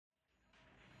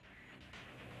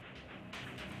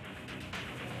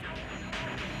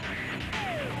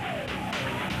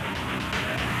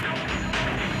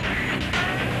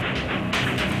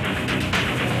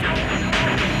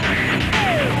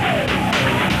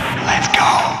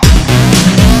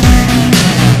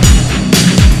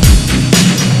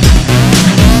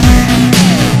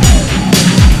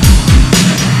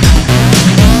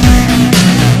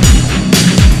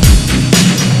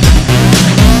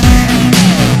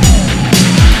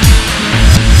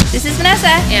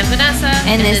and Vanessa,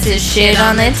 and this is Shit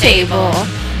on the Table.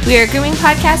 We are a grooming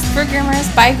podcast for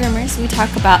groomers by groomers. We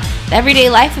talk about the everyday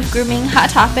life of grooming, hot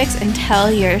topics, and tell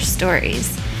your stories.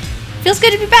 Feels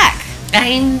good to be back.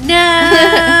 I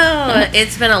know.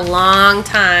 It's been a long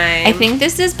time. I think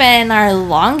this has been our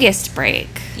longest break.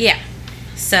 Yeah.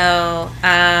 So,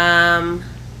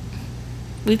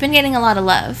 we've been getting a lot of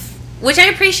love, which I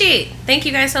appreciate. Thank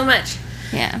you guys so much.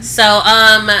 Yeah. So,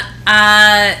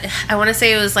 I want to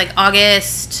say it was like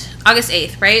August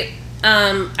 8th, right?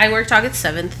 I worked August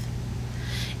 7th,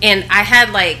 and I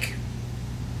had like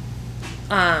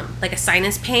a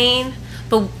sinus pain,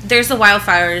 but there's the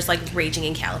wildfires like raging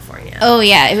in California. Oh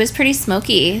yeah, it was pretty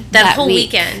smoky that whole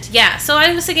weekend. Yeah, so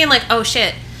I was thinking like, oh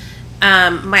shit,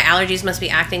 my allergies must be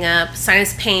acting up.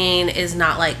 Sinus pain is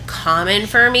not like common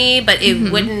for me, but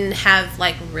it wouldn't have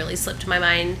like really slipped my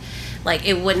mind. Like,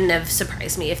 it wouldn't have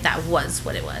surprised me if that was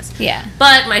what it was. Yeah.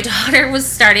 But my daughter was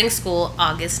starting school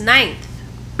August 9th.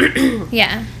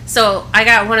 Yeah. So I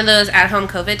got one of those at-home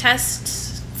COVID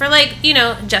tests for, like, you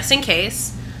know, just in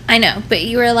case. I know, but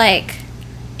you were like,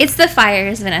 it's the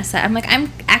fires, Vanessa. I'm like,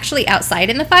 I'm actually outside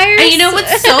in the fires. And you know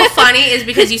what's so funny is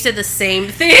because you said the same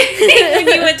thing when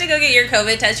you went to go get your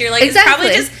COVID test. You're like, exactly.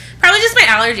 It's probably just my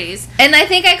allergies. And I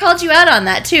think I called you out on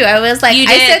that too. I was like,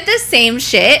 I said the same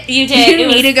shit. You did. You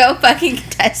need to go fucking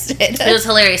test it. It was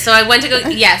hilarious. So I went to go,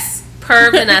 yes,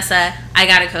 per Vanessa, I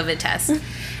got a COVID test.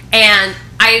 And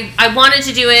I wanted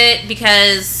to do it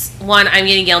because, one, I'm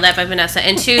getting yelled at by Vanessa,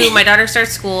 and two, my daughter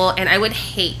starts school, and I would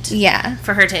hate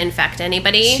for her to infect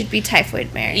anybody. She'd be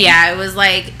Typhoid Mary. Yeah, it was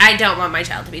like, I don't want my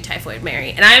child to be Typhoid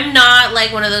Mary. And I'm not,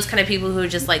 like, one of those kind of people who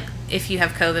just, like, if you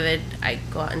have COVID, I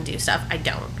go out and do stuff. I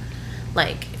don't.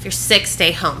 Like, if you're sick,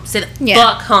 stay home. Sit the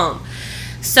fuck home.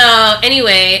 So,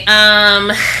 anyway,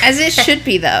 as it should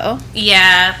be, though.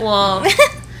 Yeah, well...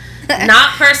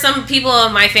 Not for some people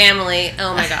of my family.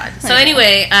 Oh my god. So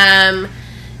anyway,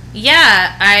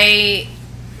 yeah, I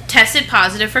tested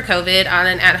positive for COVID on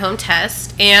an at-home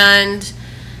test, and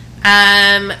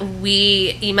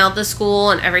we emailed the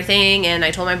school and everything, and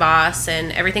I told my boss,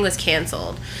 and everything was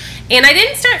canceled. And I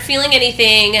didn't start feeling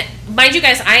anything. Mind you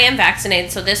guys, I am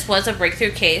vaccinated, so this was a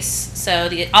breakthrough case. So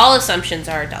all assumptions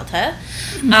are Delta.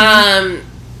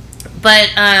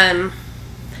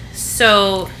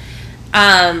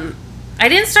 I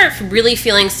didn't start really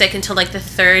feeling sick until like the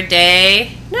second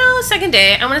day.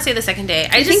 I want to say the second day.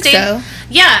 I think so.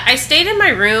 Yeah, I stayed in my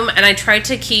room and I tried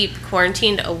to keep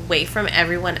quarantined away from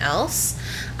everyone else,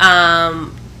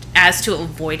 as to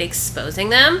avoid exposing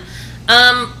them.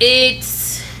 I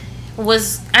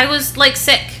was like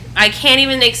sick. I can't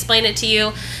even explain it to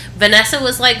you. Vanessa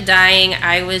was like dying.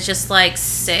 I was just like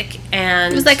sick,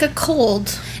 and it was like a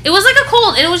cold. It was like a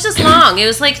cold, and it was just long. It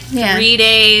was like 3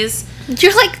 days.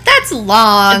 You're like, that's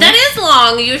long. That is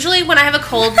long. Usually when I have a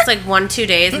cold, it's like 1-2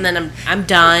 days, and then I'm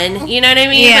done. You know what I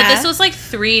mean? Yeah. But this was like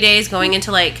 3 days going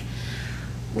into like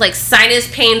sinus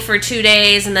pain for 2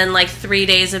 days, and then like 3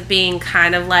 days of being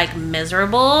kind of like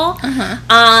miserable.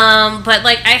 But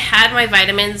like I had my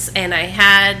vitamins and I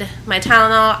had my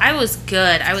Tylenol. I was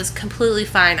good. I was completely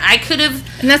fine. I could have.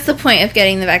 And that's the point of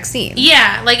getting the vaccine.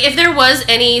 Yeah. Like if there was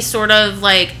any sort of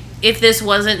like, if this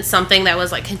wasn't something that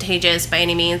was like contagious by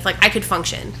any means, like I could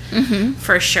function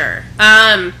for sure.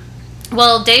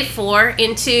 Well, day 4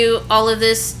 into all of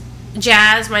this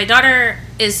jazz, my daughter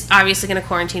is obviously going to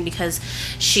quarantine because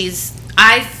she's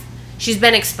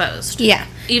been exposed. Yeah.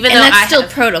 Even and though that's still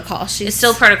protocol. It's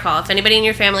still protocol. If anybody in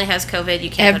your family has COVID,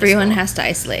 you can't. Everyone has to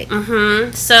isolate.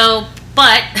 So,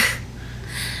 but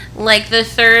like the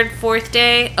 3rd, 4th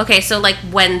day. Okay, so like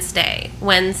Wednesday.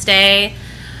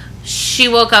 She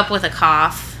woke up with a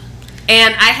cough,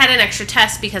 and I had an extra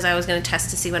test because I was going to test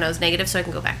to see when I was negative so I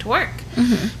can go back to work.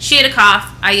 She had a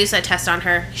cough. I used that test on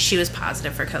her. She was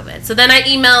positive for COVID. So then I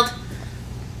emailed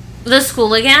the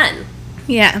school again.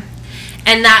 Yeah.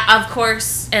 And that, of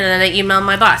course, and then I emailed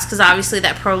my boss because obviously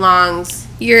that prolongs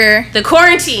the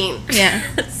quarantine. Yeah.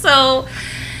 So,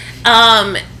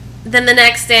 then the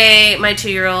next day, my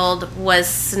 2-year-old was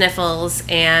sniffles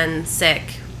and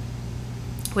sick,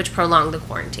 which prolonged the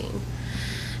quarantine.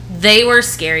 They were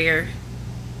scarier.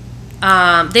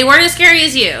 They weren't as scary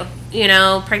as you. You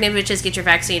know, pregnant bitches, get your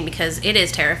vaccine because it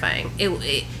is terrifying.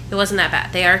 It wasn't that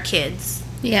bad. They are kids.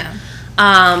 Yeah.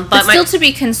 But still to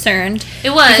be concerned. It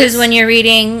was. Because when you're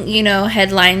reading, you know,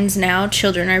 headlines now,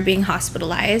 children are being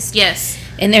hospitalized. Yes.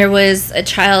 And there was a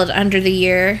child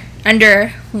under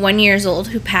 1 years old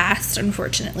who passed,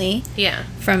 unfortunately. Yeah.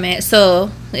 From it.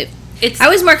 So I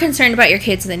was more concerned about your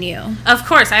kids than you. Of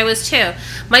course, I was too.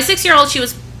 My 6-year-old,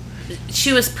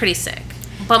 she was pretty sick.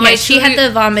 But she had the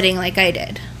vomiting like I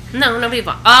did. No, nobody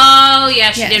vomited. Oh,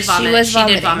 yeah, she did vomit. She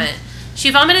did vomit. She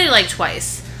vomited like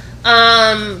twice.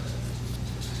 But,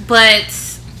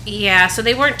 yeah, so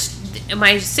they weren't...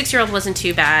 My 6-year-old wasn't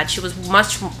too bad. She was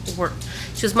much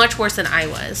worse than I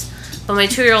was. But my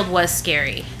 2-year-old was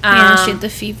scary. Yeah, she had the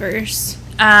fevers.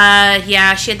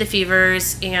 Yeah, she had the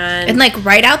fevers and like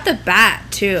right out the bat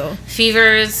too.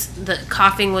 Fevers, the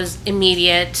coughing was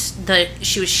immediate.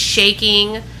 She was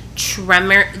shaking, she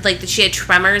had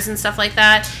tremors and stuff like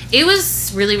that. It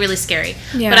was really, really scary.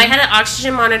 Yeah. But I had an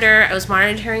oxygen monitor. I was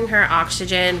monitoring her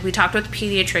oxygen. We talked with the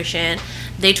pediatrician.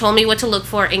 They told me what to look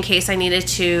for in case I needed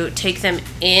to take them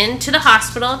into the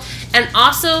hospital and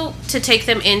also to take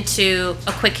them into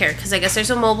a quick care because I guess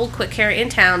there's a mobile quick care in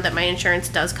town that my insurance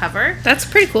does cover. That's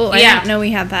pretty cool. I didn't know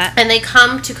we had that. And they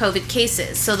come to COVID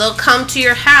cases. So they'll come to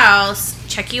your house,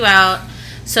 check you out.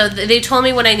 So they told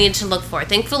me what I needed to look for.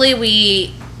 Thankfully,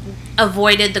 we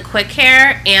avoided the quick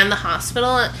care and the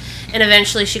hospital, and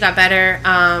eventually she got better.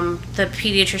 The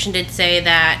pediatrician did say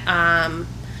that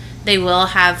they will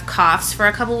have coughs for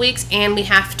a couple weeks, and we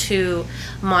have to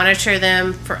monitor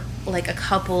them for like a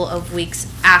couple of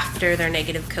weeks after their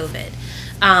negative COVID.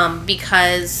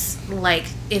 Because like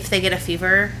if they get a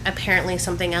fever, apparently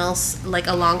something else, like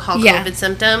a long haul COVID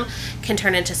symptom, can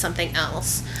turn into something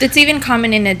else. It's even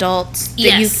common in adults.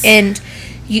 Yes.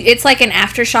 It's like an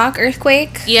aftershock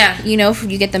earthquake. Yeah. You know,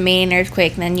 you get the main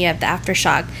earthquake, and then you have the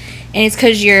aftershock. And it's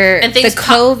because the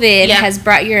COVID has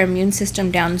brought your immune system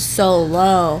down so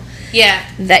low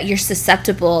that you're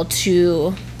susceptible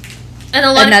to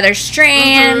another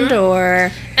strand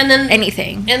or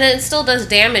anything. And then it still does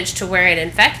damage to where it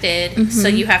infected. Mm-hmm. So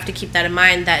you have to keep that in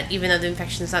mind that even though the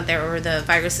infection is not there or the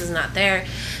virus is not there,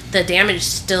 the damage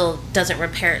still doesn't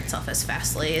repair itself as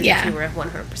fastly as if you were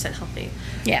 100% healthy.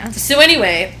 Yeah. So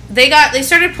anyway, they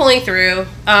started pulling through,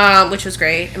 which was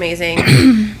great, amazing.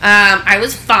 I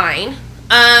was fine.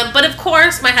 But of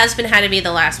course, my husband had to be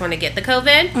the last one to get the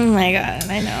COVID. Oh my God,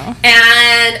 I know.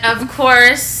 And of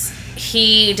course,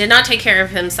 he did not take care of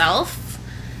himself.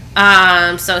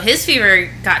 So his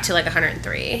fever got to like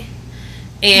 103.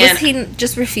 And was he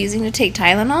just refusing to take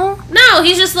Tylenol? No,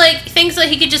 he's just like thinks that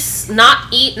he could just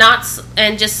not eat,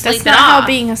 and just sleep it off. That's not how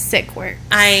being a sick works.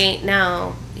 I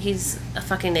know. He's a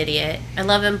fucking idiot. I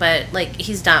love him, but like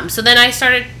he's dumb. So then I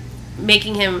started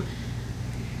making him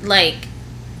like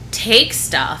take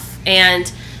stuff,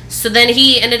 and so then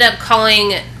he ended up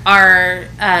calling he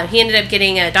ended up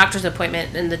getting a doctor's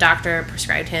appointment, and the doctor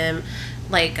prescribed him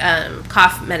like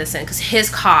cough medicine because his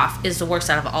cough is the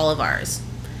worst out of all of ours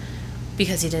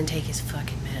because he didn't take his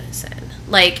fucking medicine.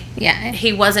 Like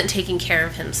he wasn't taking care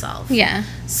of himself. Yeah.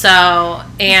 So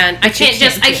and I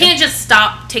can't just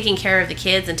stop taking care of the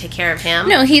kids and take care of him.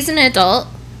 No, he's an adult.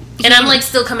 And I'm like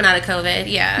still coming out of COVID.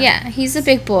 Yeah. Yeah, he's a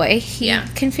big boy. He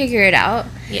can figure it out.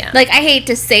 Yeah. Like I hate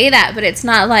to say that, but it's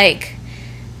not like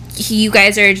you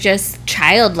guys are just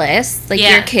childless. Like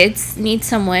your kids need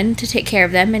someone to take care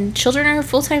of them, and children are a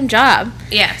full-time job.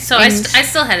 Yeah. So I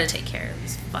still had to take care of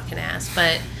his fucking ass,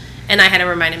 and I had to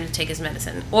remind him to take his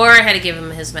medicine, or I had to give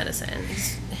him his medicine.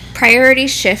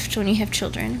 Priorities shift when you have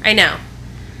children. I know.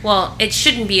 Well, it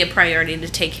shouldn't be a priority to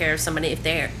take care of somebody if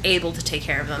they're able to take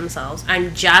care of themselves.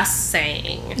 I'm just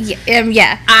saying.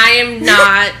 Yeah. I am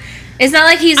not. It's not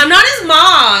like I'm not his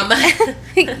mom.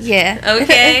 Yeah.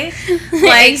 Okay?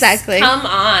 Like, exactly. Come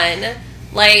on.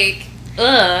 Like,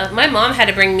 my mom had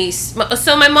to bring me...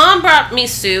 So my mom brought me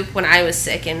soup when I was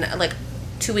sick and, like,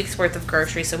 2 weeks worth of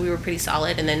groceries, so we were pretty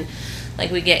solid. And then, like,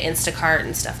 we get Instacart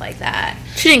and stuff like that.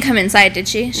 She didn't come inside, did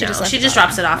she? She just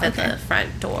drops it off at the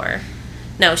front door.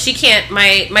 No, she can't.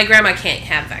 My grandma can't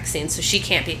have vaccines, so she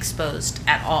can't be exposed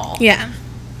at all. Yeah.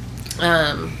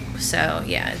 So,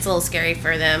 yeah, it's a little scary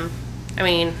for them. I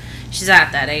mean, she's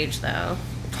at that age, though.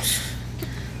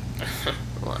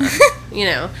 Well, you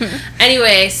know.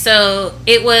 Anyway, so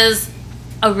it was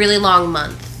a really long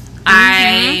month.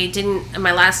 Mm-hmm.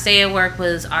 My last day of work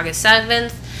was August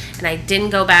 7th, and I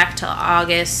didn't go back till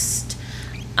August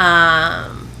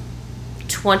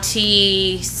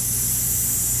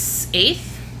 28th.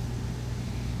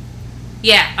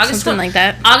 Yeah, something like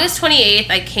that. August 28th,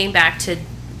 I came back to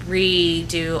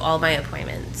redo all my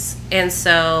appointments. And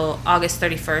so August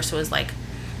 31st was like...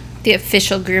 the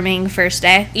official grooming first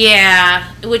day?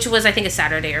 Yeah, which was, I think, a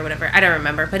Saturday or whatever. I don't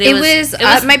remember. But it was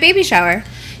my baby shower.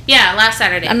 Yeah, last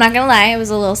Saturday. I'm not going to lie, I was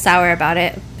a little sour about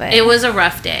it. But it was a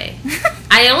rough day.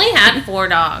 I only had 4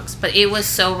 dogs, but it was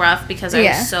so rough because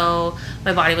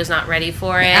my body was not ready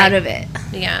for it. Out of it.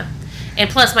 Yeah. And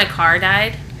plus my car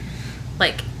died.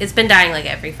 Like, it's been dying like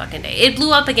every fucking day. It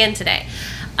blew up again today.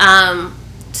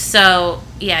 So,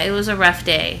 yeah, it was a rough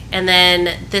day. And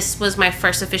then this was my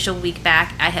first official week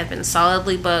back. I have been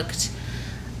solidly booked.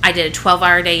 I did a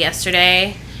 12-hour day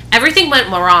yesterday. Everything went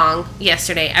wrong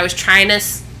yesterday. I was trying to...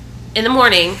 In the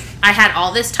morning, I had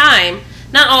all this time.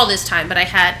 Not all this time, but I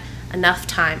had enough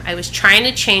time. I was trying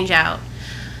to change out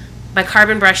my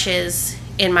carbon brushes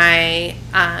in my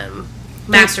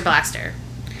Master Blaster.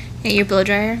 Yeah, your blow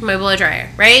dryer? My blow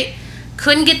dryer, right?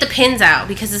 Couldn't get the pins out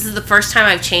because this is the first time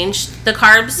I've changed the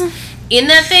carbs in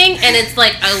that thing, and it's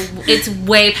like it's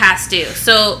way past due.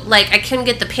 So like I couldn't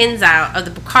get the pins out of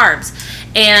the carbs,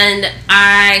 and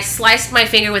I sliced my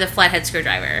finger with a flathead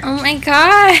screwdriver. Oh my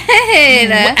god!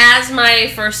 As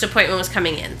my first appointment was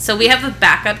coming in, so we have a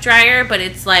backup dryer, but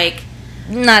it's like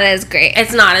not as great.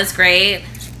 It's not as great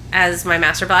as my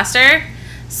Master Blaster.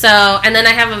 So, and then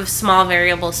I have a small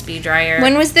variable speed dryer.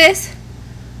 When was this?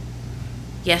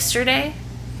 Yesterday.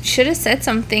 Should have said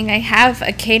something. I have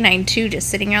a K9 too just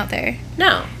sitting out there.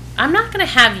 No, I'm not going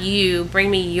to have you bring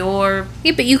me your...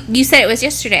 Yeah, but you said it was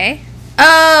yesterday.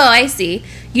 Oh, I see.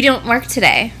 You don't work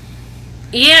today.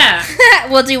 Yeah.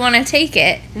 Well, do you want to take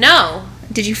it? No.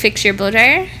 Did you fix your blow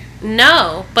dryer?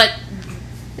 No, but...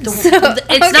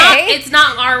 It's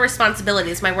not our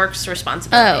responsibility. It's my work's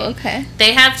responsibility. Oh, okay.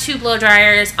 They have 2 blow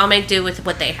dryers. I'll make do with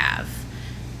what they have.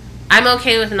 I'm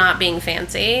okay with not being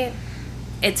fancy.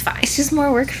 It's fine. It's just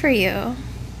more work for you.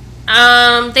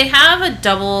 They have a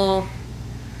double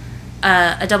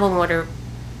motor,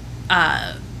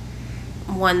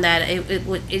 one that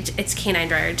it's K9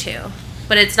 dryer too,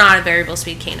 but it's not a variable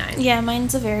speed K9. Yeah,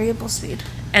 mine's a variable speed.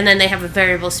 And then they have a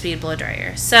variable speed blow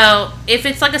dryer. So if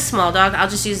it's like a small dog, I'll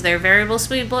just use their variable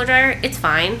speed blow dryer. It's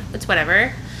fine. It's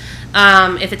whatever.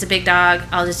 If it's a big dog,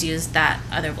 I'll just use that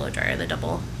other blow dryer, the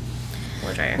double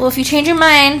blow dryer. Well, if you change your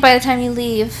mind by the time you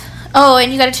leave... Oh,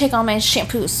 and you got to take all my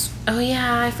shampoos. Oh,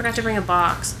 yeah. I forgot to bring a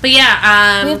box. But,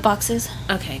 yeah. We have boxes.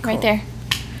 Okay, cool. Right there.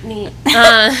 Neat.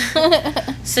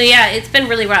 So, yeah, it's been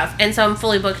really rough. And so I'm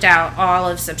fully booked out all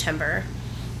of September,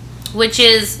 which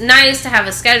is nice to have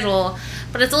a schedule,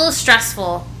 but it's a little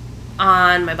stressful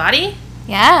on my body.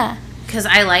 Yeah. Because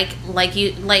I like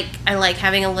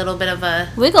having a little bit of a...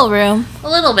 wiggle room. A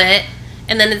little bit.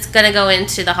 And then it's going to go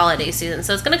into the holiday season.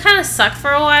 So it's going to kind of suck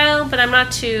for a while, but I'm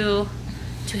not too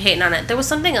hating on it. There was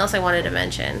something else I wanted to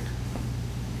mention.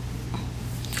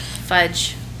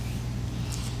 Fudge.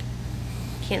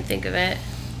 Can't think of it.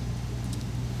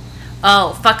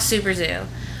 Oh, fuck Super Zoo.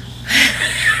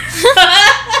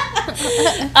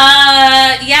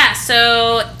 Yeah,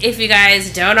 so if you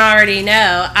guys don't already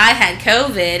know, I had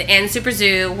COVID, and Super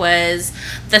Zoo was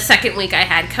the second week I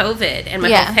had COVID, and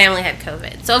my whole family had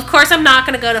COVID. So of course I'm not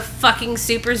going to go to fucking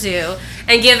Super Zoo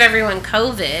and give everyone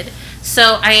COVID.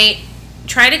 So I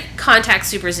try to contact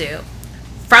Super Zoo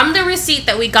from the receipt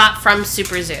that we got from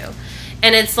Super Zoo,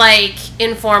 and it's like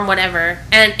inform whatever,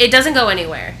 and it doesn't go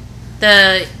anywhere.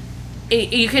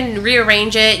 You can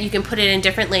rearrange it, you can put it in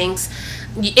different links.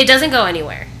 It doesn't go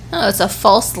anywhere. Oh, it's a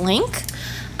false link?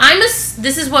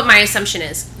 This is what my assumption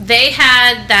is. They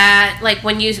had that, like,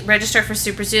 when you register for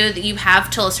Super Zoo, that you have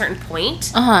till a certain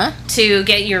point to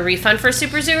get your refund for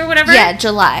Super Zoo or whatever. Yeah,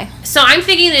 July. So I'm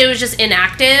thinking that it was just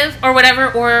inactive or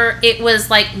whatever, or it was,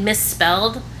 like,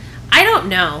 misspelled. I don't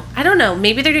know.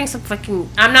 Maybe they're doing some fucking...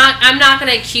 I'm not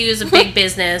going to accuse a big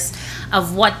business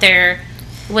of what they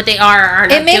are not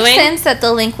doing. It makes sense that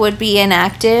the link would be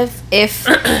inactive if...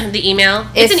 the email?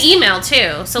 It's an email,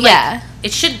 too. So, like,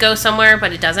 it should go somewhere,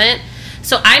 but it doesn't.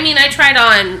 So, I mean, I tried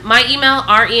on my email,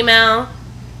 our email.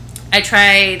 I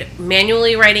tried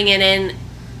manually writing it in.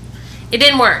 It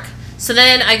didn't work. So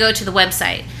then I go to the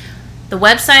website. The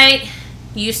website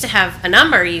used to have a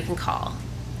number you can call.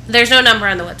 There's no number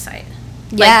on the website.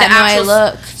 Yeah, I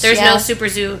looked. There's no Super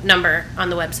Zoo number on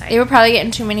the website. They were probably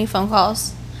getting too many phone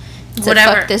calls.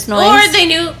 Whatever. Fuck this noise. Or they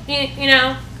knew,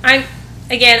 I'm,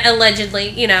 again,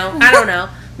 allegedly, I don't know.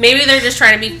 Maybe they're just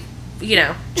trying to be,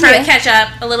 trying to catch up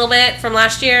a little bit from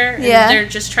last year. And they're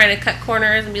just trying to cut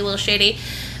corners and be a little shady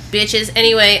bitches.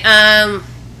 Anyway,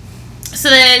 so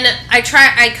then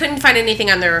I couldn't find anything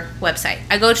on their website.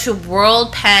 I go to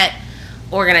World Pet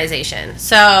Organization.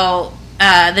 So,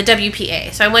 the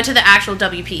WPA. So I went to the actual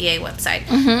WPA website.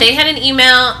 Mm-hmm. They had an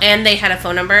email and they had a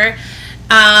phone number.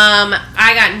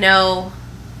 I got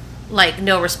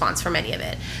no response from any of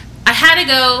it. I had to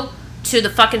go to the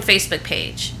fucking Facebook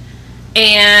page,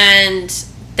 and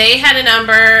they had a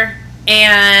number,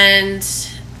 and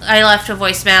I left a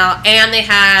voicemail, and they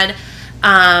had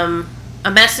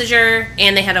a messenger,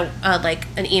 and they had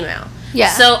an email. Yeah.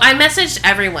 So I messaged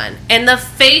everyone, and the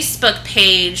Facebook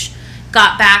page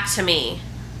got back to me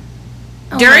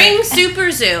during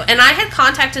Super Zoo, and I had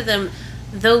contacted them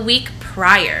the week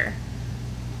prior.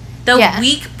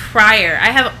 Week prior.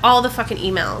 I have all the fucking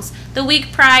emails. The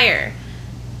week prior.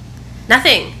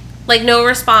 Nothing. Like, no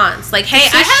response. Like, hey,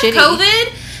 so I have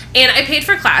COVID, and I paid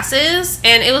for classes,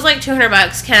 and it was like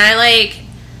 $200. Can I, like,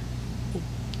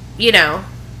 you know,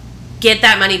 get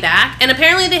that money back? And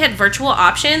apparently they had virtual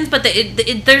options, but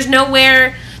there's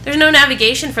nowhere... There's no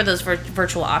navigation for those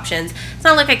virtual options. It's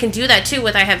not like I can do that, too,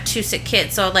 I have 2 sick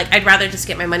kids. So, like, I'd rather just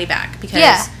get my money back.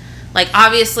 Because, like,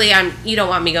 obviously, you don't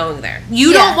want me going there.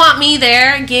 You don't want me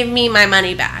there. Give me my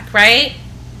money back, right?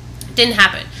 Didn't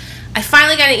happen. I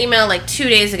finally got an email, like, 2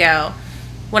 days ago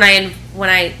when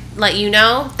I let you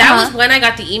know. That was when I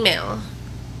got the email.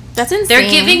 That's insane. They're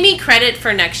giving me credit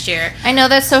for next year. I know,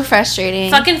 that's so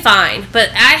frustrating. Fucking fine. But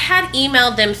I had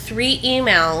emailed them 3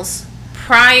 emails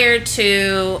prior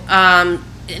to,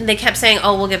 they kept saying,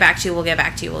 oh, we'll get back to you, we'll get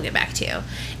back to you, we'll get back to you.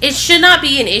 It should not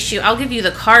be an issue. I'll give you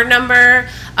the card number.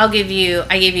 I gave you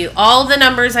all the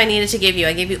numbers I needed to give you.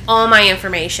 I gave you all my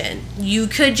information. You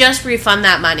could just refund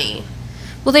that money.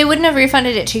 Well, they wouldn't have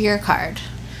refunded it to your card.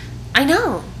 I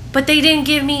know. But they didn't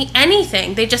give me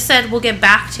anything. They just said, we'll get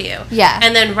back to you. Yeah.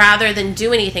 And then rather than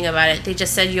do anything about it, they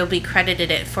just said you'll be credited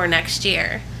it for next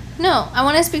year. No, I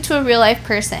want to speak to a real life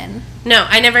person. No,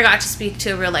 I never got to speak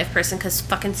to a real life person because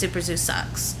fucking Super Zoo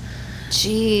sucks.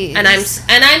 Jeez. And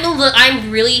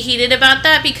I'm really heated about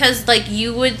that because, like,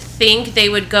 you would think they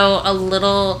would go a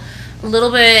little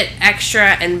bit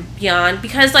extra and beyond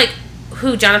because, like,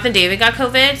 Jonathan David got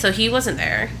COVID, so he wasn't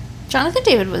there. Jonathan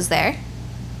David was there.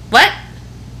 What?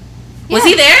 Yeah. Was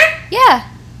he there? Yeah.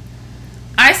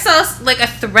 I saw, like, a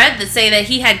thread that say that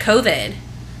he had COVID.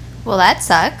 Well, that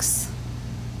sucks.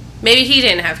 Maybe he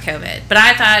didn't have COVID, but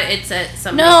I thought it said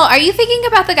something. No, are you thinking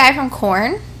about the guy from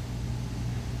Korn?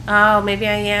 Oh, maybe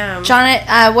I am.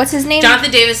 What's his name? Jonathan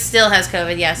Davis still has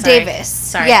COVID, yeah, sorry. Davis.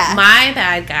 Sorry. Yeah. My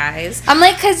bad, guys. I'm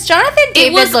like, because Jonathan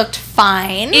Davis looked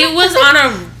fine. It was on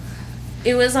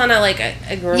a like, a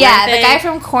groomer yeah, thing. The guy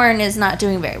from Korn is not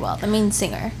doing very well. The main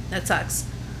singer. That sucks.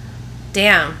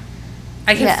 Damn.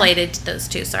 I conflated those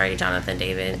two. Sorry, Jonathan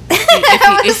David.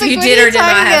 If you did or did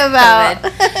not have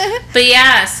COVID. But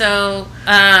yeah, so,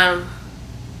 yeah,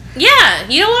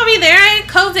 you don't want me there. I had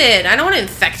COVID. I don't want to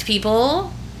infect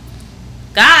people.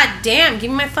 God damn, give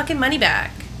me my fucking money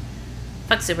back.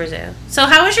 Fuck Super Zoo. So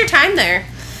how was your time there?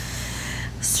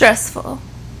 Stressful.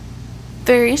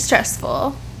 Very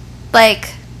stressful.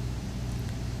 Like,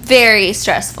 very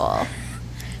stressful.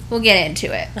 We'll get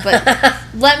into it. But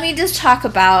let me just talk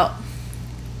about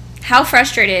how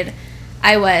frustrated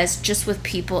I was just with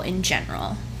people in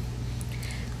general.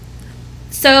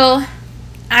 So,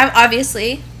 not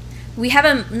obviously,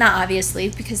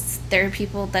 because there are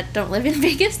people that don't live in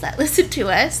Vegas that listen to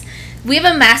us. We have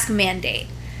a mask mandate.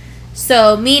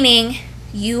 So, meaning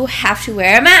you have to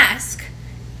wear a mask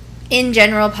in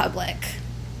general public,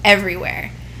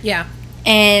 everywhere. Yeah.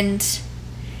 And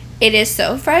it is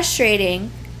so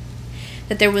frustrating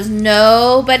that there was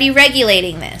nobody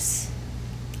regulating this.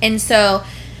 And so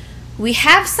we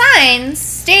have signs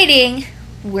stating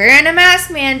we're in a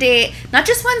mask mandate. Not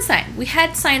just one sign. We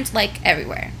had signs like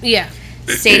everywhere. Yeah.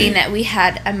 Stating that we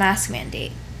had a mask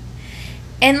mandate.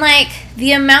 And like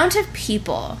the amount of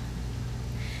people,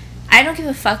 I don't give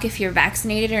a fuck if you're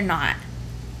vaccinated or not.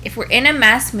 If we're in a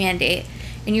mask mandate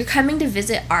and you're coming to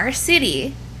visit our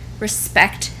city,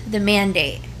 respect the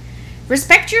mandate.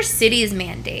 Respect your city's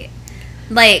mandate.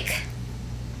 Like,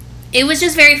 it was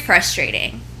just very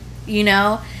frustrating, you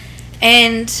know?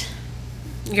 And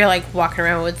you're like walking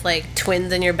around with like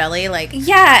twins in your belly, like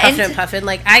puffing and puffing,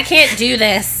 like, I can't do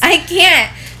this. I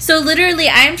can't. So literally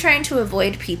I'm trying to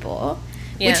avoid people,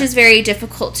 which is very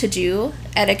difficult to do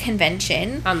at a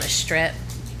convention. On the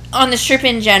strip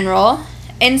in general.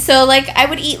 And so like I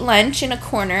would eat lunch in a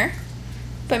corner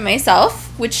by myself,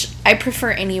 which I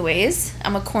prefer anyways.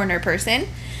 I'm a corner person.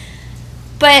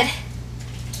 But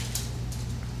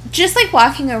just like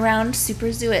walking around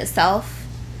Super Zoo itself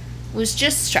was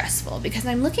just stressful because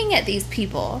I'm looking at these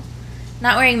people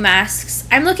not wearing masks.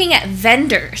 I'm looking at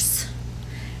vendors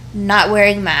not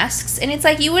wearing masks. And it's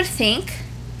like you would think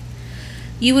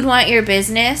you would want your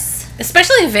business.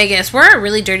 Especially in Vegas. We're a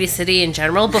really dirty city in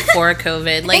general before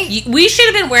COVID. Like, we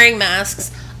should have been wearing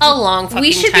masks a long fucking time ago.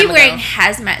 We should be wearing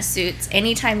hazmat suits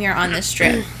anytime you're on the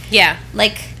strip. Yeah.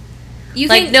 Like, we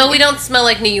don't smell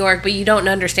like New York, but you don't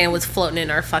understand what's floating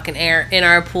in our fucking air, in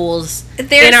our pools,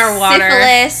 in our water.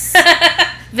 Syphilis.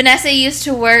 Vanessa used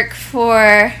to work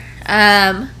for,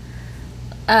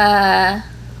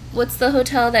 what's the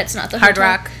hotel that's not the Hard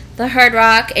hotel? Rock. The Hard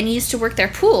Rock, and used to work their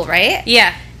pool, right?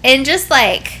 Yeah. And just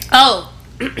like... Oh,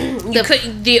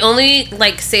 the only,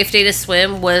 like, safe day to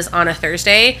swim was on a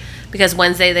Thursday Because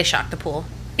Wednesday they shocked the pool.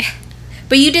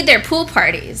 But you did their pool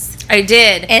parties. I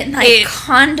did. And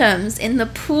condoms in the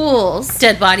pools.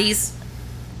 Dead bodies.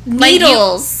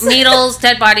 Needles. Needles,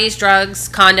 dead bodies, drugs,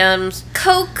 condoms.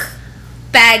 Coke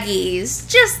baggies.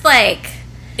 Just like...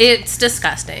 It's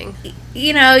disgusting.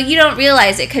 You know, you don't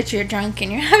realize it because you're drunk and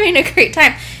you're having a great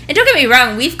time. And don't get me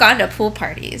wrong, we've gone to pool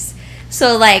parties.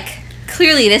 So, like,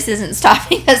 clearly this isn't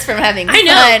stopping us from having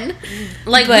fun.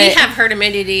 Like, we have herd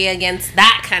immunity against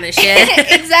that kind of shit.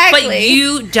 Exactly. But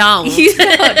you don't. You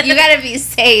don't. You gotta be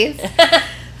safe.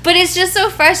 But it's just so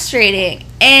frustrating.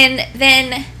 And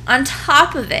then, on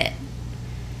top of it,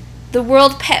 the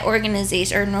World Pet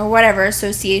Organization, or whatever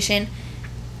association,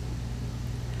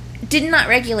 did not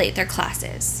regulate their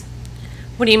classes.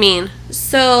 What do you mean?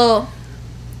 So,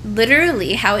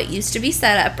 literally, how it used to be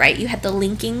set up, right? You had the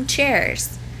linking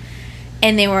chairs.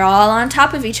 And they were all on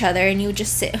top of each other, and you would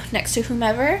just sit next to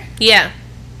whomever. Yeah.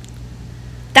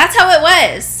 That's how it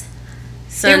was.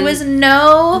 So there was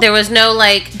no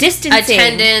like distancing.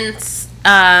 Attendance,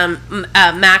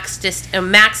 max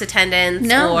attendance.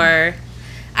 No. Or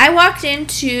I walked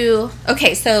into...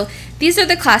 Okay, so these are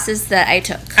the classes that I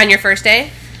took. On your first day?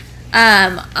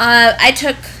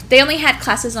 They only had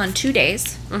classes on 2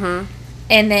 days. Mm-hmm.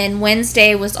 And then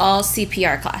Wednesday was all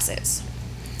CPR classes.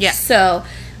 Yeah. So...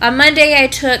 On Monday, I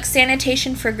took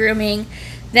sanitation for grooming.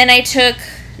 Then I took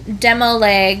demo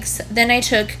legs. Then I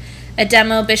took a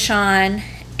demo Bichon.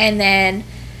 And then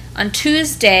on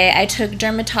Tuesday, I took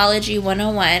dermatology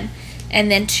 101.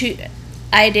 And then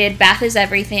I did bath is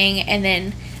everything. And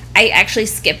then I actually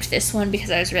skipped this one because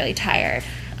I was really tired.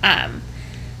 I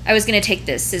was going to take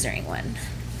the scissoring one.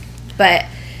 But,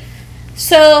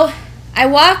 so I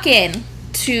walk in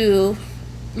to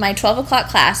my 12 o'clock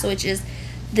class, which is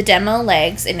the demo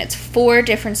legs, and it's 4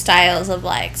 different styles of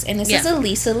legs. And this is a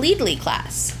Lisa Leadley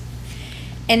class.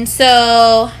 And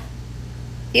so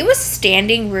it was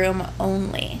standing room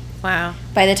only. Wow.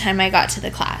 By the time I got to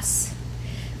the class.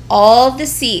 All the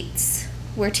seats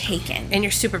were taken. And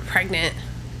you're super pregnant.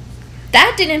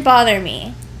 That didn't bother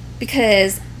me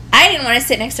because I didn't want to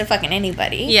sit next to fucking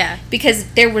anybody. Yeah. Because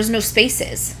there was no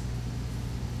spaces.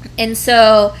 And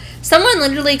so someone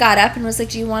literally got up and was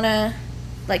like, do you want to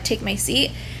like take my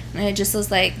seat? And I just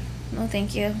was like, no,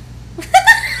 thank you.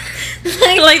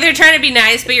 like they're trying to be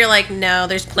nice, but you're like, no,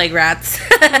 there's plague rats.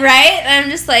 Right? And I'm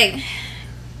just like,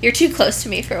 you're too close to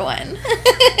me for one.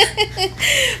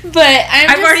 But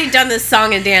I've already done this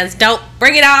song and dance. Don't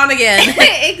bring it on again.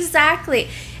 Exactly.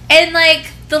 And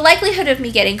like the likelihood of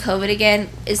me getting COVID again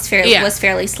was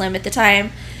fairly slim at the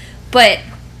time, but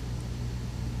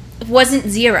it wasn't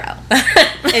 0.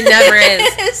 It never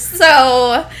is.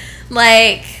 So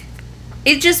like,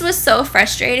 it just was so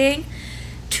frustrating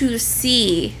to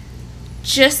see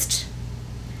just...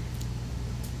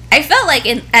 I felt like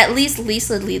in at least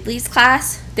Lisa Leadley's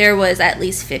class, there was at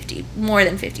least more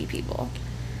than 50 people.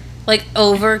 Like,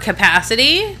 over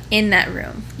capacity? In that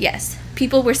room, yes.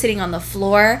 People were sitting on the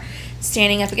floor,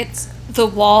 standing up against the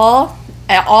wall.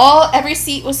 Every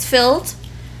seat was filled.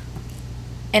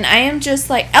 And I am just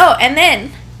like, oh, and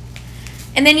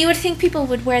then you would think people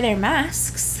would wear their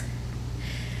masks.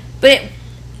 But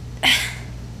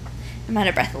I'm out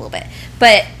of breath a little bit.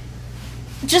 But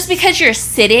just because you're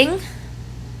sitting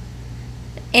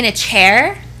in a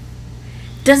chair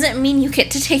doesn't mean you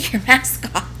get to take your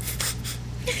mask off.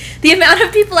 The amount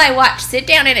of people I watch sit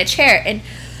down in a chair and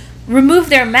remove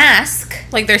their mask.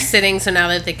 Like they're sitting, so now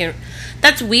that they can...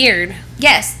 That's weird.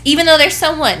 Yes, even though there's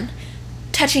someone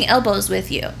touching elbows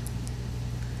with you.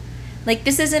 Like,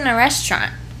 this isn't a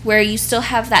restaurant where you still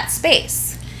have that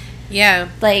space. Yeah.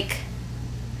 Like,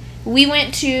 we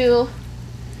went to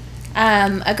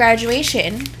a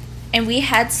graduation, and we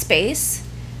had space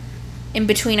in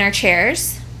between our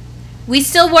chairs. We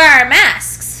still wore our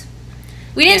masks.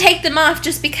 We didn't take them off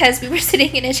just because we were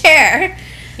sitting in a chair.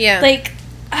 Yeah. Like,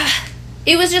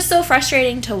 it was just so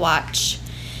frustrating to watch.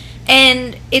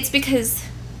 And it's because,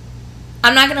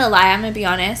 I'm not going to lie, I'm going to be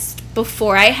honest,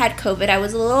 before I had COVID, I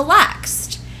was a little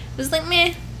laxed. I was like,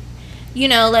 meh. You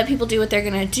know, let people do what they're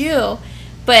going to do.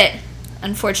 But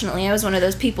unfortunately, I was one of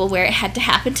those people where it had to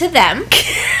happen to them.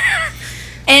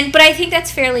 But I think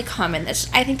that's fairly common.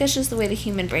 I think that's just the way the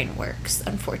human brain works,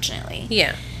 unfortunately.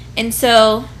 Yeah. And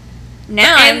so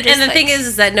now and the thing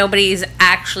is that nobody's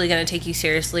actually going to take you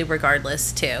seriously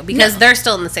regardless, too. Because they're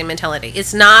still in the same mentality.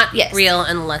 It's not real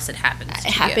unless it happens to you.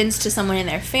 It happens to someone in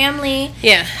their family.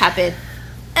 Yeah.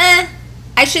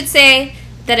 I should say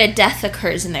that a death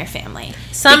occurs in their family.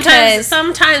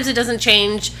 Sometimes it doesn't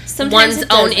change one's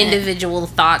own individual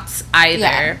thoughts either.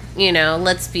 Yeah. You know,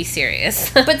 let's be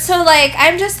serious. But so, like,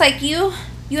 I'm just like, you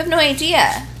have no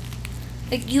idea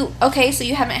Like, so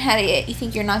you haven't had it yet. You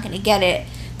think you're not going to get it.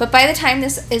 But by the time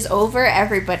this is over,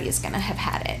 everybody's going to have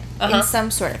had it in some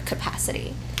sort of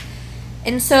capacity.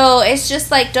 And so it's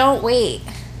just like, don't wait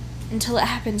until it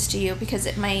happens to you, because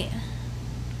it might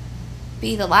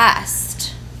be the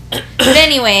last. But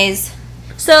anyways,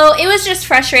 so it was just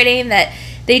frustrating that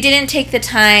they didn't take the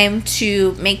time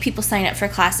to make people sign up for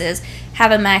classes,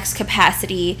 have a max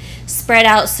capacity, spread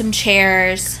out some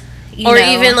chairs. Or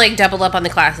even, like, double up on the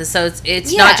classes. So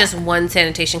it's not just one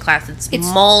sanitation class. It's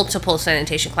multiple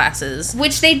sanitation classes.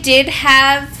 Which they did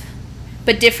have,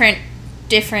 but different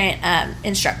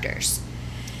instructors.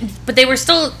 But they were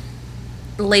still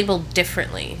labeled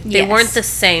differently. They weren't the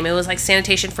same. It was, like,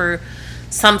 sanitation for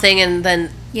something and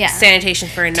then sanitation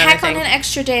for another thing. Tack on an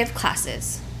extra day of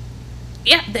classes.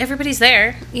 Yeah, everybody's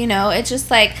there. It's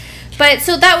just, like... But,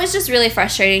 so that was just really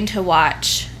frustrating to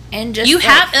watch. And just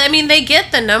they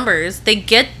get the numbers. They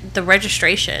get the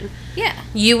registration. Yeah.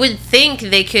 You would think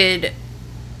they could,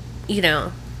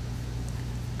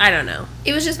 I don't know.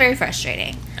 It was just very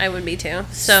frustrating. I would be too.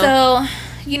 So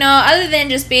other than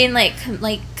just being like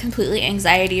completely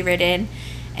anxiety ridden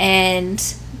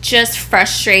and just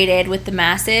frustrated with the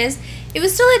masses, it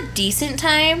was still a decent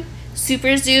time.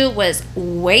 Super Zoo was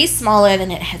way smaller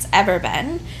than it has ever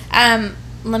been.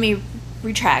 Let me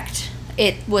retract.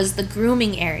 It was the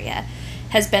grooming area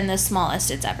has been the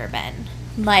smallest it's ever been.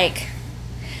 Like,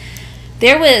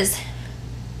 there was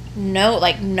no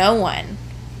one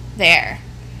there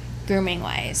grooming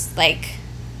wise. Like,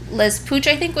 Liz Pooch,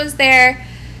 I think, was there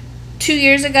 2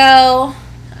 years ago.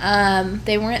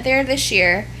 They weren't there this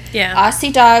year. Yeah.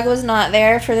 Aussie Dog was not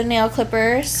there for the nail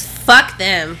clippers. Fuck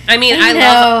them. I mean, I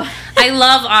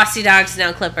love Aussie Dog's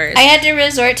nail clippers. I had to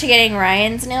resort to getting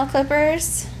Ryan's nail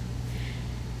clippers.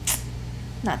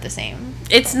 Not the same.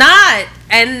 It's not.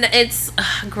 And it's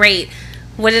great.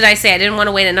 What did I say? I didn't want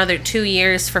to wait another 2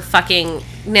 years for fucking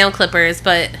nail clippers,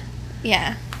 but...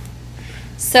 Yeah.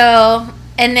 So,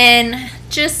 and then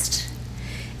it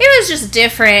was just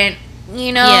different,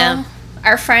 Yeah.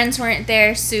 Our friends weren't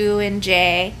there, Sue and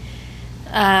Jay.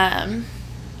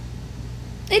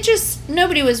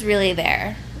 Nobody was really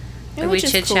there. Did we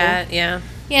chit-chat? Cool. Yeah.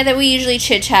 Yeah, that we usually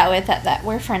chit-chat with, that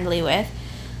we're friendly with.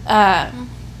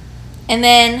 And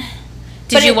then...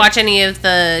 Did you watch any of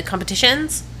the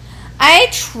competitions? I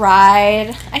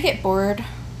tried. I get bored.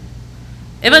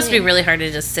 It must be really hard to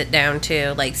just sit down,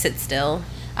 too. Like, sit still.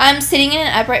 I'm sitting in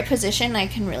an upright position. I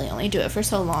can really only do it for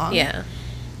so long. Yeah.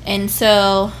 And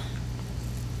so...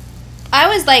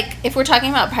 I was like, if we're talking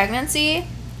about pregnancy,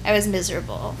 I was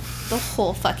miserable the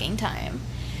whole fucking time.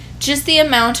 Just the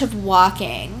amount of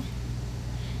walking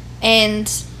and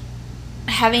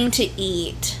having to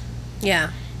eat.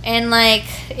 Yeah. And, like,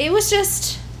 it was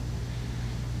just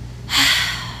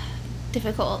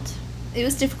difficult. It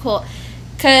was difficult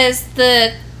because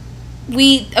so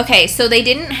they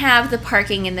didn't have the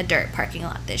parking in the dirt parking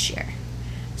lot this year.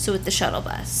 So with the shuttle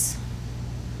bus.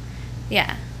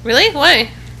 Yeah. Really?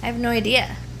 Why? I have no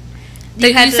idea.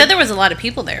 You said there was a lot of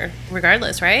people there,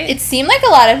 regardless, right? It seemed like a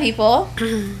lot of people,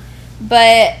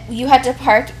 but you had to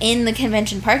park in the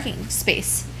convention parking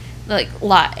space. Like,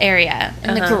 lot area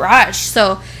in the garage,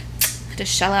 so I had to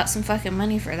shell out some fucking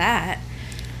money for that,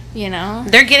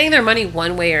 They're getting their money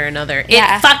one way or another.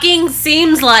 Yeah. It fucking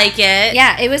seems like it.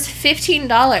 Yeah, it was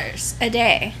 $15 a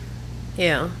day.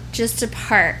 Yeah. Just to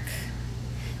park.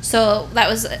 So that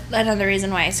was another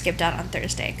reason why I skipped out on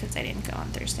Thursday, because I didn't go on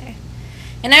Thursday.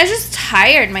 And I was just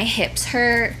tired. My hips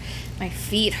hurt, my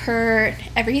feet hurt,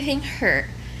 everything hurt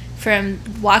from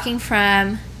walking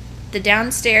from the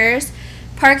downstairs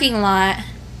parking lot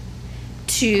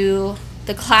to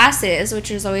the classes, which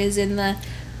is always in the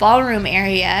ballroom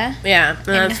area. Yeah,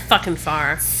 that's fucking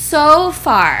far. So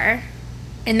far.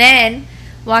 And then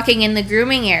walking in the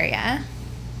grooming area.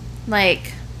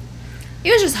 Like,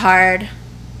 it was just hard.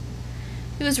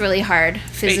 It was really hard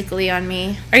physically on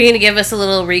me. Are you going to give us a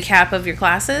little recap of your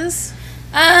classes?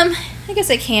 I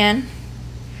guess I can.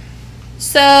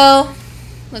 So,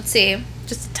 let's see.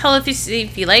 Just tell if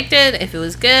you liked it, if it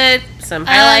was good, some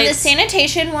highlights. The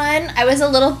sanitation one, I was a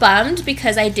little bummed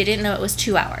because I didn't know it was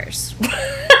 2 hours.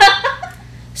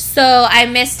 So I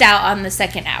missed out on the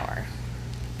second hour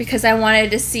because I wanted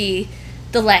to see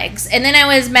the legs. And then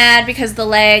I was mad because the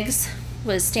legs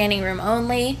was standing room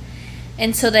only.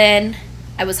 And so then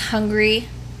I was hungry.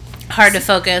 Hard to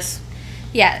focus.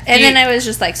 Yeah, and then I was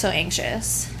just like so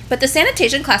anxious. But the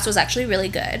sanitation class was actually really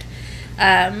good.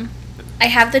 I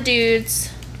have the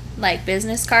dude's like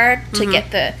business card to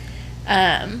get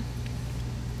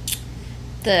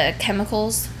the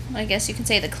chemicals, I guess you can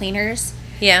say, the cleaners.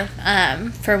 Yeah.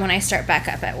 For when I start back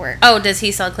up at work. Oh, does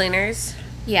he sell cleaners?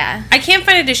 Yeah. I can't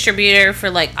find a distributor for,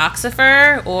 like,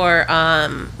 Oxifer or,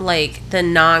 like, the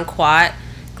non-quat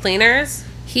cleaners.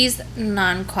 He's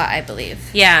non-quat, I believe.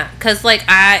 Yeah, because, like,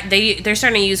 they're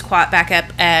starting to use quat back up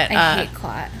at... I hate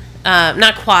quat.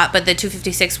 Not quat, but the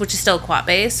 256, which is still quat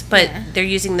base, but they're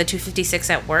using the 256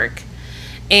 at work.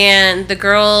 And the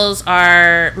girls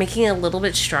are making it a little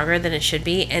bit stronger than it should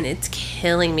be, and it's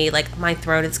killing me. Like, my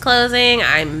throat is closing.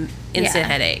 I'm instant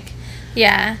headache.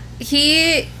 Yeah.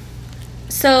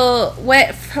 From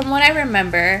what I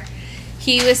remember,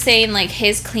 he was saying, like,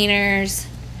 his cleaners,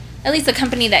 at least the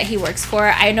company that he works for,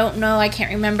 I don't know, I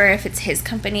can't remember if it's his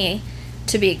company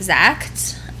to be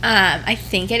exact. I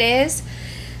think it is.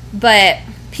 But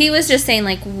he was just saying,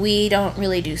 like, we don't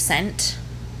really do scent.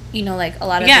 You know, like a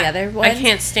lot of the other ones. I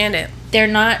can't stand it. They're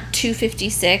not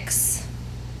 256,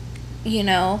 you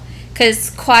know, because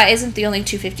quat isn't the only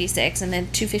 256, and then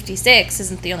 256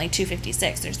 isn't the only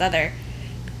 256. There's other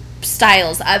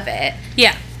styles of it.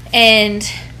 Yeah. And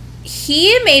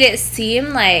he made it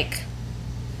seem like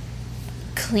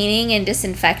cleaning and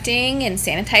disinfecting and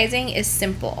sanitizing is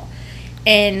simple.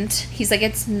 And he's like,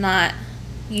 it's not...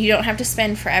 You don't have to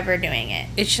spend forever doing it.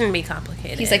 It shouldn't be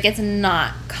complicated. He's like, it's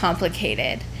not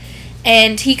complicated.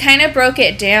 And he kind of broke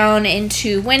it down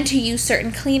into when to use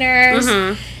certain cleaners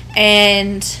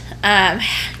and not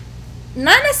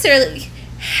necessarily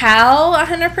how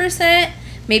 100%.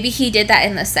 Maybe he did that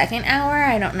in the second hour.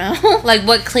 I don't know. Like,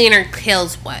 what cleaner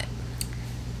kills what?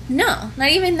 No,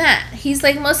 not even that. He's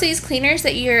like, most of these cleaners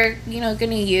that you're, going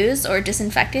to use or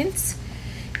disinfectants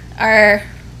are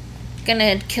going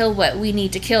to kill what we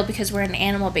need to kill because we're an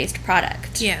animal-based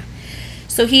product. Yeah.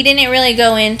 So he didn't really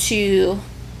go into...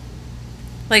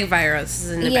 Like viruses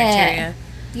and the bacteria.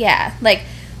 Yeah, like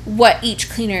what each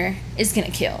cleaner is going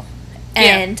to kill.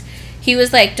 And he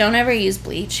was like, don't ever use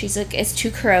bleach. He's like, it's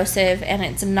too corrosive and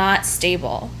it's not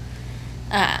stable.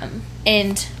 And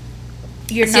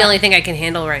it's the only thing I can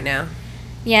handle right now.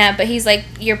 Yeah, but he's like,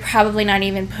 you're probably not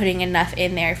even putting enough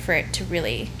in there for it to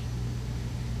really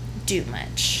do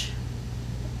much.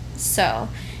 So,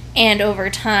 and over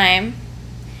time,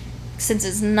 since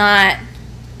it's not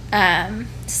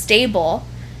stable,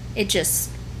 it just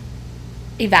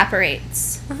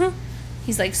evaporates.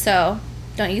 He's like, so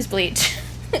don't use bleach.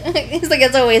 He's like,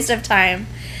 it's a waste of time.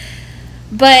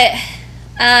 But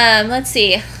let's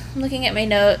see, I'm looking at my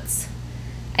notes.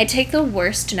 I take the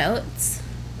worst notes.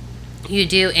 You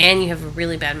do, and you have a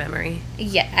really bad memory.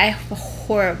 Yeah, I have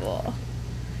horrible.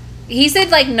 He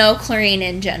said like no chlorine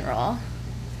in general.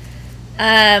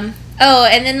 And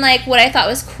then like what I thought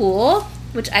was cool,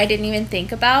 which I didn't even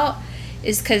think about,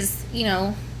 is because,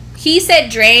 he said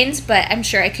drains, but I'm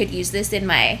sure I could use this in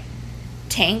my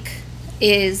tank,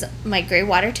 is my gray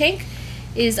water tank,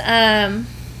 is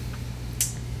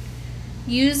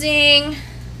using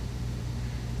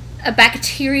a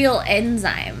bacterial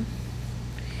enzyme.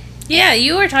 Yeah,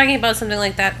 you were talking about something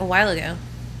like that a while ago.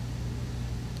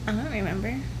 I don't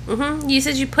remember. You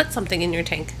said you put something in your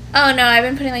tank. Oh, no, I've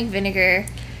been putting, like, vinegar.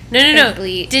 No.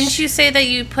 Bleach. Didn't you say that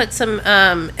you put some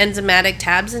enzymatic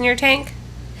tabs in your tank?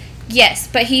 Yes,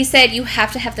 but he said you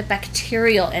have to have the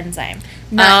bacterial enzyme,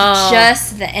 not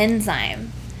just the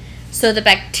enzyme. So the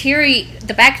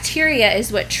bacteria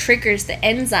is what triggers the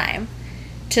enzyme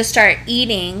to start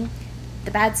eating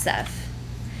the bad stuff.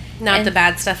 Not the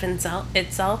bad stuff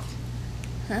itself?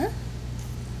 Huh?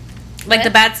 Like what? The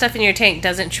bad stuff in your tank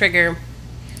doesn't trigger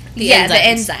the enzymes. The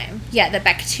enzyme. Yeah, the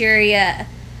bacteria.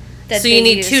 So you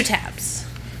need 2 tabs.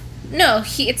 No,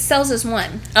 it sells as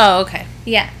one. Oh, okay.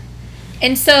 Yeah.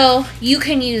 And so you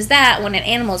can use that when an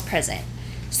animal is present.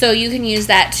 So you can use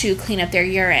that to clean up their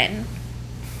urine,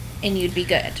 and you'd be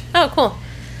good. Oh, cool.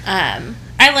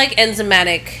 I like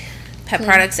enzymatic pet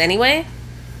products anyway,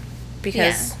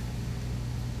 because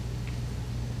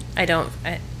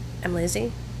I'm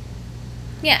lazy.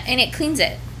 Yeah, and it cleans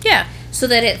it. Yeah. So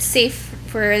that it's safe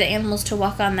for the animals to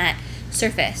walk on that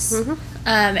surface.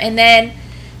 And then,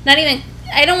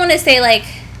 I don't want to say like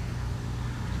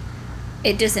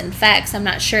it disinfects, I'm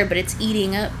not sure, but it's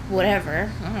eating up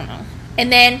whatever. I don't know.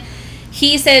 And then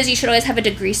he says you should always have a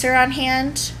degreaser on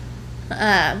hand.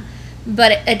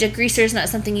 But a degreaser is not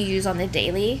something you use on the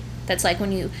daily. That's like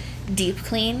when you deep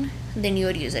clean, then you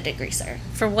would use a degreaser.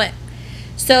 For what?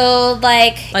 So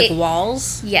like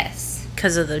walls? Yes.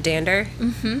 Because of the dander?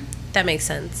 That makes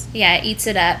sense. Yeah, it eats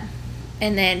it up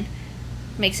and then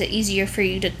makes it easier for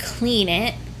you to clean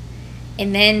it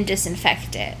and then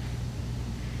disinfect it.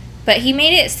 But he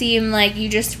made it seem like you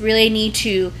just really need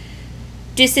to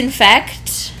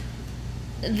disinfect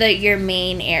your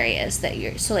main areas that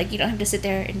you're, so like you don't have to sit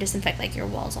there and disinfect like your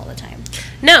walls all the time.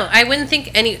 No, I wouldn't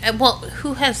think any. Well,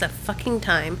 who has that fucking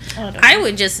time? I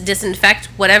would just disinfect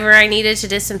whatever I needed to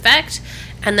disinfect,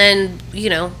 and then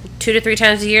 2 to 3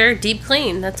 times a year deep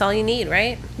clean. That's all you need,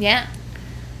 right? Yeah.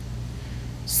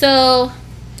 So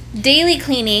daily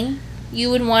cleaning you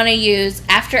would want to use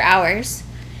after hours,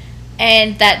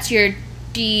 and that's your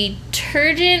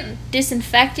detergent,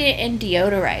 disinfectant, and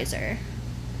deodorizer.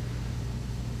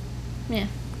 Yeah.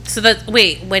 So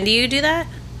when do you do that?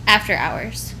 After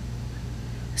hours.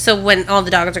 So when all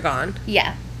the dogs are gone?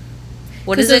 Yeah.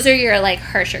 Because those are your, like,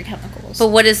 harsher chemicals. But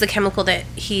what is the chemical that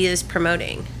he is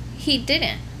promoting? He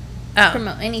didn't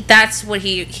promote anything. That's what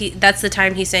that's the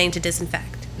time he's saying to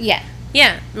disinfect. Yeah.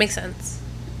 Yeah, makes sense.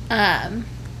 And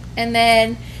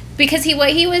then, because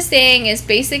what he was saying is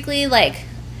basically, like,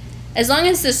 as long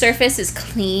as the surface is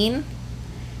clean,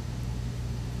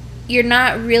 you're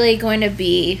not really going to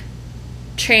be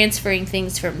transferring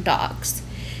things from dogs,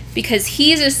 because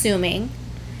he's assuming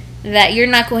that you're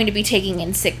not going to be taking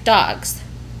in sick dogs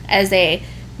as a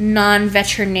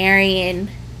non-veterinarian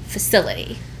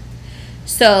facility.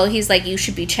 So he's like, you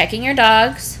should be checking your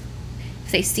dogs.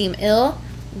 If they seem ill,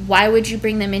 why would you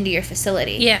bring them into your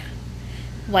facility? Yeah.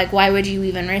 Like, why would you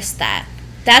even risk that?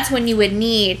 That's when you would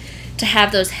need to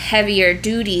have those heavier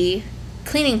duty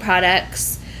cleaning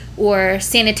products or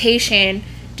sanitation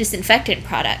disinfectant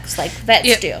products like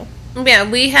vets do. Yeah,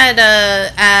 we had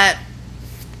at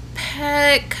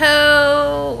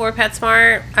Petco or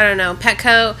PetSmart, I don't know,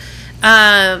 Petco,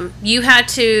 you had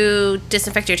to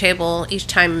disinfect your table each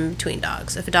time in between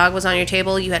dogs. If a dog was on your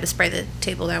table, you had to spray the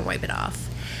table down, wipe it off.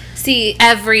 See,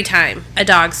 every time a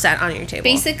dog sat on your table.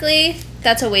 Basically,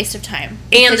 that's a waste of time.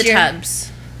 And the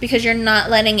tubs. Because you're not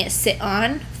letting it sit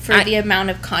on for the amount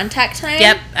of contact time.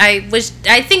 Yep, I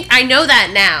think I know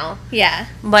that now. Yeah.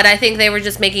 But I think they were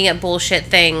just making up bullshit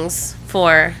things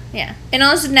for... Yeah. And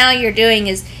also now you're doing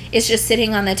is it's just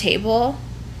sitting on the table,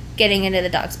 getting into the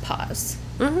dog's paws.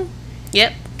 Mm-hmm.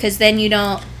 Yep. Because then you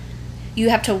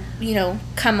have to,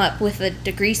 come up with a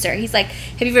degreaser. He's like,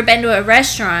 have you ever been to a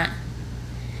restaurant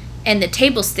and the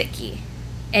table's sticky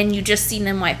and you just seen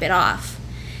them wipe it off?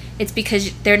 It's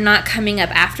because they're not coming up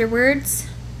afterwards.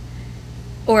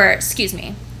 Or, excuse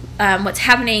me, what's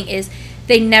happening is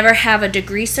they never have a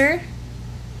degreaser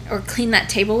or clean that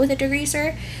table with a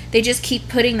degreaser. They just keep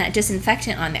putting that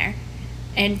disinfectant on there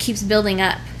and keeps building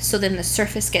up, so then the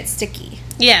surface gets sticky.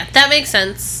 Yeah, that makes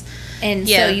sense. And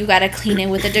so you got to clean it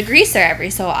with a degreaser every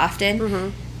so often.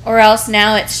 Mm-hmm. Or else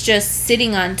now it's just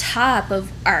sitting on top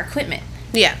of our equipment.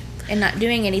 Yeah. And not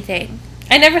doing anything.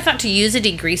 I never thought to use a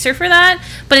degreaser for that,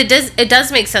 but it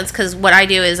does make sense, because what I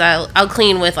do is I'll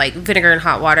clean with, like, vinegar and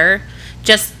hot water,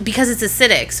 just because it's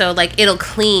acidic, so, like, it'll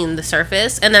clean the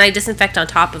surface, and then I disinfect on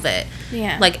top of it,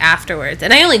 like, afterwards.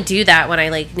 And I only do that when I,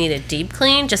 like, need a deep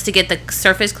clean, just to get the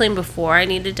surface clean before I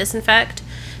need to disinfect.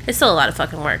 It's still a lot of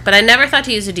fucking work, but I never thought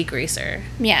to use a degreaser.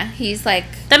 Yeah, he's like...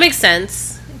 That makes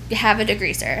sense. Have a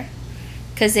degreaser,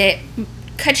 because it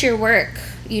cuts your work,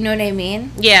 you know what I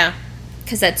mean? Yeah.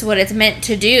 Because that's what it's meant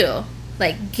to do.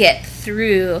 Like, get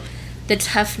through the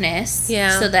toughness.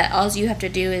 Yeah. So that all you have to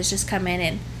do is just come in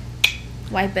and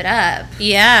wipe it up.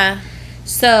 Yeah.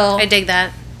 So... I dig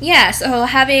that. Yeah, so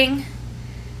having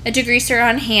a degreaser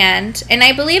on hand. And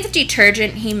I believe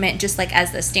detergent he meant just, like,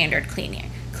 as the standard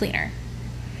cleaner.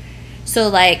 So,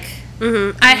 like...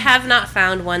 Mm-hmm. I have not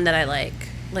found one that I like.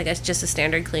 Like, it's just a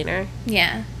standard cleaner.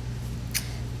 Yeah.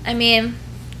 I mean...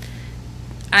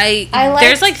 I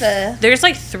like there's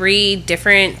like 3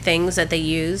 different things that they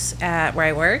use at where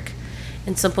I work,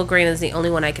 and Simple Green is the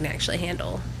only one I can actually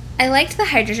handle. I liked the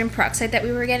hydrogen peroxide that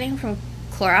we were getting from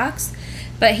Clorox,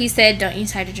 but he said don't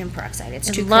use hydrogen peroxide. It's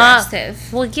too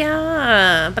corrosive. Well,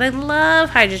 yeah, but I love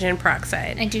hydrogen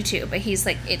peroxide. I do too, but he's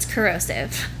like, it's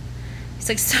corrosive. He's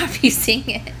like, stop using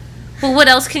it. Well, what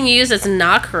else can you use that's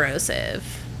not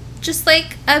corrosive? Just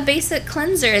like a basic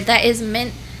cleanser that is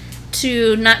meant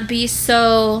to not be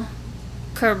so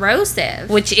corrosive.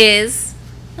 Which is?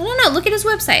 I don't know. Look at his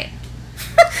website.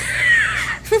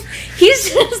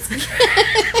 He's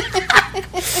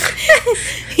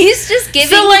just giving...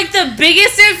 So, like, the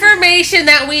biggest information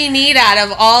that we need out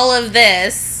of all of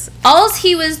this... All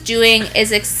he was doing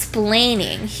is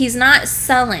explaining. He's not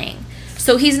selling.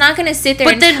 So he's not going to sit there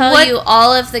and tell you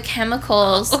all of the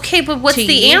chemicals. Okay, but what's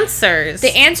the answers?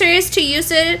 The answer is to use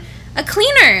a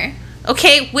cleaner.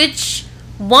 Okay, which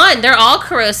one? They're all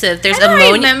corrosive. There's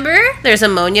remember. There's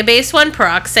ammonia-based one,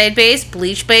 peroxide-based,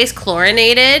 bleach-based,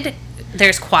 chlorinated.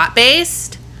 There's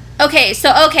quat-based. Okay,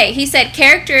 he said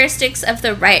characteristics of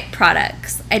the right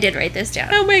products. I did write this down.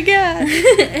 Oh my god.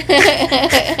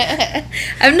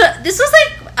 This was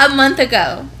like a month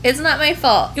ago. It's not my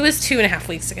fault. It was 2.5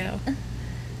 weeks ago.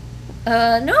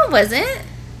 No, it wasn't.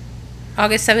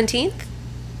 August 17th?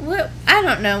 What? I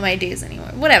don't know my days anymore.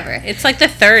 Whatever. It's like the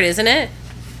 3rd, isn't it?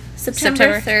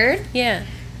 September 3rd? Yeah.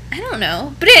 I don't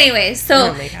know. But anyway,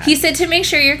 so he said to make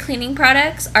sure your cleaning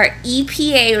products are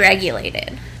EPA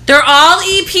regulated. They're all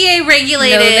EPA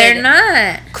regulated. No, they're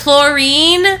not.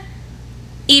 Chlorine,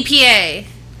 EPA.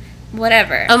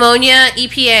 Whatever. Ammonia,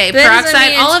 EPA.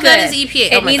 Peroxide, all of that is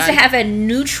EPA. It needs to have a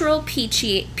neutral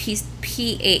pH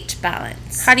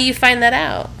balance. How do you find that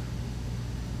out?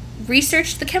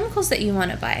 Research the chemicals that you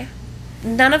want to buy.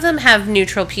 None of them have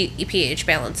neutral pH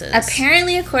balances.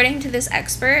 Apparently, according to this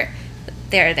expert,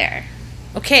 they're there.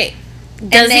 Okay.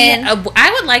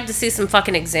 I would like to see some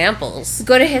fucking examples.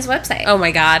 Go to his website. Oh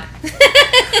my god.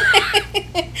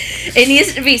 It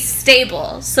needs to be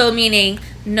stable. So meaning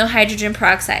no hydrogen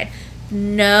peroxide.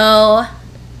 No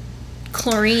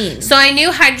chlorine. So I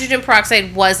knew hydrogen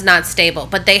peroxide was not stable,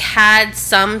 but they had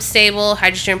some stable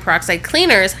hydrogen peroxide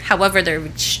cleaners. However, they're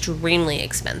extremely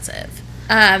expensive.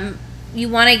 You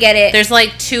want to get it. There's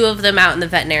like 2 of them out in the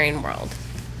veterinarian world.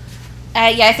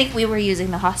 Yeah, I think we were using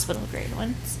the hospital grade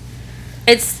ones.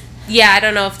 I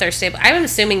don't know if they're stable. I'm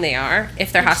assuming they are,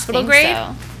 if they're hospital grade.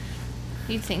 So.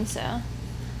 You'd think so.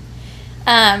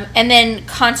 And then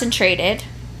concentrated,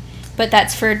 but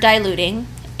that's for diluting.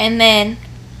 And then...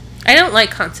 I don't like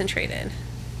concentrated,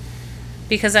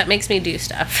 because that makes me do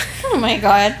stuff. Oh my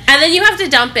god. And then you have to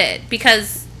dump it,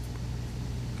 because,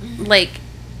 like,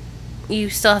 you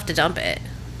still have to dump it.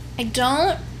 I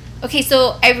don't... Okay,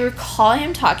 so I recall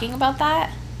him talking about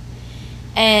that,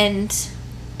 and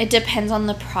it depends on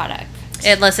the product.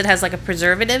 Unless it has, like, a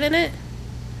preservative in it?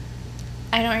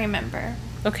 I don't remember.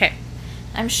 Okay.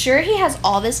 I'm sure he has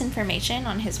all this information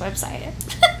on his website.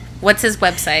 What's his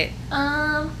website?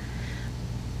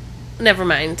 Never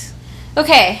mind.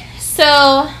 Okay,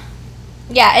 so,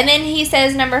 yeah, and then he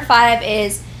says number 5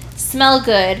 is smell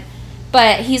good,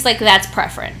 but he's like, that's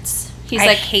preference.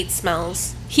 I hate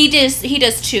smells. He does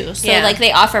too. So, like,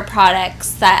 they offer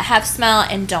products that have smell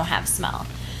and don't have smell,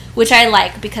 which I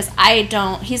like because I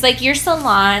don't. He's like, your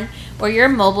salon or your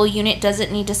mobile unit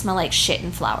doesn't need to smell like shit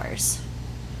and flowers.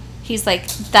 He's like,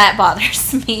 that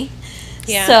bothers me.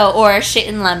 Yeah. So, or shit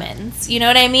and lemons. You know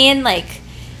what I mean? Like,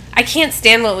 I can't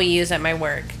stand what we use at my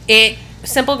work.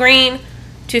 Simple Green,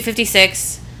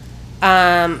 256,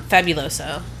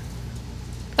 Fabuloso.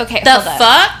 Okay,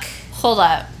 Hold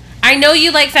up. I know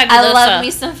you like Fabuloso. I love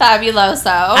me some Fabuloso.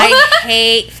 I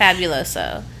hate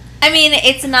Fabuloso. I mean,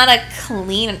 it's not a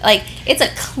clean... Like, it's a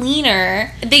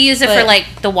cleaner. They use it for,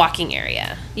 like, the walking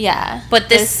area. Yeah. But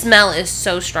this smell is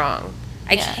so strong.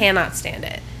 I cannot stand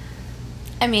it.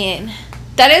 I mean,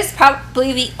 that is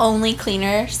probably the only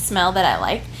cleaner smell that I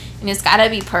like. And it's gotta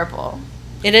be purple.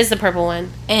 It is the purple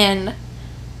one. And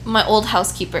my old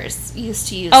housekeepers used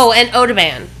to use... Oh, and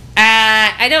Odoban.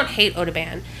 I don't hate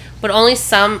Odoban. But only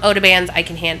some Odobans I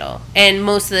can handle. And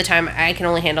most of the time, I can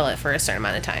only handle it for a certain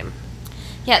amount of time.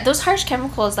 Yeah, those harsh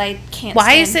chemicals, I can't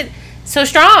Why is it so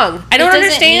strong? I don't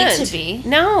understand. It doesn't need to be.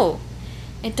 No.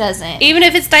 It doesn't. Even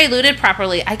if it's diluted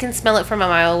properly, I can smell it from a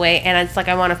mile away, and it's like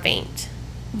I want to faint.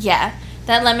 Yeah.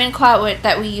 That lemon quat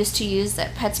that we used to use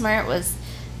at PetSmart was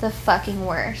the fucking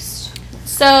worst.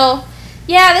 So,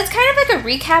 yeah, that's kind of like a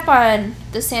recap on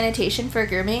the sanitation for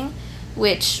grooming,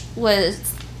 which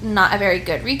was... not a very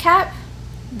good recap,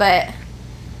 but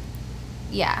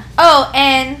yeah. Oh,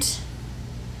 and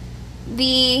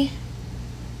the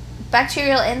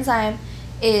bacterial enzyme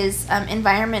is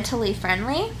environmentally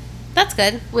friendly. That's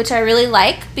good. Which I really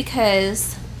like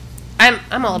because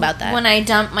I'm all about that. When I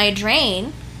dump my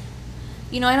drain,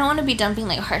 I don't want to be dumping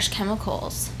like harsh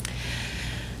chemicals.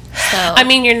 So I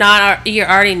mean, you're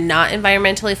already not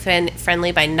environmentally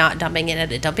friendly by not dumping it at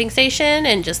a dumping station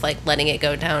and just like letting it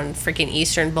go down freaking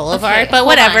Eastern Boulevard. Okay, but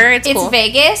whatever, it's cool. It's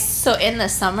Vegas, so in the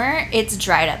summer it's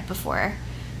dried up before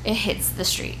it hits the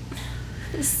street.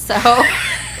 So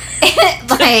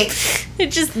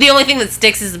it just the only thing that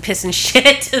sticks is the piss and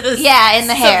shit to the in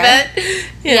the hair.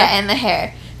 Yeah, in the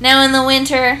hair. Now in the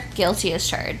winter, guilty as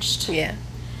charged. Yeah.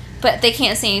 But they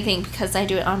can't say anything because I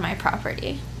do it on my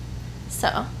property.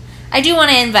 So I do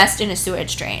want to invest in a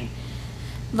sewage drain.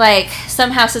 Like,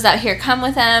 some houses out here come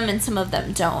with them, and some of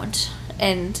them don't.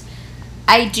 And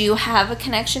I do have a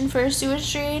connection for a sewage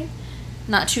drain,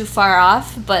 not too far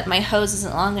off, but my hose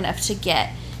isn't long enough to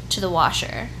get to the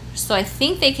washer. So I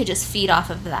think they could just feed off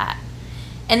of that.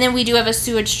 And then we do have a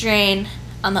sewage drain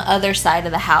on the other side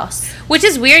of the house. Which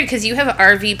is weird because you have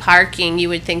RV parking. You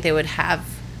would think they would have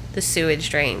the sewage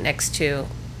drain next to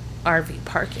RV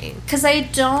parking. Because I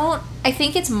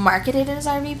think it's marketed as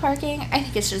RV parking. I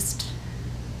think it's just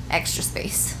extra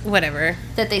space. Whatever.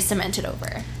 That they cemented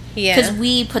over. Yeah. Because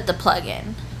we put the plug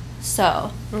in.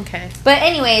 So. Okay. But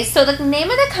anyway, so the name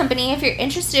of the company, if you're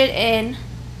interested in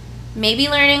maybe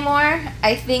learning more,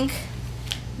 I think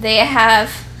they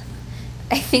have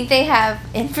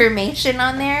information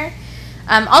on there.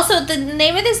 Also, the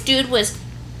name of this dude was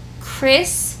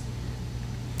Chris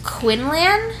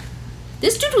Quinlan.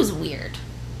 This dude was weird.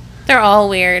 They're all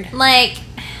weird. Like,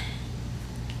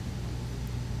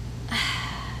 I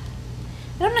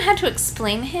don't know how to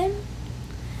explain him,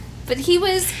 but he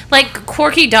was... Like,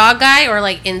 quirky dog guy or,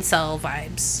 like, incel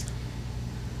vibes?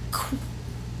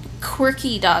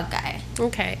 Quirky dog guy.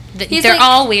 Okay. They're like,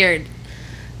 all weird.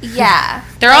 Yeah.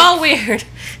 They're all weird.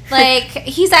 Like,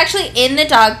 he's actually in the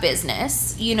dog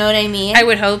business. You know what I mean? I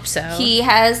would hope so. He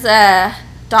has a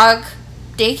dog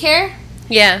daycare.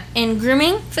 Yeah. And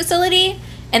grooming facility.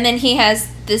 And then he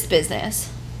has this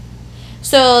business.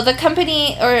 So the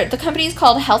company is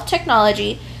called Health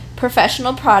Technology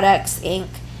Professional Products, Inc.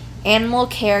 Animal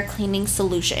Care Cleaning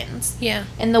Solutions. Yeah.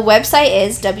 And the website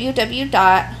is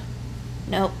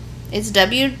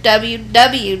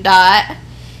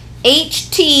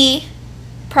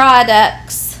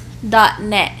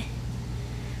www.htproducts.net.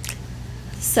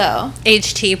 So.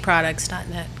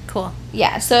 htproducts.net. Cool.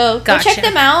 Yeah, so go check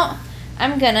them out.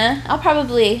 I'll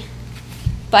probably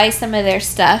buy some of their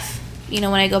stuff, when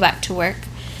I go back to work.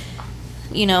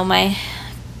 My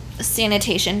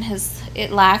sanitation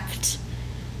it lacked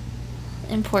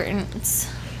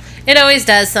importance. It always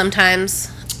does sometimes.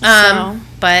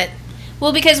 But.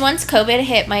 Well, because once COVID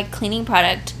hit, my cleaning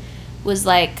product was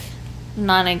like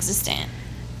non-existent.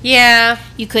 Yeah.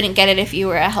 You couldn't get it if you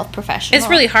were a health professional. It's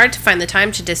really hard to find the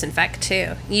time to disinfect,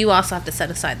 too. You also have to set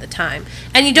aside the time.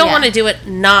 And you don't want to do it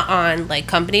not on, like,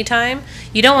 company time.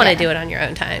 You don't want to do it on your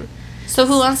own time. So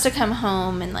who wants to come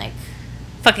home and, like...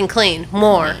 Fucking clean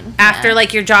more. After,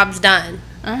 like, your job's done.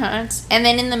 Uh-huh. And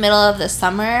then in the middle of the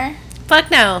summer... Fuck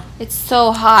no. It's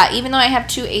so hot. Even though I have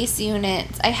 2 AC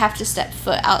units, I have to step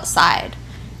foot outside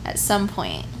at some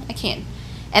point. I can't...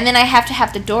 And then I have to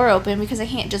have the door open because I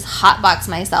can't just hotbox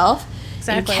myself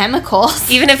in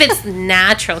chemicals. Even if it's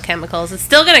natural chemicals, it's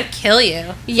still going to kill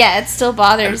you. Yeah, it still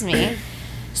bothers me.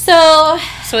 So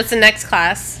what's the next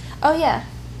class? Oh, yeah.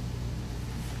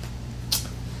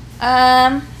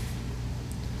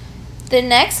 The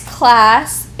next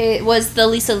class, it was the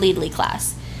Lisa Leadley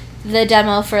class. The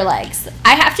demo for legs.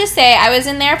 I have to say, I was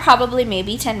in there probably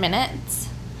maybe 10 minutes.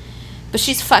 But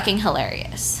she's fucking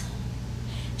hilarious.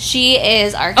 She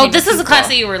is our Oh, this is a class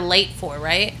that you were late for,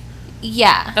 right?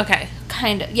 Yeah. Okay.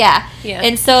 Kind of, yeah. Yeah.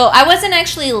 And so I wasn't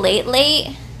actually late.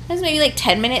 I was maybe like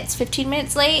 10 minutes, 15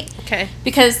 minutes late. Okay.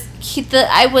 Because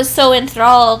I was so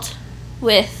enthralled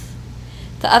with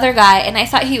the other guy, and I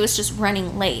thought he was just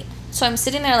running late. So I'm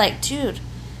sitting there like, dude,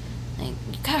 like,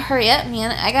 you gotta hurry up,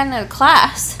 man. I got another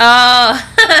class. Oh.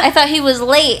 I thought he was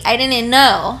late. I didn't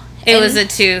know. It was a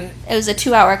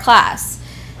 2-hour class.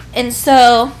 And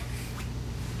so...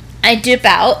 I dip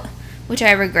out, which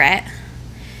I regret,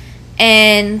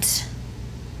 and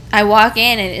I walk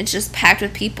in and it's just packed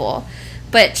with people.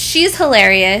 But she's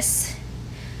hilarious.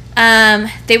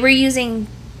 They were using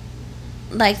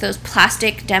like those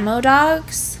plastic demo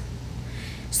dogs,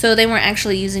 so they weren't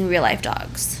actually using real life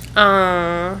dogs.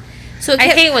 So I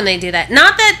hate when they do that.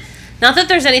 Not that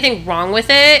there's anything wrong with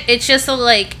it. It's just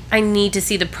like I need to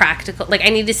see the practical, like I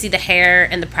need to see the hair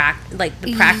and the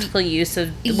practical use of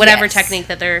whatever technique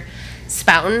that they're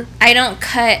spouting. I don't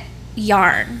cut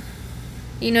yarn.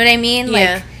 You know what I mean? Yeah.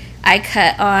 Like I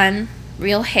cut on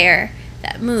real hair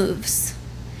that moves.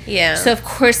 Yeah. So of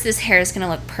course this hair is gonna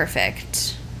look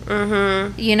perfect.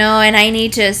 Mm-hmm. And I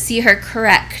need to see her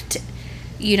correct,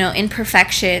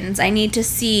 imperfections. I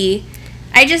just need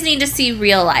to see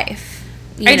real life.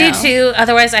 I do too.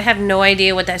 Otherwise, I have no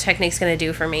idea what that technique's going to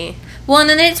do for me. Well, and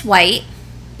then it's white.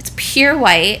 It's pure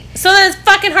white. So that's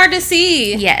fucking hard to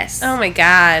see. Yes. Oh my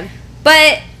god.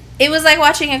 But it was like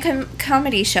watching a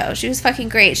comedy show. She was fucking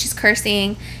great. She's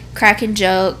cursing, cracking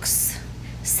jokes,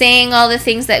 saying all the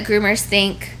things that groomers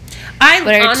think. I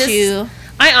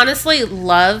honestly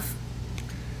love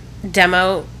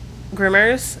demo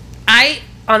groomers. I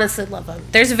honestly love them.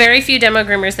 There's very few demo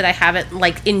groomers that I haven't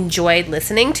enjoyed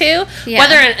listening to. Yeah.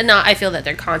 Whether or not I feel that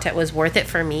their content was worth it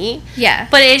for me. Yeah.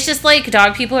 But it's just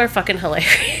dog people are fucking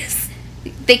hilarious.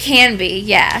 They can be,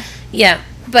 yeah. Yeah.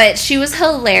 But she was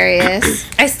hilarious.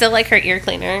 I still like her ear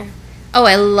cleaner. Oh,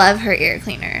 I love her ear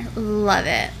cleaner. Love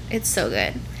it. It's so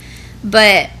good.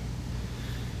 But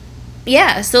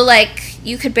yeah, so like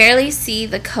you could barely see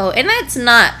the coat, and that's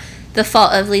not the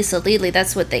fault of Lisa Leedley.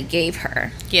 That's what they gave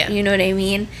her. Yeah, you know what I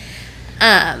mean.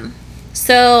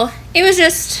 So it was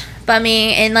just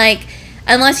bumming, and like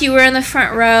unless you were in the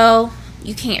front row,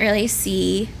 you can't really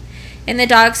see. And the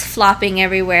dog's flopping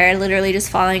everywhere, literally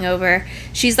just falling over.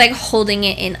 She's like holding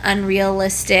it in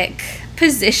unrealistic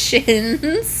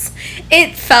positions.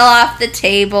 It fell off the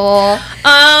table.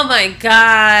 Oh my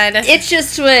god. It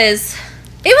just was.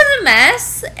 It was a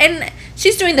mess, and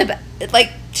she's doing the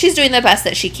best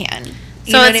that she can.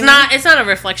 So it's not a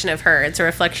reflection of her. It's a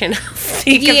reflection of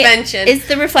the convention. It's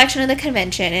the reflection of the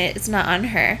convention. It's not on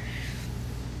her.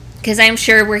 Because I'm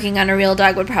sure working on a real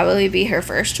dog would probably be her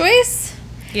first choice.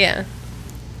 Yeah.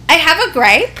 I have a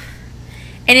gripe,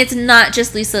 and it's not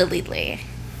just Lisa Leedley.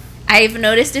 I've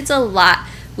noticed it's a lot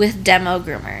with demo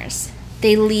groomers.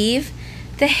 They leave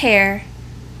the hair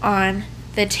on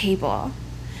the table.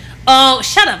 Oh,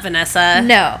 shut up, Vanessa.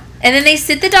 No. And then they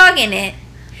sit the dog in it.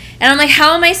 And I'm like,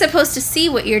 how am I supposed to see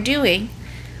what you're doing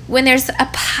when there's a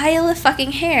pile of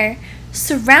fucking hair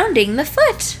surrounding the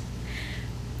foot?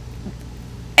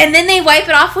 And then they wipe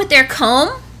it off with their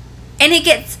comb, and it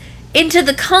gets into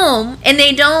the comb, and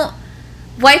they don't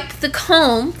wipe the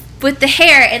comb with the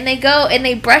hair, and they go and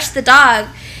they brush the dog.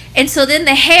 And so then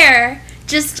the hair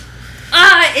just...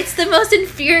 it's the most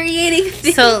infuriating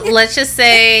thing. So let's just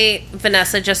say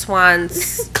Vanessa just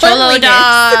wants cholo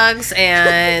dogs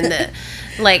and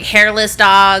like hairless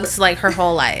dogs like her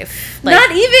whole life. Like,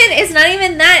 it's not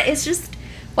even that. It's just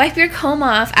wipe your comb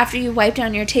off after you wipe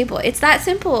down your table. It's that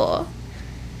simple.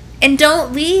 And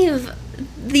don't leave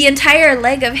the entire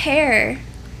leg of hair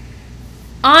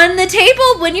on the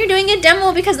table when you're doing a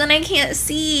demo, because then I can't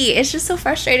see. It's just so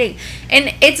frustrating.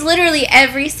 And it's literally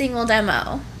every single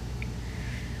demo.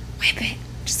 Wipe it.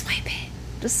 Just wipe it.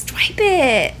 Just wipe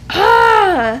it.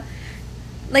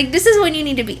 Like, this is when you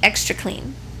need to be extra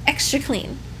clean. Extra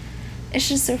clean. It's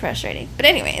just so frustrating. But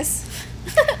anyways.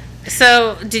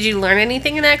 So, did you learn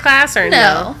anything in that class or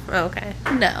no? Oh, okay.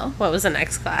 No. What was the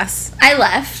next class? I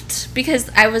left because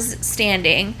I was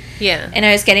standing. Yeah. And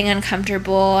I was getting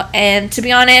uncomfortable. And to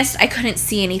be honest, I couldn't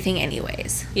see anything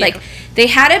anyways. Yeah. Like, they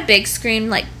had a big screen,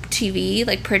 like, TV,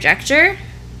 like, projector.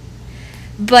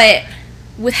 But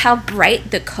with how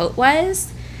bright the coat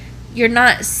was, you're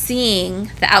not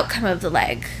seeing the outcome of the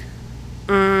leg.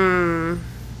 And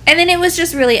then it was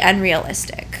just really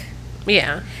unrealistic.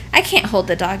 Yeah. I can't hold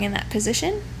the dog in that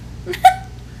position.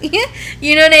 Yeah.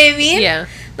 You know what I mean? Yeah.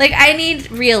 Like, I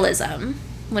need realism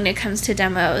when it comes to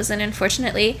demos. And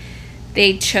unfortunately,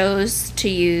 they chose to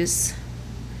use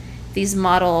these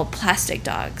model plastic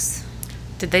dogs.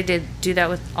 Did they do that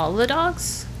with all the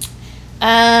dogs?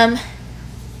 I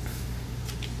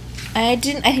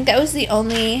didn't. I think that was the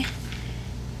only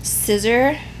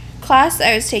scissor class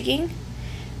I was taking.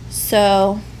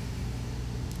 So,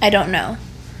 I don't know.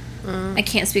 I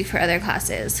can't speak for other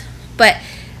classes. But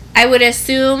I would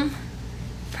assume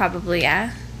probably,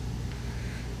 yeah.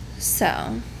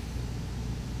 So.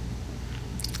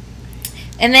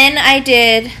 And then I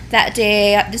did that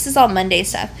day, this is all Monday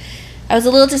stuff. I was a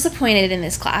little disappointed in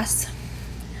this class.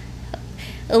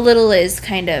 A little is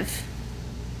kind of,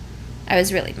 I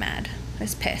was really mad. I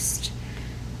was pissed.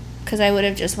 Because I would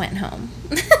have just went home.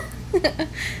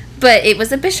 But it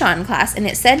was a Bichon class, and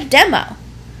it said demo.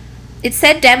 It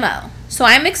said demo. So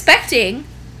I'm expecting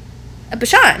a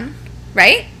Bichon,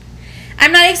 right?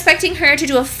 I'm not expecting her to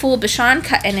do a full Bichon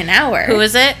cut in an hour. Who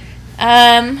is it?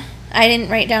 I didn't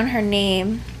write down her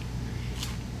name.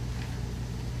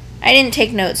 I didn't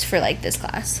take notes for, like, this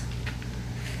class.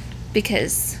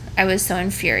 Because I was so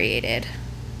infuriated.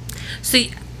 So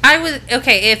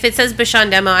okay, if it says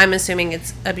Bichon demo, I'm assuming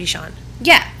it's a Bichon.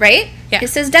 Yeah, right? Yeah. It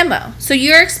says demo. So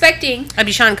you're expecting a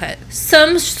Bichon cut.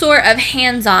 Some sort of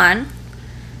hands-on.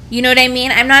 You know what I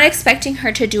mean? I'm not expecting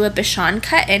her to do a Bichon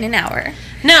cut in an hour.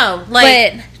 No,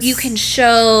 like, but you can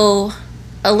show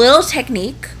a little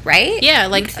technique, right? Yeah,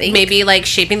 like maybe like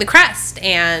shaping the crest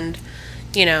and,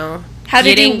 you know, how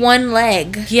to do one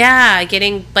leg. Yeah,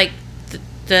 getting like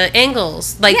the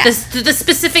angles, like the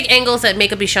specific angles that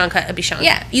make a Bichon cut a Bichon cut.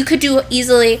 Yeah, you could do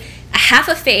easily a half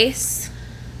a face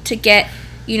to get,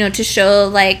 you know, to show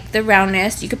like the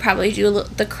roundness. You could probably do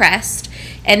the crest,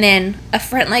 and then a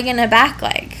front leg and a back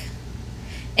leg,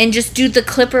 and just do the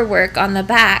clipper work on the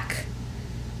back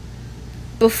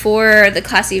before the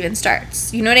class even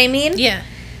starts. You know what I mean? Yeah.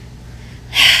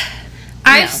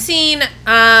 I've seen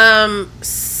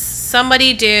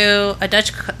somebody do a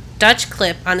Dutch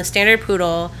clip on a standard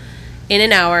poodle in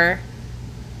an hour.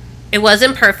 It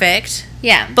wasn't perfect.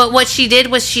 Yeah. But what she did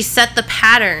was she set the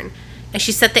pattern. and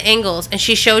she set the angles, and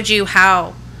she showed you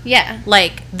how. Yeah.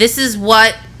 Like, this is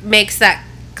what makes that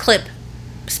clip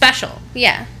special.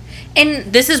 Yeah.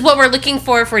 And this is what we're looking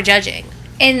for if we're judging.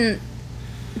 And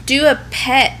do a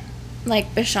pet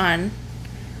like Bichon.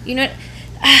 You know,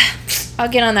 I'll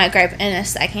get on that gripe in a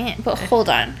second, but hold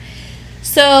on.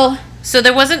 So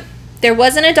there wasn't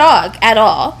a dog at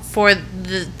all for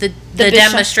the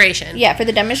demonstration. Yeah, for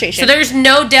the demonstration. So there's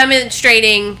no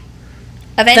demonstrating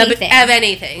of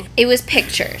anything. It was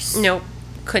pictures. Nope,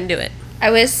 couldn't do it. I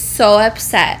was so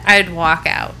upset. I'd walk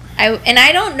out.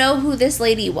 I don't know who this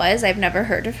lady was. I've never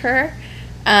heard of her.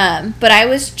 But I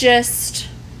was just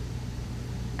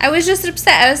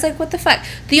upset. I was like, what the fuck?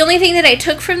 The only thing that I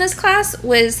took from this class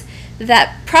was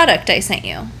that product I sent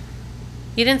you.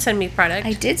 You didn't send me product.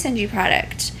 I did send you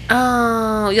product.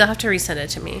 Oh, you'll have to resend it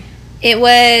to me. It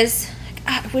was...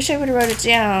 I wish I would have wrote it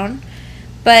down.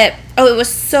 But, it was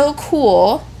so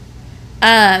cool.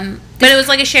 But it was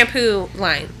like a shampoo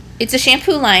line. It's a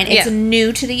shampoo line. It's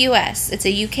new to the U.S. It's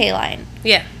a UK line.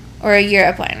 Yeah. Or a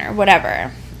Europe line or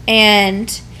whatever.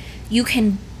 And you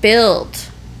can build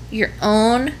your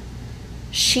own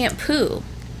shampoo.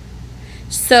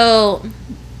 So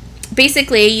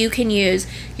basically you can use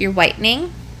your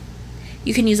whitening,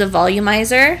 you can use a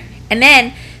volumizer, and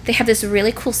then they have this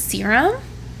really cool serum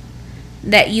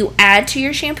that you add to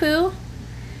your shampoo.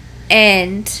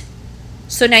 And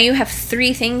so now you have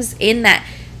 3 things in that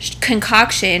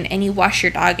concoction, and you wash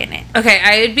your dog in it. Okay,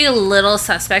 I would be a little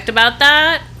suspect about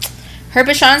that. Her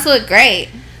Bichons look great.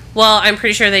 Well, I'm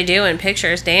pretty sure they do in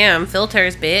pictures. Damn,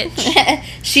 filters, bitch.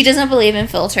 She doesn't believe in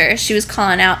filters. She was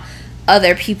calling out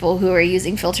other people who are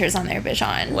using filters on their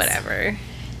Bichons. Whatever.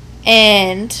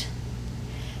 And,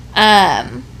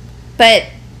 but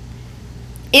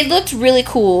it looked really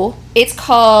cool. It's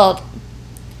called,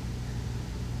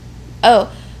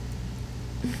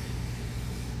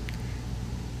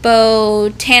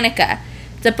 Botanica.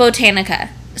 The Botanica.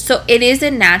 So it is a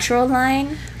natural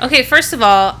line. Okay, first of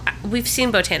all, we've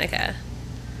seen Botanica.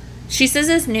 She says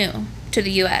it's new to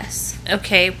the U.S.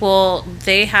 Okay, well,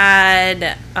 they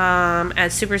had at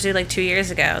Super Zoo like 2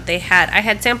 years ago. I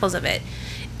had samples of it,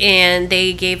 and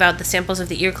they gave out the samples of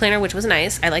the ear cleaner, which was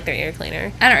nice. I like their ear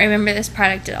cleaner. I don't remember this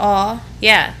product at all.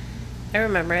 Yeah, I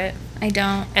remember it. I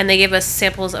don't. And they gave us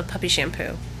samples of puppy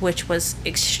shampoo, which was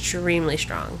extremely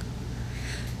strong.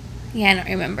 Yeah, I don't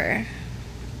remember.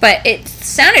 But it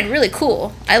sounded really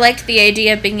cool. I liked the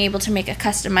idea of being able to make a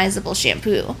customizable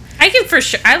shampoo. I can for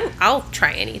sure... I'll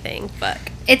try anything, but...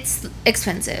 It's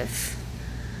expensive.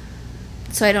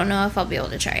 So I don't know if I'll be able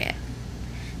to try it.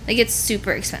 Like, it's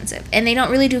super expensive. And they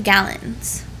don't really do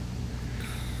gallons.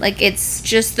 Like, it's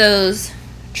just those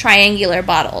triangular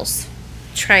bottles.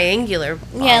 Triangular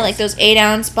bottles? Yeah, like those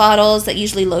 8-ounce bottles that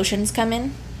usually lotions come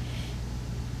in.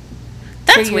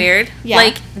 That's weird. Yeah.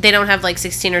 Like, they don't have, like,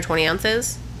 16 or 20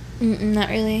 ounces? Not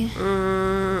really.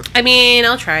 I mean,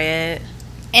 I'll try it.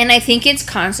 And I think it's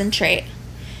concentrate.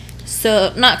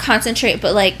 So, not concentrate,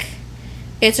 but, like,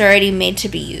 it's already made to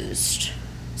be used.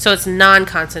 So, it's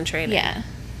non-concentrated? Yeah.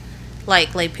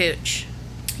 Like Lay Pooch?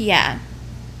 Yeah.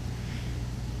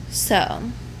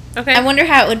 So. Okay. I wonder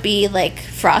how it would be, like,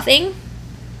 frothing.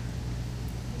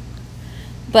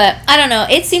 But, I don't know.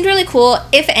 It seemed really cool.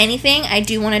 If anything, I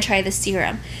do want to try the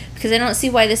serum. Because I don't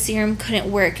see why the serum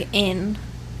couldn't work in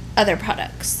other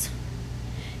products.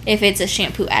 If it's a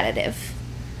shampoo additive.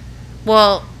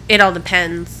 Well, it all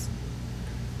depends.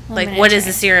 Well, like, what is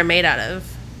the serum made out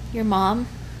of? Your mom.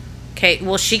 Okay,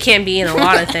 well, she can't be in a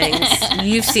lot of things.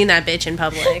 You've seen that bitch in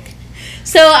public.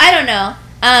 So, I don't know.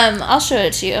 I'll show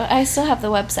it to you. I still have the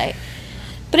website.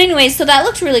 But anyway, so that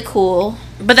looked really cool.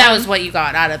 But that was what you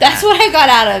got out of it. That's what I got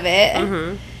out of it.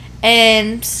 Mm-hmm.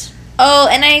 And,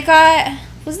 and I got...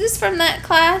 Was this from that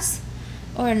class?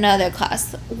 Or another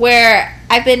class? Where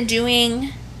I've been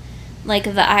doing, like,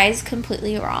 the eyes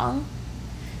completely wrong.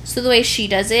 So the way she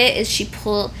does it is she'll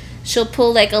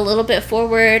pull, like, a little bit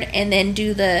forward and then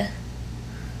do the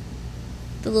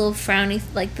little frowny,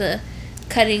 like, the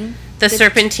cutting. The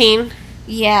serpentine?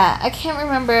 Yeah. I can't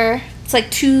remember. It's, like,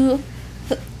 two...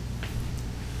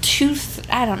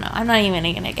 I don't know. I'm not even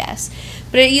going to guess.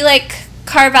 But you, like,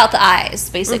 carve out the eyes,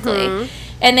 basically. Mm-hmm.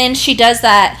 And then she does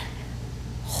that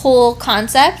whole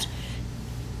concept,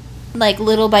 like,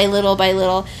 little by little by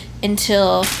little,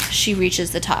 until she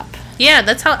reaches the top. Yeah,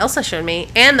 that's how Elsa showed me.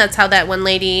 And that's how that one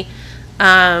lady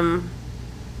was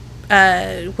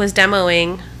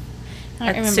demoing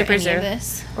at Super Zoo.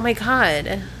 This. Oh, my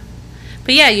God.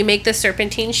 But, yeah, you make the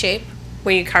serpentine shape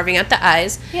where you're carving out the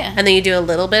eyes. Yeah. And then you do a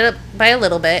little bit by a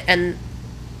little bit, and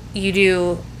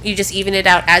you just even it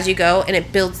out as you go, and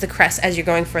it builds the crest as you're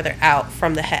going further out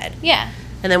from the head. Yeah.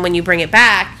 And then when you bring it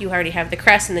back, you already have the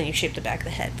crest, and then you shape the back of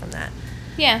the head from that.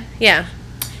 Yeah. Yeah.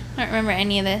 I don't remember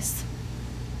any of this.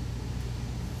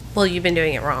 Well, you've been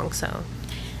doing it wrong, so.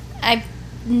 I've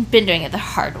been doing it the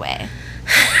hard way.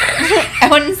 I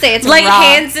wouldn't say it's like wrong.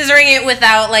 hand scissoring it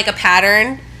without like a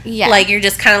pattern. Yeah. Like you're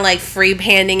just kind of like free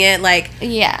handing it. Like,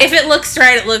 yeah. If it looks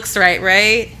right, it looks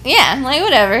right? Yeah, like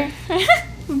whatever.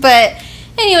 But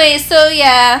anyway, so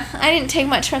yeah, I didn't take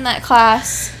much from that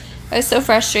class. I was so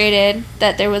frustrated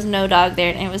that there was no dog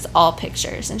there and it was all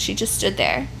pictures, and she just stood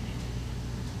there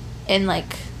and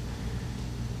like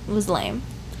it was lame.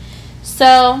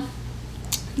 So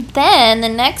then the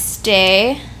next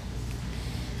day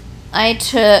I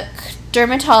took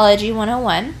Dermatology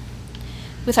 101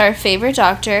 with our favorite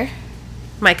doctor,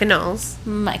 Micah Knowles.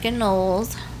 God,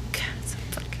 so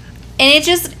fucking good. And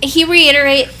he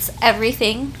reiterates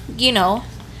everything,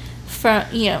 from,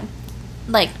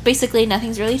 like basically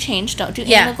nothing's really changed. Don't do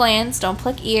anal glands, don't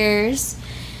pluck ears.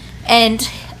 And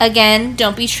again,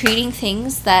 don't be treating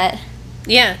things that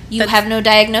you have no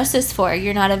diagnosis for.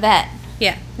 You're not a vet.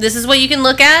 Yeah. This is what you can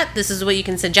look at. This is what you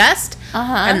can suggest.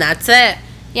 And that's it.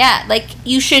 Yeah. Like,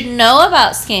 you should know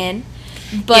about skin,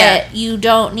 but you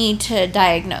don't need to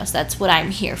diagnose. That's what I'm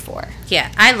here for.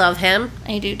 Yeah. I love him.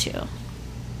 I do too.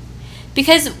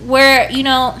 Because we're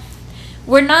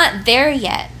not there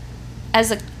yet as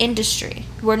an industry.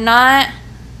 We're not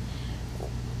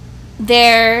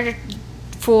there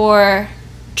for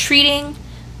treating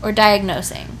or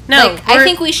diagnosing. No, I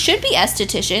think we should be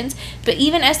estheticians, but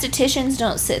even estheticians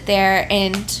don't sit there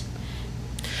and...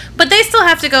 But they still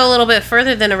have to go a little bit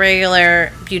further than a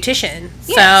regular beautician.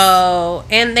 Yes. So,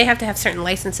 and they have to have certain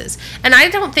licenses. And I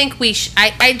don't think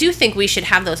I do think we should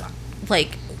have those,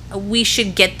 like, we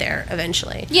should get there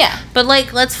eventually. Yeah. But,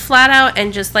 like, let's flat out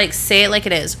and just, like, say it like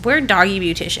it is. We're doggy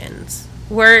beauticians.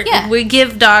 We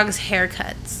give dogs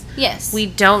haircuts. Yes. We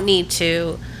don't need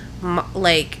to,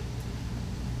 like...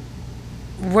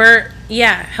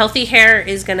 healthy hair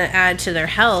is going to add to their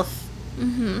health.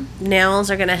 Mm-hmm. Nails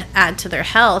are going to add to their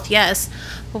health, yes.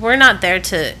 But we're not there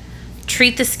to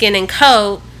treat the skin and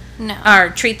coat. No. Or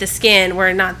treat the skin.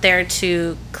 We're not there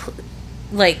to,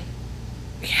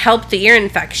 help the ear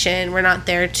infection. We're not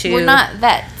there to... We're not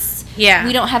vets. Yeah.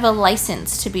 We don't have a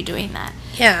license to be doing that.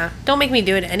 Yeah. Don't make me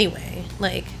do it anyway.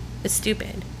 Like, it's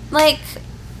stupid. Like,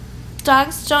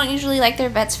 dogs don't usually like their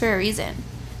vets for a reason.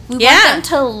 We want them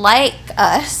to like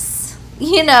us,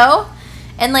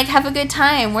 and, like, have a good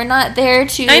time. We're not there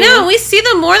to... I know. We see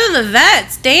them more than the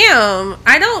vets. Damn.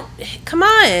 Come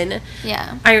on.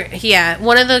 Yeah.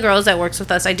 One of the girls that works with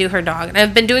us, I do her dog. And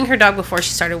I've been doing her dog before she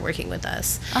started working with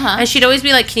us. Uh-huh. And she'd always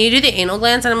be like, can you do the anal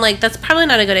glands? And I'm like, that's probably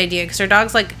not a good idea because her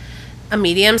dog's, like, a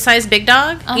medium-sized big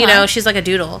dog. Uh-huh. She's like a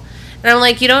doodle. And I'm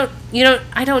like,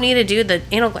 I don't need to do the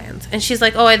anal glands. And she's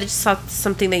like, oh, I just saw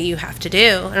something that you have to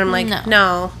do. And I'm like,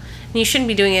 no. And you shouldn't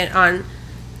be doing it on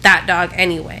that dog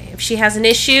anyway. If she has an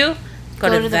issue, go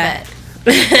to the vet.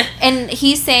 And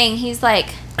he's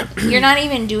like, you're not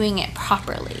even doing it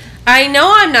properly. I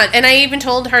know I'm not. And I even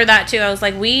told her that too. I was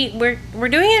like, we're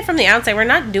doing it from the outside. We're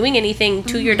not doing anything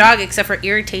to your dog except for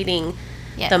irritating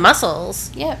the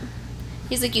muscles. Yep.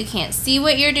 He's like, you can't see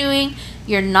what you're doing.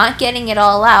 You're not getting it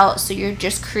all out, so you're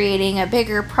just creating a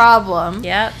bigger problem.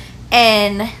 Yep.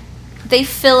 And they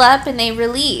fill up and they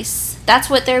release. That's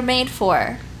what they're made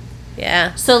for.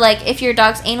 Yeah. So, like, if your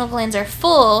dog's anal glands are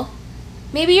full,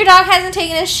 maybe your dog hasn't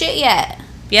taken a shit yet.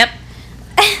 Yep.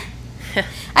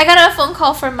 I got a phone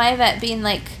call from my vet being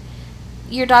like,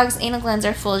 your dog's anal glands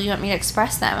are full. Do you want me to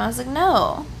express them? I was like,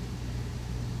 no.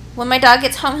 When my dog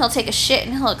gets home, he'll take a shit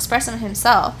and he'll express them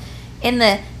himself. In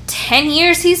the 10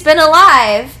 years he's been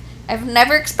alive, I've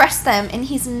never expressed them, and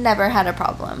he's never had a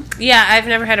problem. Yeah, I've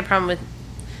never had a problem with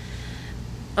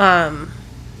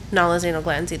Nala's anal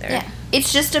glands either. Yeah.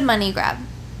 It's just a money grab.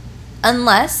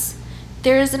 Unless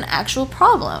there is an actual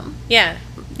problem. Yeah.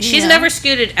 She's never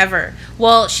scooted ever.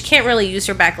 Well, she can't really use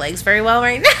her back legs very well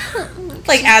right now.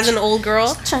 Like, as an old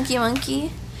girl. Chunky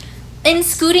monkey. And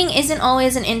scooting isn't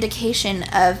always an indication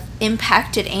of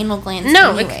impacted anal glands.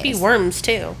 No, anyways. It could be worms,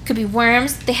 too. Could be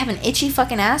worms. They have an itchy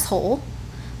fucking asshole.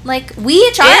 Like, we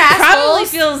itch our assholes. It probably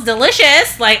feels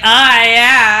delicious. Like,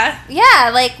 yeah.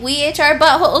 Yeah, like, we itch our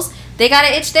buttholes. They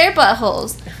gotta itch their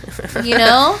buttholes.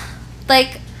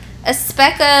 Like, a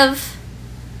speck of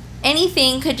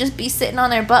anything could just be sitting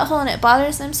on their butthole and it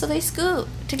bothers them, so they scoot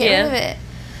to get rid of it.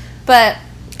 But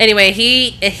anyway,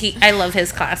 he I love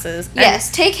his classes.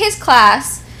 Yes, take his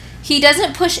class. He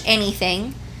doesn't push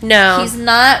anything. No. He's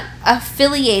not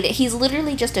affiliated. He's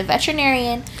literally just a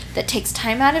veterinarian that takes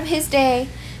time out of his day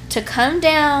to come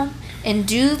down and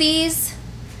do these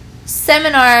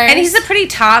seminars. And he's a pretty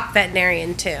top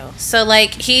veterinarian, too. So,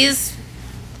 like, he's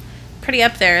pretty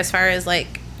up there as far as,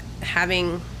 like,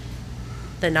 having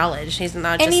the knowledge. He's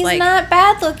not just, and he's like... not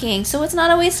bad looking, so it's not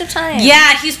a waste of time.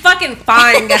 Yeah, he's fucking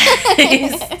fine,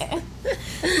 guys.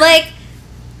 Like,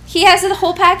 he has the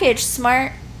whole package.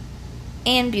 Smart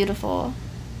and beautiful.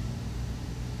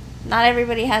 Not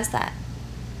everybody has that.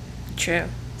 True.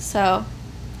 So,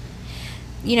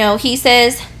 you know, he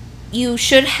says you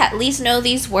should at least know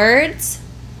these words,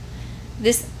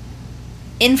 this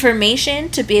information,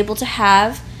 to be able to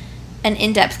have an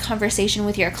in-depth conversation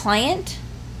with your client.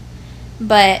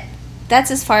 But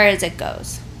that's as far as it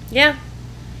goes. Yeah.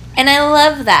 And I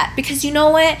love that, because you know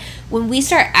what? When we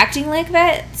start acting like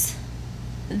vets,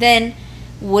 then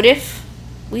what if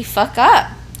we fuck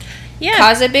up? Yeah.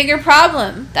 Cause a bigger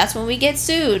problem. That's when we get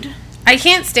sued. I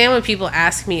can't stand when people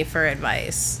ask me for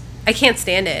advice. I can't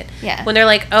stand it. Yeah. When they're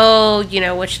like, oh, you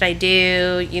know, what should I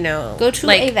do? You know. Go to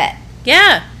a vet.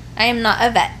 Yeah. I am not a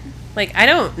vet. Like, I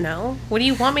don't know. What do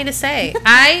you want me to say?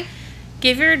 I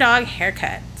give your dog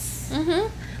haircuts. Mm-hmm.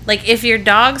 Like, if your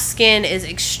dog's skin is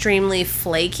extremely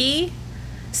flaky,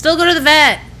 still go to the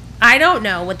vet. I don't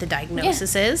know what the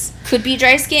diagnosis is. Could be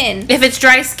dry skin. If it's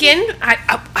dry skin,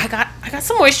 I got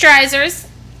some moisturizers.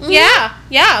 Mm-hmm.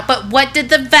 Yeah. But what did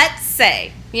the vet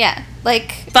say? Yeah,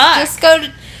 like, fuck. Just go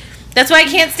to... That's why I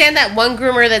can't stand that one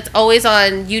groomer that's always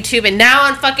on YouTube and now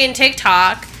on fucking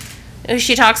TikTok.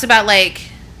 She talks about, like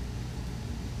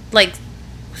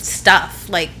stuff,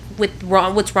 like, what's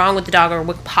wrong with the dog, or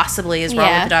what possibly is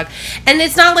wrong with the dog. And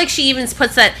it's not like she even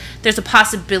puts that there's a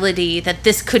possibility that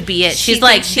this could be it. She's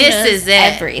like, this is it.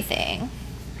 Everything.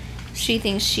 She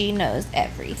thinks she knows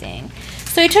everything.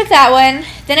 So I took that one.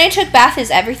 Then I took Bath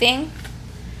is Everything.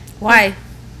 Why?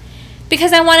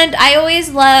 Because I always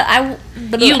love...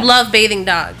 You love bathing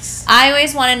dogs. I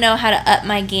always want to know how to up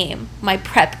my game, my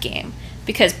prep game.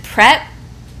 Because prep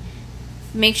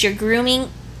makes your grooming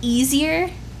easier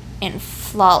and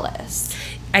flawless.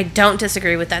 I don't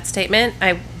disagree with that statement.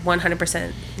 I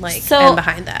 100% am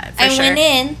behind that. For sure. I went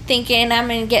in thinking I'm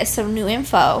going to get some new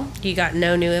info. You got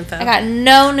no new info? I got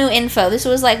no new info. This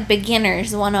was like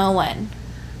beginners 101.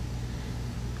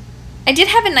 I did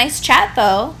have a nice chat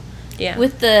though. Yeah.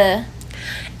 With the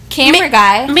camera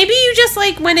guy. Maybe you just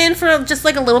went in for just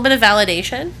a little bit of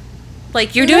validation.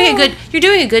 Like, you're doing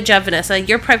a good job, Vanessa.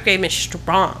 Your prep game is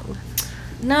strong.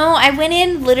 No, I went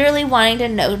in literally wanting to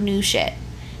know new shit.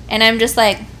 And I'm just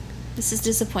like, this is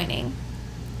disappointing.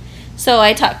 So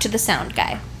I talked to the sound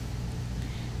guy.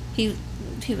 He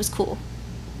was cool.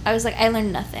 I was like, I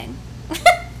learned nothing.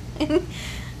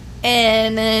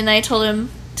 And then I told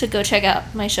him to go check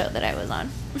out my show that I was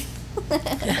on.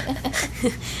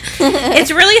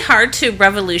 It's really hard to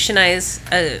revolutionize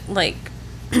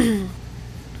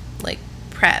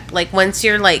prep. Like, once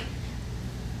you're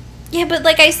yeah, but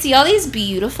I see all these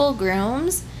beautiful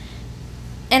grooms,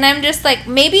 and I'm just like,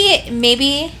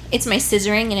 maybe it's my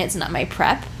scissoring and it's not my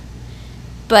prep,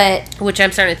 but which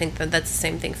I'm starting to think that's the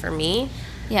same thing for me.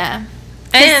 Yeah.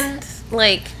 And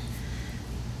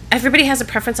everybody has a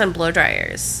preference on blow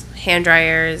dryers, hand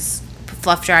dryers,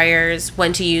 fluff dryers,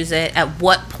 when to use it, at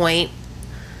what point,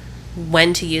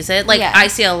 when to use it. I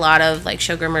see a lot of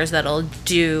show groomers that'll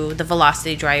do the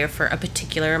velocity dryer for a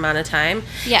particular amount of time.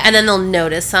 Yeah. And then they'll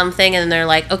notice something and then they're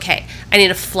like, okay, I need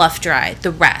to fluff dry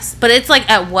the rest. But it's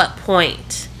at what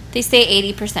point? They say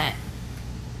 80%.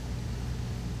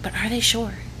 But are they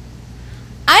sure?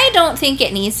 I don't think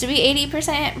it needs to be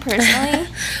 80% personally.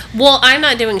 Well, I'm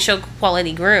not doing show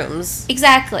quality grooms.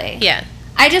 Exactly. Yeah.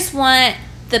 I just want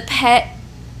the pet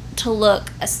to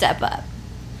look a step up.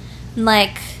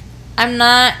 I'm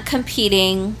not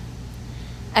competing.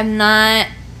 I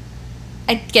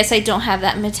guess I don't have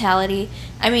that mentality.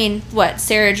 I mean,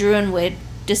 Sarah Druin would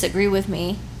disagree with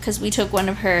me because we took one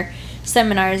of her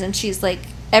seminars and she's like,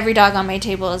 every dog on my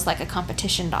table is like a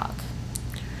competition dog.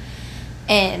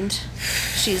 And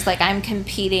she's like, I'm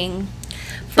competing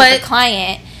for the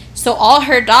client. So all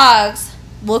her dogs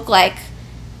look like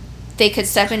they could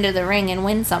step into the ring and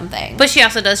win something. But she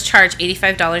also does charge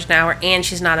 $85 an hour, and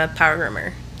she's not a power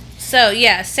groomer. So,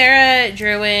 yeah, Sarah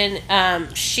Druin,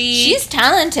 she's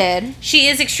talented. She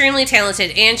is extremely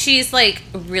talented, and she's,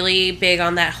 really big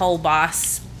on that whole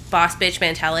boss bitch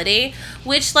mentality,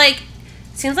 which,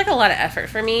 seems like a lot of effort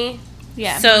for me.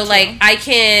 Yeah. So, I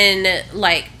can,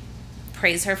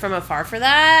 praise her from afar for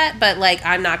that, but,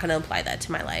 I'm not going to apply that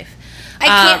to my life. I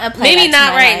can't apply maybe that to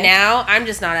not my right life. now. I'm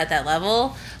just not at that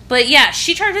level. But yeah,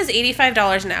 she charges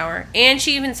 $85 an hour, and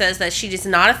she even says that she is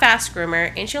not a fast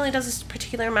groomer, and she only does a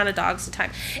particular amount of dogs at a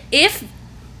time. If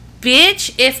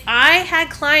Bitch, if I had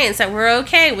clients that were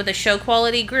okay with a show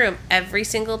quality groom every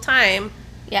single time.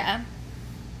 Yeah.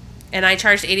 And I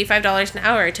charged $85 an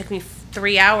hour. It took me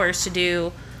 3 hours to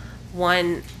do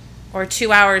one, or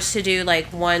 2 hours to do like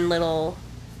one little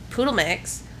poodle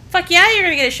mix. Fuck yeah, you're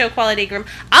going to get a show quality groom.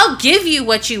 I'll give you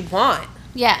what you want.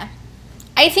 Yeah.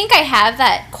 I think I have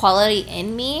that quality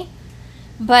in me,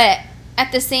 but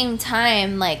at the same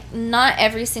time, like, not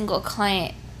every single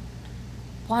client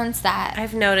wants that.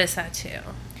 I've noticed that too.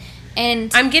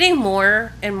 And I'm getting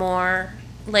more and more,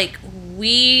 like,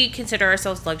 we consider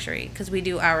ourselves luxury because we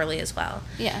do hourly as well.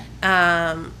 Yeah.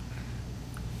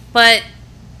 But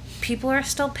people are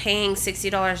still paying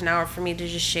 $60 an hour for me to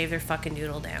just shave their fucking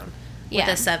doodle down. With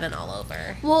a 7 all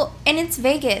over. Well, and it's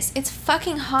Vegas. It's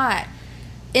fucking hot.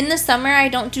 In the summer, I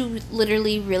don't do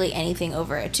literally really anything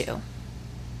over a 2.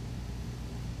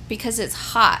 Because it's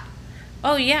hot.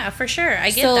 Oh, yeah, for sure. I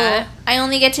get that. I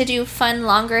only get to do fun,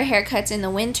 longer haircuts in the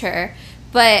winter.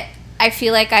 But I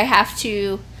feel like I have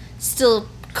to still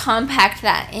compact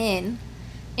that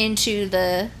into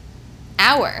the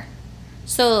hour.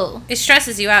 So it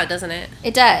stresses you out, doesn't it?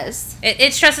 It does.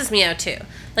 It stresses me out, too.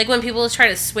 Like, when people try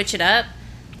to switch it up,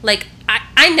 like,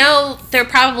 I know they're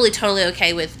probably totally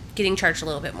okay with getting charged a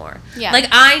little bit more. Yeah. Like,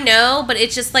 I know, but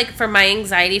it's just, like, for my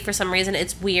anxiety, for some reason,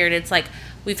 it's weird. It's like,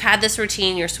 we've had this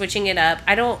routine, you're switching it up.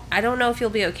 I don't know if you'll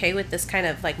be okay with this kind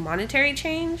of, like, monetary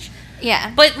change.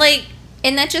 Yeah. But, like...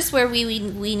 And that's just where we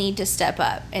need to step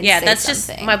up and say that's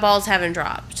something. Just, my balls haven't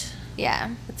dropped.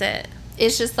 Yeah. That's it.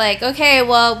 It's just like, okay,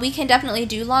 well, we can definitely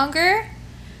do longer,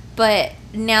 but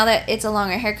now that it's a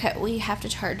longer haircut, we have to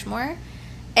charge more.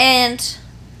 And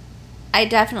I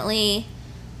definitely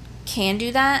can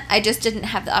do that. I just didn't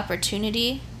have the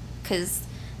opportunity because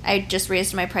I just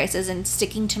raised my prices and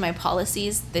sticking to my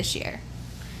policies this year.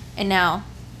 And now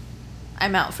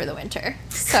I'm out for the winter.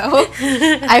 So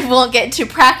I won't get to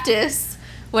practice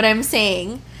what I'm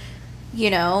saying,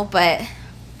 but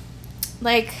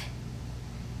like,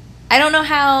 I don't know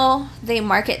how they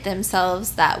market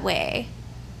themselves that way.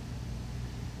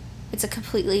 It's a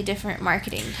completely different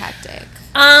marketing tactic.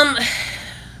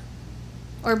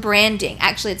 Or branding.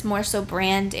 Actually, it's more so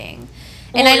branding.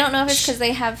 And I don't know if it's because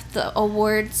they have the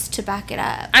awards to back it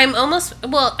up.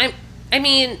 I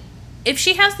mean, if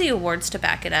she has the awards to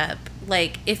back it up,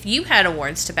 like, if you had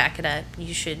awards to back it up,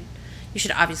 you should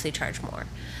obviously charge more.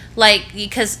 Like,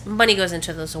 because money goes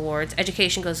into those awards,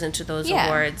 education goes into those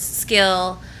awards,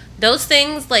 skill, those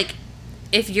things, like,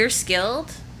 if you're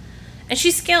skilled, and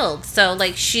she's skilled, so,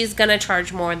 like, she's gonna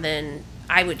charge more than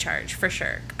I would charge, for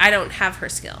sure. I don't have her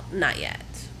skill. Not yet.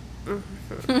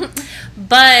 Mm-hmm.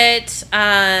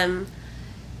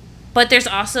 But there's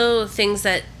also things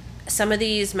that some of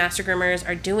these master groomers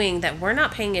are doing that we're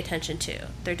not paying attention to.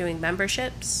 They're doing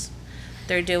memberships.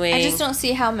 They're doing... I just don't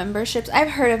see how memberships...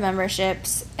 I've heard of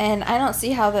memberships, and I don't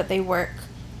see how that they work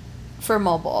for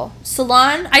mobile.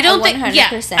 Salon, I don't 100%.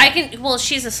 Yeah, I can... Well,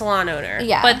 she's a salon owner.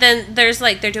 Yeah. But then there's,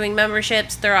 like, they're doing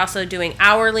memberships. They're also doing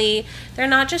hourly. They're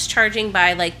not just charging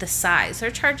by, like, the size.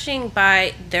 They're charging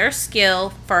by their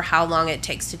skill for how long it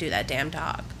takes to do that damn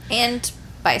dog. And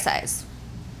by size.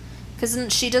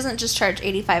 Because she doesn't just charge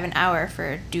 $85 an hour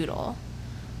for a doodle.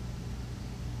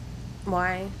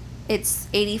 Why? It's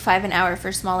 $85 an hour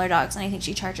for smaller dogs, and I think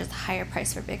she charges a higher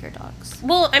price for bigger dogs.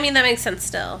 Well, I mean, that makes sense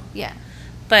still. Yeah.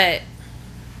 But,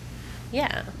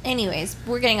 yeah. Anyways,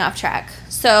 we're getting off track.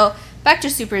 So, back to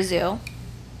Super Zoo.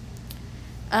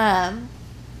 Yeah,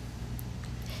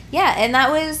 and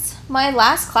that was my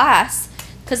last class.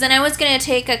 Because then I was going to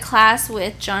take a class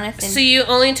with Jonathan. So you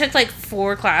only took, like,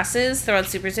 4 classes throughout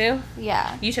Super Zoo?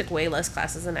 Yeah. You took way less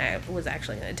classes than I was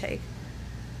actually going to take.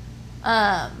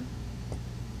 I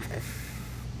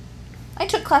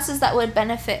took classes that would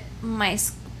benefit my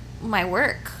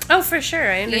work. Oh, for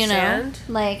sure. I understand.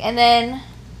 And then...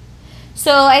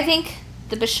 So, I think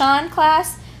the Bashan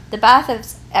class, the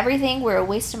baths, everything were a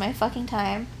waste of my fucking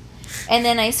time. And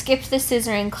then I skipped the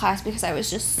scissoring class because I was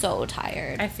just so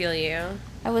tired. I feel you.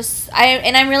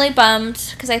 I'm really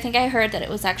bummed because I think I heard that it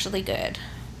was actually good.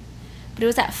 But it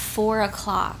was at 4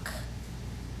 o'clock.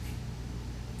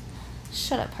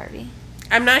 Shut up, Harvey.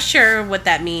 I'm not sure what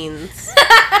that means.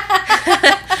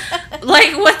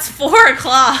 Like, what's 4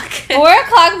 o'clock? 4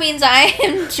 o'clock means I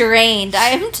am drained. I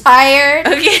am tired.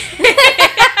 Okay.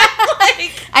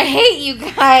 I hate you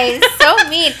guys. So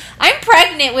mean. I'm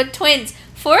pregnant with twins.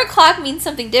 4 o'clock means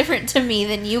something different to me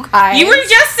than you guys. You were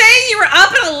just saying you were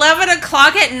up at 11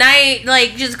 o'clock at night,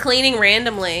 like, just cleaning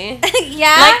randomly.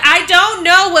 Yeah? Like, I don't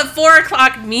know what 4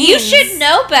 o'clock means. You should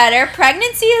know better.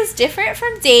 Pregnancy is different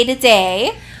from day to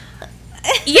day.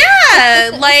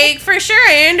 Yeah, like, for sure,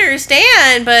 I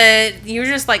understand, but you were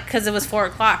just like, because it was 4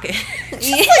 o'clock. Because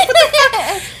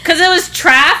it was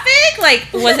traffic? Like,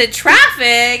 was it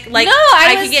traffic? Like, no,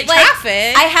 I could get like,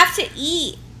 traffic. I have to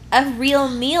eat a real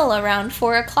meal around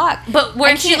 4 o'clock. But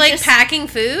weren't you, like, packing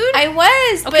food? I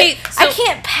was, okay, but so I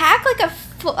can't pack,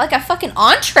 like a fucking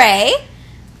entree,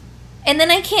 and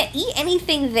then I can't eat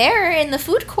anything there in the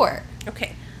food court.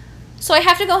 Okay. So I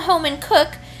have to go home and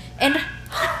cook, and...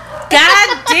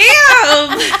 God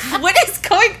damn! What is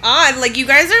going on? Like, you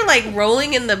guys are, like,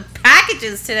 rolling in the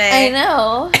packages today. I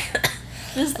know.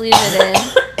 Just leave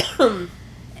it in.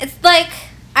 It's like,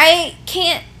 I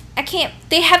can't,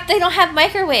 they don't have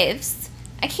microwaves.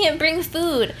 I can't bring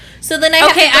food. So then I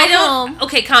have to go home.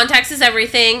 Okay, context is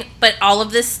everything, but all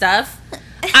of this stuff,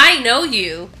 I know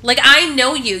you. Like, I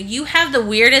know you. You have the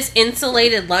weirdest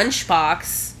insulated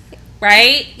lunchbox.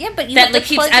 Right? Yeah, but you that like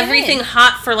keeps everything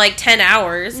hot for like 10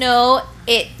 hours. No,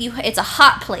 it's a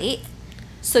hot plate,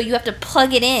 so you have to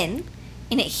plug it in,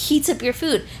 and it heats up your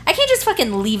food. I can't just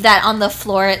fucking leave that on the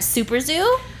floor at Super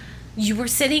Zoo. You were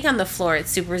sitting on the floor at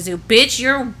Super Zoo, bitch.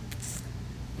 Your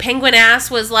penguin ass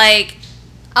was like.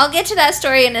 I'll get to that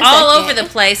story in a second. All over the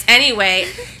place. Anyway,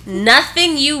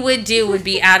 nothing you would do would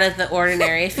be out of the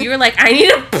ordinary. If you were like, I need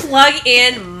to plug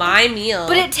in my meal.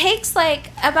 But it takes like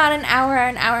about an hour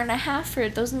and a half for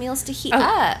those meals to heat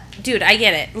up. Dude, I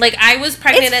get it. Like, I was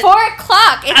pregnant at 4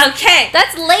 o'clock. Okay.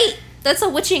 That's late. That's a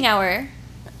witching hour.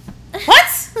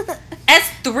 What? It's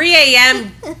 3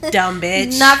 a.m., dumb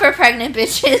bitch. Not for pregnant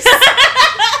bitches.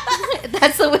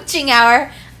 That's the witching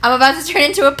hour. I'm about to turn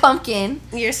into a pumpkin.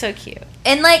 You're so cute.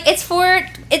 And, like, it's so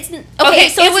it's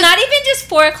not even just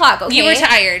 4 o'clock, okay? You were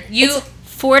tired. It's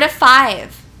 4 to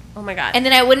 5. Oh, my God. And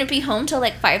then I wouldn't be home till,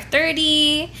 like,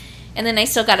 5:30. And then I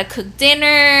still got to cook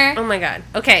dinner. Oh, my God.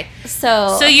 Okay.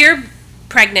 So you're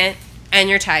pregnant and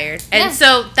you're tired. And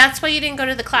so that's why you didn't go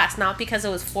to the class, not because it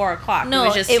was 4 o'clock. No, it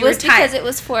was just because it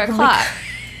was 4 o'clock.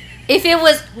 If it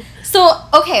was... So,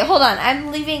 okay, hold on.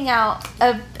 I'm leaving out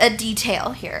a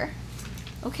detail here.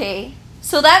 Okay?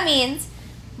 So that means...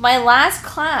 My last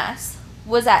class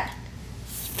was at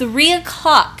 3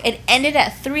 o'clock. It ended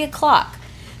at 3 o'clock.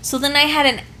 So then I had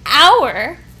an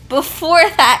hour before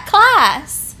that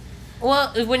class.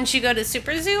 Well, wouldn't you go to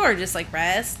Super Zoo or just, like,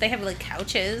 rest? They have, like,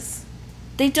 couches.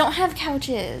 They don't have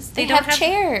couches. They don't have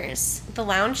chairs. The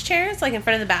lounge chairs, like, in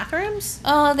front of the bathrooms?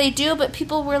 Oh, they do, but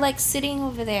people were, like, sitting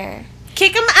over there.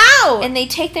 Kick them out! And they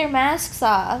take their masks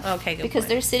off. Okay, good Because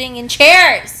they're sitting in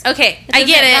chairs. Okay, I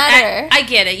get it. I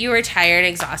get it. You were tired,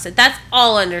 exhausted. That's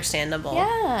all understandable.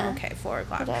 Yeah. Okay, 4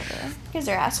 o'clock. Whatever. Because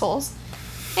they're assholes.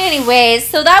 Anyways,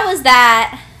 so that was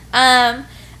that.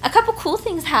 A couple cool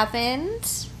things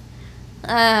happened.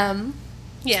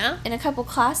 Yeah. In a couple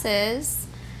classes.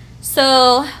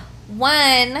 So,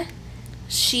 one,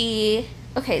 so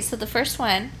the first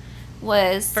one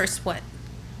was... First what?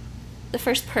 The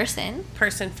first person.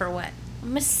 Person for what?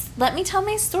 Let me tell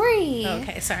my story.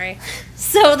 Okay, sorry.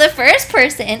 So the first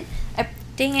person,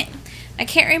 dang it, I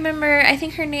can't remember. I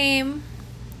think her name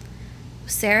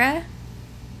was Sarah.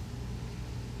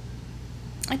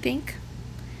 I think.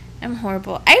 I'm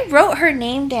horrible. I wrote her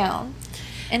name down,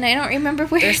 and I don't remember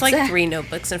where. There's like 3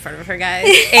 notebooks in front of her,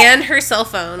 guys, and her cell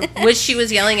phone, which she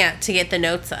was yelling at to get the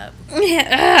notes up.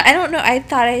 Yeah, I don't know. I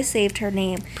thought I saved her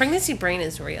name. Pregnancy brain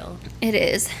is real. It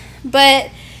is. But,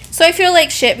 so I feel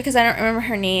like shit because I don't remember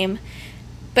her name.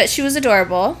 But she was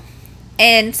adorable.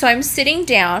 And so I'm sitting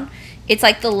down. It's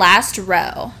like the last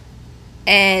row.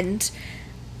 And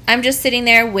I'm just sitting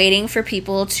there waiting for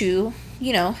people to,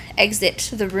 exit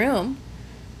the room.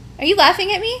 Are you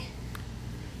laughing at me?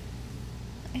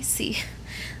 I see.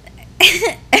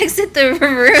 Exit the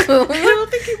room. I don't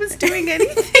think he was doing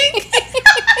anything.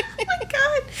 Oh my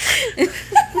God.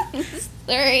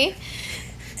 Sorry.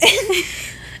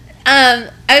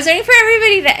 I was waiting for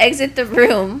everybody to exit the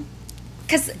room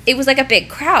because it was like a big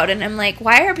crowd, and I'm like,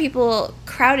 why are people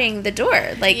crowding the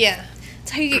door? Like, yeah,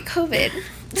 it's how you get COVID.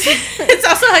 It's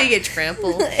also how you get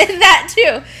trampled. That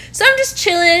too. So I'm just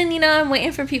chilling, I'm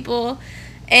waiting for people,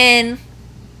 and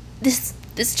this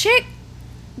chick,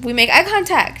 we make eye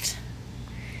contact.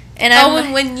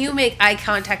 And when you make eye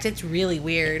contact, it's really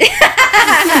weird. Like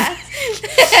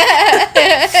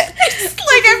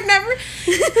I've never.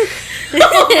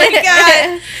 Oh my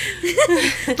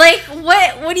God. Like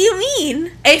what do you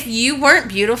mean? If you weren't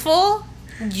beautiful,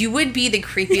 you would be the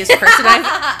creepiest person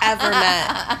I've ever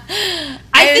met.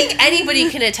 I think anybody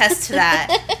can attest to that.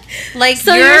 Like,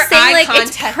 so your you're saying eye like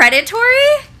contact, it's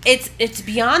predatory? It's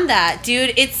beyond that,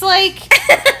 dude. It's like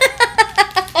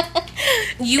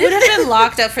you would have been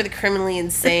locked up for the criminally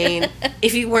insane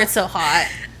if you weren't so hot.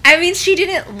 I mean, she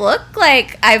didn't look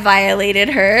like I violated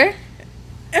her.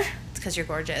 It's because you're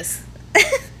gorgeous.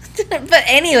 But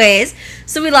anyways,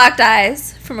 so we locked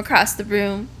eyes from across the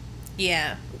room.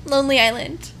 Yeah. Lonely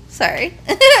Island. Sorry.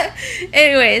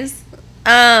 Anyways,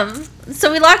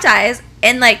 so we locked eyes,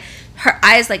 and like her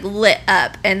eyes like lit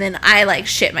up, and then I like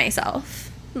shit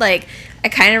myself. Like I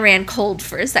kind of ran cold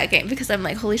for a second because I'm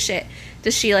like, holy shit,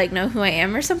 does she like know who I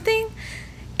am or something?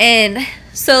 And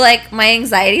so like my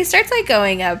anxiety starts like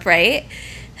going up, right?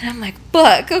 And I'm like,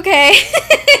 fuck, okay.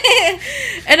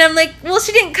 And I'm like, well,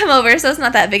 she didn't come over, so it's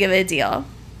not that big of a deal.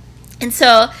 And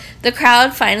so the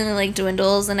crowd finally like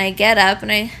dwindles, and I get up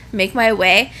and I make my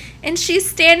way, and she's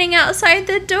standing outside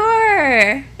the door.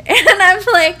 And I'm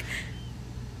like,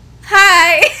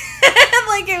 hi.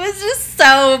 Like, it was just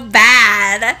so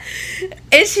bad.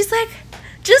 And she's like,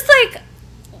 just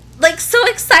like so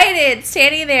excited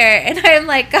standing there. And I'm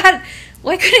like, God,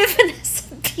 why couldn't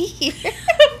Vanessa be here?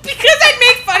 Because I'd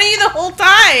make fun of you the whole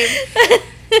time.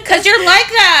 Because you're like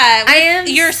that. I am.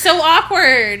 You're so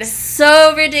awkward.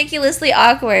 So ridiculously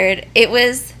awkward. It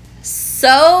was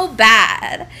so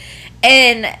bad.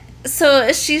 And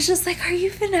so she's just like, are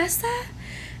you Vanessa?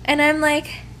 And I'm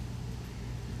like,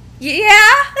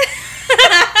 yeah. I'm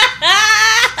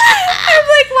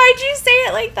like, why'd you say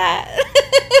it like that?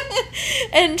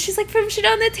 And she's like, from shit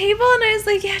on the table. And I was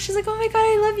like, yeah. She's like, oh my God,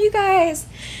 I love you guys.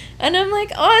 And I'm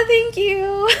like, oh, thank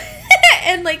you.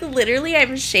 And like literally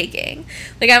I'm shaking.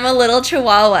 Like I'm a little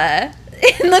chihuahua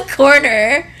in the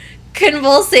corner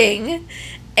convulsing.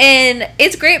 And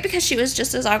it's great because she was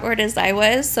just as awkward as I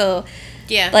was. So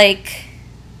yeah, like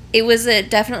it was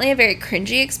definitely a very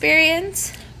cringy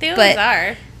experience. They always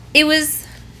are. It was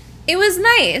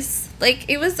nice. Like,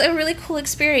 it was a really cool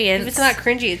experience. If it's not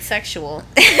cringy, it's sexual.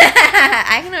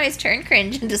 I can always turn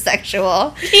cringe into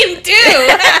sexual. You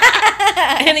do!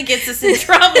 And it gets us in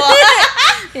trouble.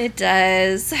 It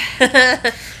does.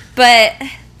 But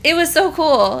it was so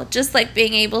cool, just, like,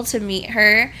 being able to meet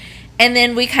her. And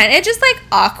then we kind of just, like,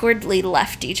 awkwardly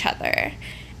left each other.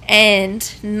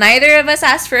 And neither of us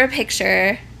asked for a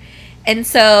picture. And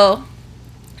so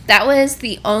that was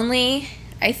the only,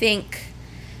 I think,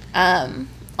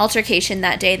 altercation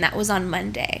that day, and that was on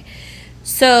Monday.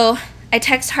 So I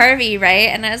text Harvey, right,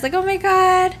 and I was like, oh my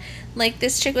God, like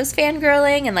this chick was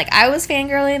fangirling, and like I was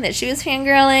fangirling that she was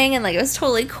fangirling, and like it was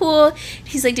totally cool.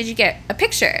 He's like, did you get a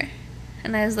picture?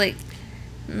 And I was like,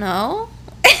 no.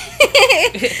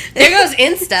 There goes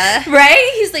Insta.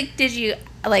 Right? He's like, did you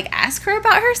like ask her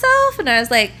about herself? And I was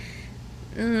like,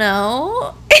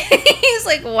 no. He's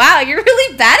like, wow, you're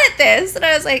really bad at this. And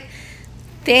I was like,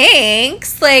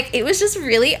 thanks. Like, it was just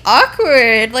really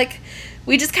awkward. Like,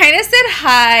 we just kind of said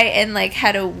hi and like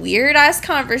had a weird ass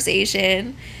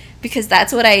conversation because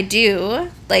that's what I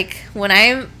do. Like, when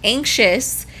I'm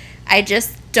anxious, I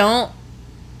just don't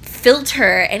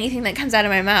filter anything that comes out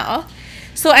of my mouth.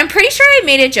 So I'm pretty sure I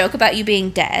made a joke about you being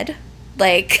dead.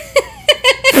 Like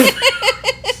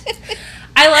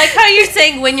I like how you're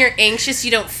saying when you're anxious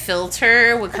you don't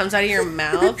filter what comes out of your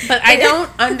mouth, but I don't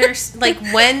understand, like,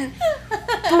 when is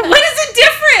it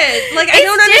different? Like, I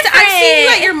don't understand. I've seen you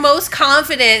at your most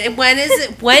confident, and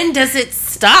when does it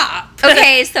stop?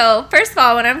 Okay, so first of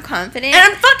all, when I'm confident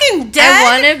and I'm fucking dead,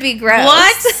 I want to be gross.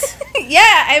 What?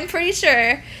 Yeah, I'm pretty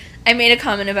sure I made a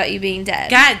comment about you being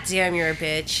dead. God damn, you're a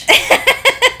bitch.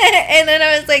 And then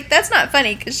I was like, that's not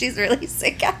funny because she's really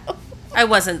sick out. I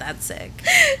wasn't that sick.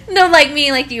 No, like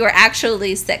me, like you were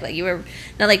actually sick. Like you were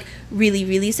not like really,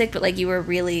 really sick, but like you were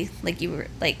really, like you were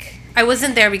like... I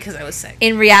wasn't there because I was sick.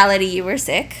 In reality, you were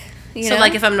sick. You know?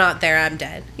 Like if I'm not there, I'm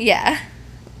dead. Yeah.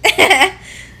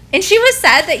 And she was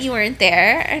sad that you weren't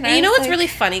there. And you know what's really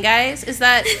funny, guys, is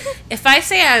that if I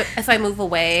say if I move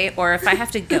away or if I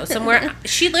have to go somewhere,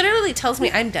 she literally tells me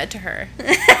I'm dead to her.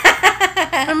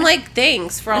 I'm like,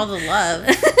 thanks for all the love.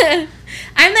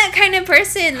 I'm that kind of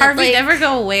person. Harvey, like, never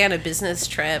go away on a business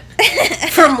trip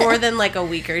for more than like a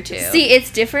week or two. See,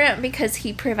 it's different because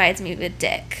he provides me with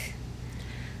dick.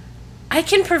 I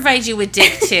can provide you with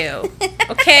dick too.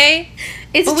 Okay?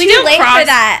 It's too late for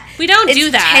that. We don't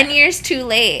do that. 10 years too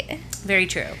late. Very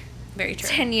true. Very true.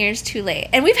 10 years too late.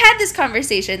 And we've had this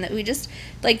conversation that we just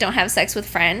like don't have sex with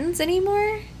friends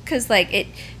anymore because like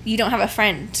you don't have a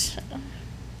friend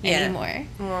anymore.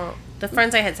 Well, the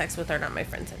friends I had sex with are not my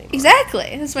friends anymore.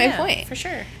 Exactly. That's my point. For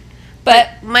sure.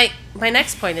 But my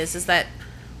next point is that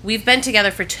we've been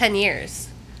together for 10 years.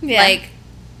 Yeah. Like,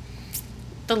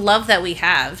 the love that we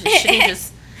have shouldn't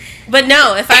just... But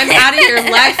no, if I'm out of your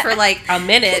life for like a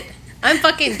minute, I'm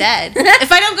fucking dead.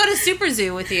 If I don't go to Super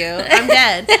Zoo with you, I'm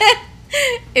dead.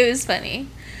 It was funny.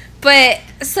 But,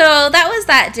 so that was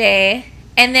that day.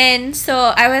 And then, so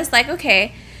I was like,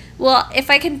 okay, well, if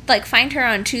I can, like, find her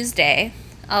on Tuesday,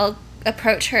 I'll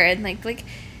approach her and, like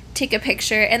take a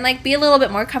picture and, like, be a little bit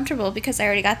more comfortable because I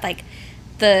already got, like,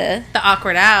 the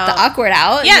awkward out. The awkward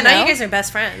out. Yeah, now you guys are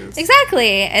best friends.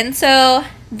 Exactly. And so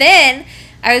then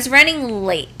I was running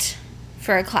late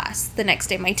for a class the next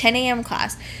day. My 10 a.m.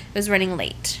 class was running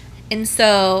late. And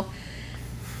so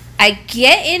I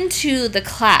get into the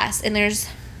class and there's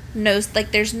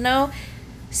no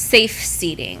safe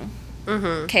seating.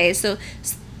 Mm-hmm. Okay, so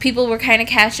people were kind of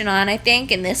catching on, I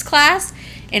think, in this class,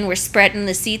 and we're spreading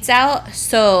the seats out.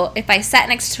 So if I sat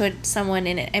next to someone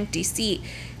in an empty seat,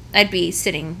 I'd be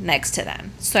sitting next to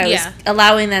them. So I was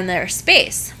allowing them their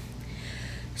space.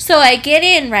 So I get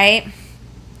in, right?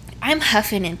 I'm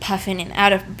huffing and puffing and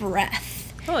out of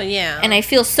breath. Oh, yeah. And I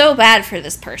feel so bad for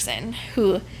this person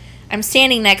who I'm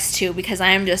standing next to because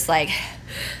I'm just like...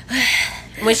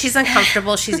 When she's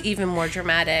uncomfortable, she's even more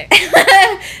dramatic.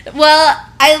 Well,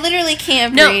 I literally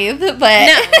can't breathe, but...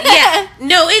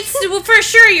 No, it's for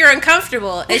sure you're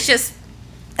uncomfortable. It's just,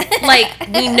 like,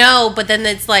 we know, but then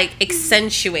it's, like,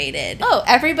 accentuated. Oh,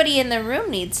 everybody in the room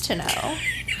needs to know.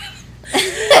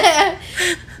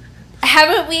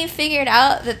 Haven't we figured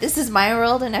out that this is my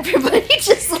world and everybody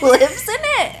just lives in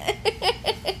it?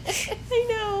 I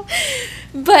know.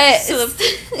 But...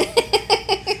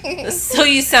 So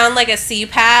you sound like a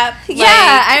CPAP?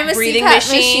 Yeah, I'm a breathing CPAP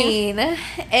machine.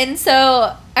 And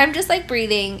so I'm just, like,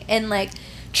 breathing and, like,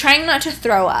 trying not to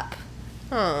throw up.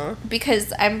 Oh.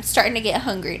 Because I'm starting to get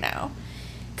hungry now.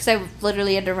 Because I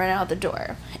literally had to run out the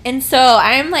door. And so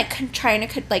I'm, like, trying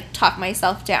to, like, talk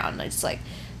myself down. It's like,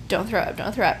 don't throw up,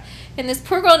 don't throw up. And this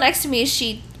poor girl next to me,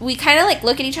 we kind of, like,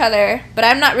 look at each other, but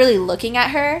I'm not really looking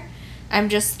at her. I'm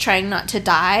just trying not to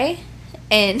die.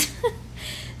 And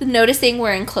noticing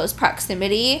we're in close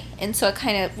proximity. And so it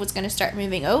kind of was going to start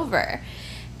moving over.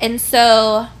 And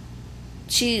so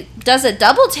she does a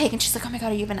double take, and she's like, oh, my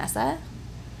God, are you Vanessa?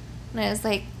 And I was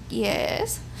like,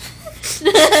 yes.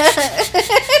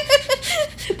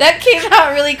 That came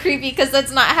out really creepy because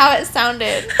that's not how it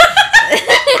sounded.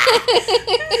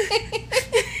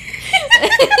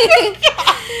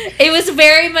 It was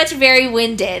very much very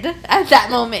winded at that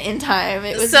moment in time.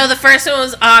 It was so the first one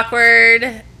was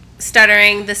awkward,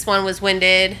 stuttering. This one was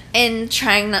winded. And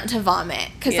trying not to vomit.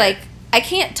 Because, like, I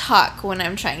can't talk when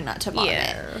I'm trying not to vomit.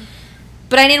 Yeah.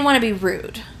 But I didn't want to be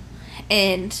rude.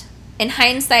 And in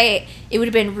hindsight, it would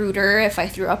have been ruder if I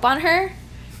threw up on her.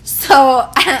 So,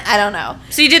 I don't know.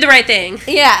 So you did the right thing.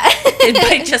 Yeah.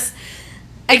 By just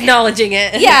acknowledging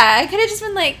it. Yeah, I could have just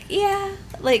been like, yeah.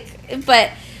 Like,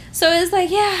 but, so it was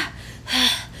like, yeah.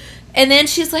 And then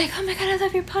she's like, oh my God, I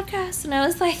love your podcast. And I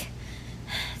was like,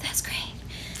 that's great.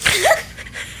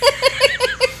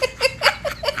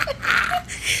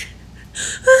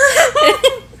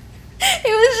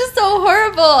 It was just so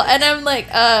horrible. And I'm like,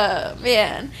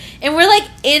 man. And we're, like,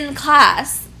 in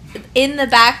class, in the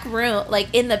back room,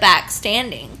 like, in the back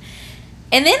standing.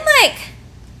 And then, like,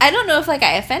 I don't know if, like,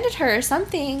 I offended her or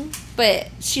something, but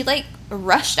she, like,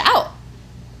 rushed out.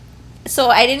 So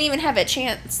I didn't even have a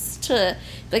chance to,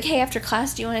 like, hey, after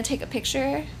class, do you want to take a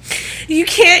picture? You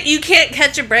can't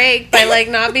catch a break by, like,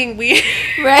 not being weird.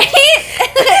 Right?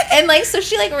 And, like, so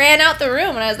she, like, ran out the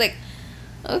room, and I was like,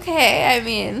 okay, I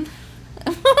mean...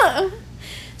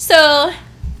 So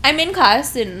I'm in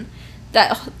class, and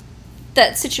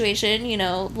that situation, you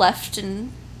know, left,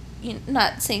 and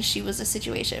not saying she was a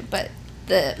situation, but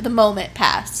the moment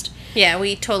passed. Yeah,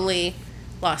 we totally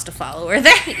lost a follower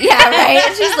there. Yeah, right?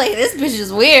 And she's like, this bitch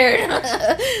is weird.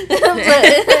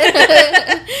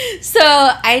 So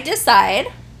I decide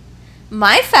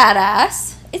my fat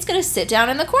ass is going to sit down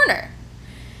in the corner.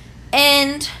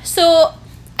 And so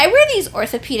I wear these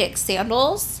orthopedic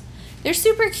sandals. They're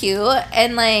super cute,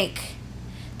 and, like,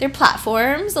 they're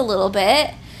platforms a little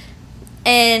bit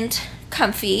and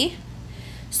comfy.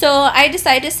 So I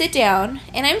decide to sit down,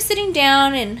 and I'm sitting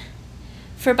down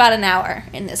for about an hour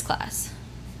in this class.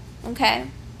 Okay?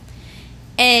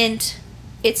 And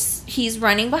he's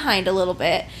running behind a little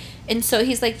bit. And so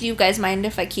he's like, do you guys mind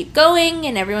if I keep going?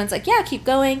 And everyone's like, yeah, keep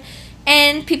going.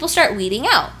 And people start weeding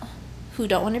out who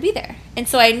don't want to be there. And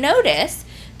so I notice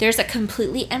there's a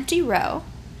completely empty row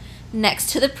next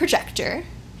to the projector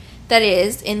that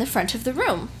is in the front of the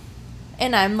room.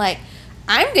 And I'm like,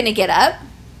 I'm going to get up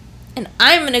and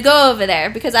I'm going to go over there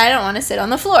because I don't want to sit on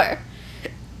the floor.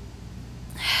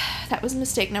 That was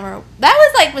mistake number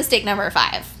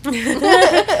 5.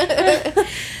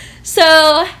 So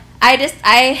I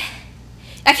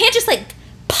can't just, like,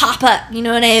 pop up, you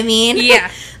know what I mean?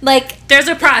 Yeah. Like, there's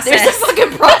a process. There's a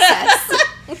fucking process.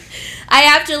 I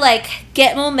have to, like,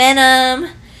 get momentum,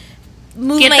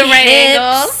 move my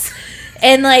hips,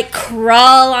 and like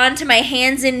crawl onto my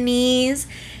hands and knees.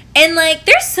 And like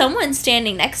there's someone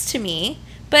standing next to me,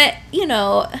 but you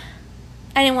know,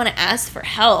 I didn't want to ask for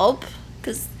help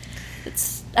because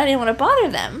I didn't want to bother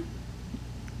them.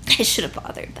 I should have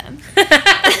bothered them.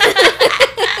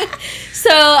 So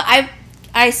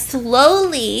I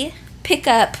slowly pick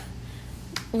up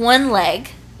one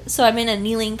leg, so I'm in a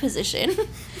kneeling position,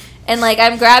 and like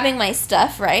I'm grabbing my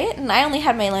stuff, right? And I only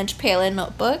had my lunch pail and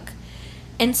notebook,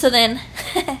 and so then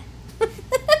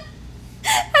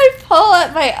I pull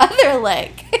up my other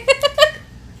leg,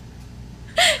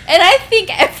 and I think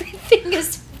everything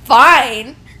is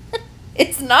fine.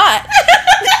 It's not.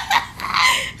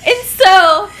 And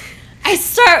so I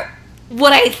start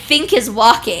what I think is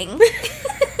walking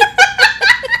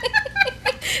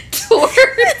towards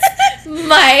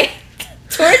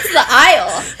the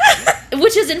aisle,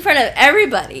 which is in front of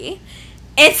everybody.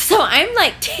 And so I'm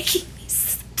like taking these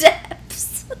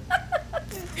steps.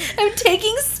 I'm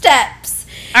taking steps.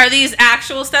 Are these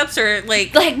actual steps or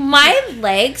like my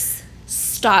legs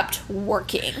stopped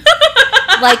working.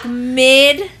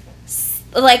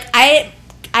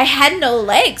 I had no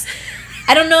legs.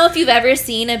 I don't know if you've ever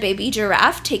seen a baby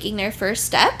giraffe taking their first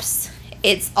steps.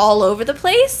 It's all over the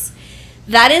place.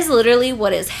 That is literally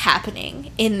what is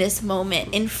happening in this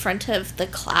moment in front of the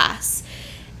class.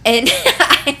 And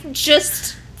I'm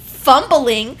just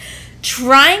fumbling,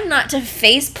 trying not to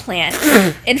face plant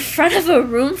in front of a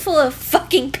room full of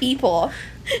fucking people.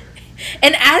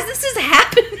 And as this is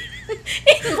happening,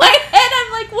 in my head,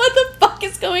 I'm like, what the fuck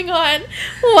is going on?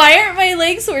 Why aren't my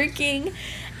legs working?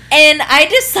 And I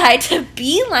decide to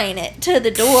beeline it to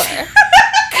the door.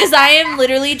 Because I am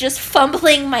literally just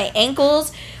fumbling. My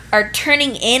ankles are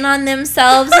turning in on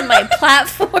themselves in my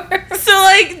platform. So,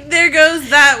 like, there goes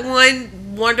that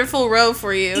one wonderful row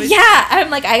for you. Yeah, I'm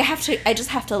like, I just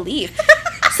have to leave.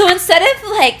 So instead of,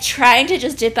 like, trying to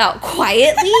just dip out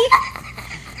quietly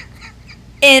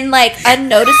and, like,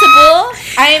 unnoticeable,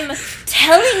 I'm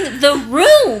telling the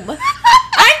room,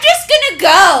 I'm just gonna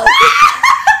go.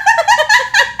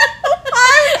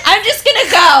 I'm just gonna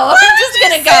go. I'm just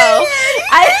gonna go.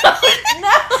 I don't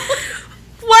know.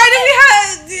 Why do we have...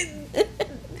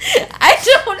 I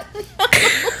don't know.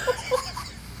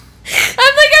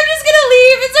 I'm like, I'm just gonna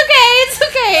leave. It's okay.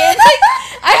 It's like,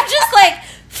 I'm just like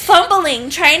fumbling,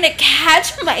 trying to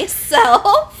catch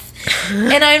myself.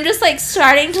 And I'm just like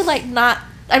starting to like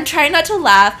I'm trying not to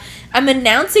laugh. I'm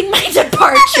announcing my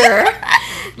departure.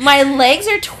 My legs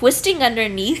are twisting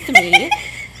underneath me.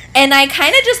 And I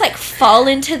kind of just, like, fall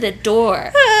into the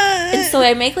door. And so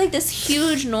I make, like, this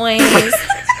huge noise.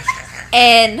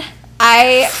 And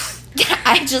I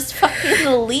just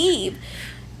fucking leave.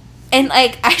 And,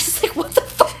 like, I just, like, what the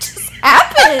fuck just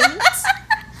happened?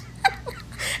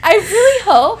 I really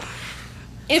hope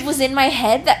it was in my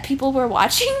head that people were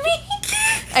watching me.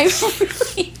 I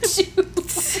really do.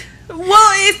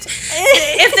 Well,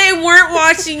 if they weren't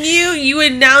watching you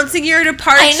announcing your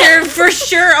departure, for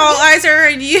sure all eyes are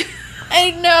on you.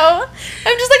 I know.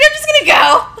 I'm just gonna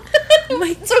go.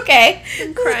 Like, it's okay.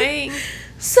 I'm crying.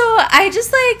 So I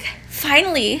just, like,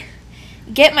 finally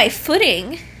get my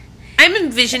footing. I'm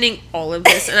envisioning all of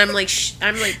this, and I'm like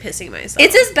pissing myself.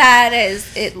 It's as bad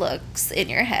as it looks in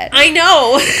your head. I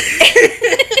know.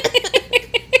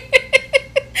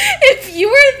 If you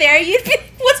were there, you'd be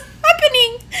like, what's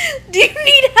happening? Do you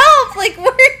need help? Like,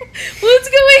 what's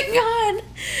going on?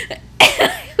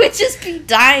 And I would just be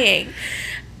dying.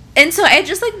 And so I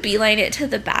just, like, beeline it to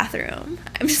the bathroom.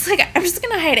 I'm just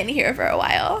gonna hide in here for a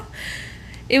while.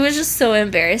 It was just so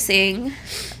embarrassing.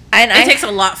 And it takes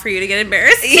a lot for you to get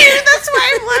embarrassed. Yeah. That's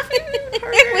why I'm laughing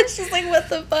harder. It was just like, what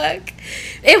the fuck?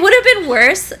 It would have been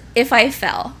worse if I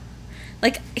fell.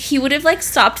 Like, he would have, like,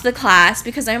 stopped the class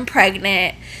because I'm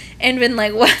pregnant and been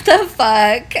like, what the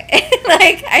fuck? And,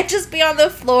 like, I'd just be on the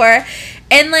floor.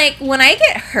 And, like, when I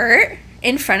get hurt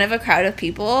in front of a crowd of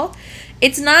people,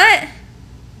 I'm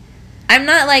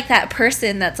not, like, that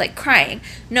person that's, like, crying.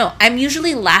 No, I'm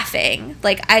usually laughing.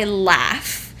 Like, I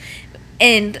laugh.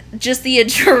 And just the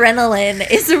adrenaline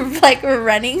is, like,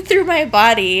 running through my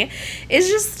body. It's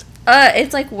just,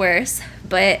 it's, like, worse.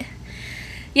 But...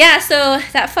 yeah, so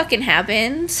that fucking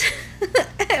happened.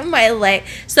 My leg.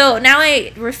 So now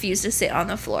I refuse to sit on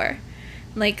the floor.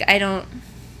 Like, I don't...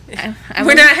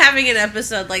 We're not having an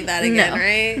episode like that again,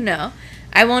 right? No.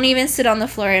 I won't even sit on the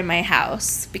floor in my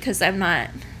house because I'm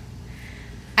not...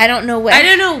 I don't know what...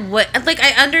 Like,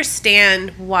 I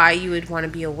understand why you would want to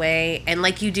be away, and,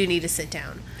 like, you do need to sit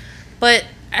down. But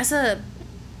as a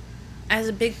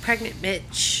big pregnant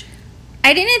bitch...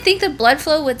 I didn't think the blood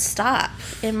flow would stop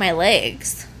in my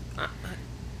legs.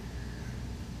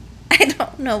 I I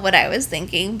don't know what I was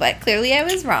thinking, but clearly I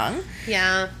was wrong.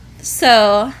 Yeah.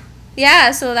 So,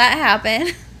 yeah, so that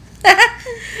happened.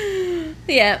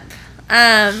 Yep.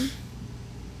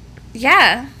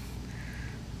 Yeah.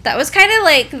 That was kind of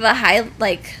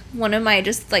like one of my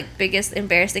just like biggest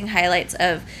embarrassing highlights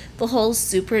of the whole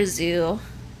Super Zoo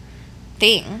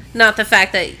thing. Not the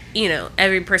fact that,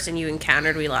 every person you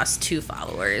encountered, we lost 2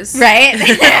 followers. Right?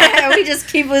 We just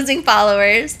keep losing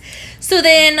followers. So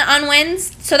then on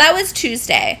Wednesday, so that was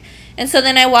Tuesday. And so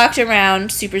then I walked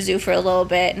around Super Zoo for a little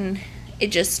bit, and it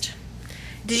just...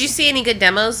 Did you see any good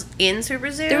demos in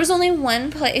Super Zoo? There was only one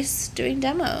place doing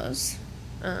demos.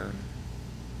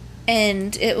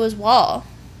 And it was Wall.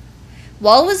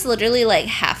 Wall was literally like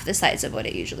half the size of what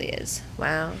it usually is.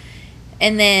 Wow.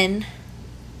 And then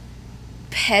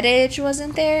Pet Edge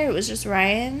wasn't there. It was just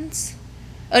Ryan's.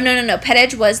 Oh, no. Pet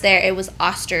Edge was there. It was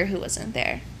Oster who wasn't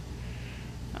there.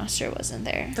 Oster wasn't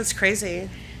there. That's crazy.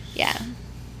 Yeah.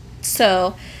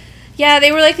 So, yeah,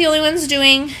 they were like the only ones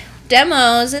doing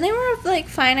demos, and they were like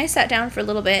fine. I sat down for a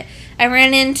little bit. I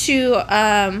ran into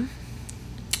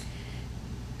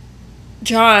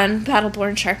John,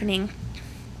 Battleborn Sharpening,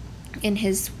 and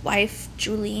his wife,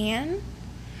 Julianne.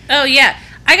 Oh, yeah.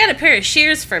 I got a pair of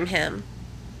shears from him.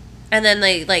 And then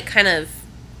they,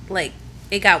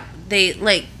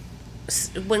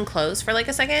 wouldn't close for,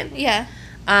 a second. Yeah.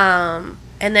 And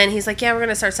then he's like, yeah, we're going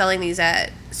to start selling these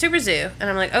at Super Zoo. And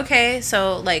I'm like, okay,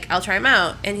 so, I'll try them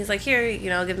out. And he's like, here,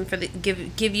 I'll give them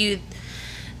give you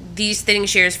these thinning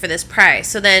shears for this price.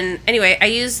 So then, anyway, I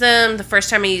used them. The first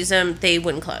time I used them, they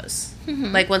wouldn't close.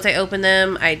 Mm-hmm. Once I opened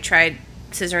them, I tried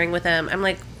scissoring with them. I'm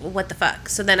like, what the fuck?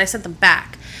 So then I sent them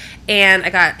back. And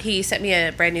he sent me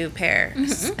a brand new pair,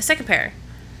 mm-hmm. a second pair.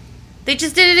 They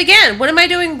just did it again. What am I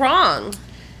doing wrong?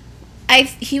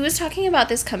 He was talking about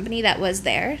this company that was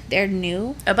there. They're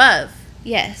new. Above.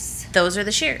 Yes. Those are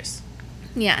the shears.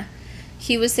 Yeah.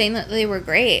 He was saying that they were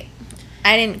great.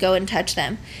 I didn't go and touch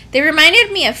them. They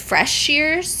reminded me of Fresh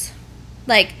shears.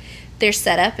 Their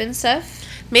setup and stuff.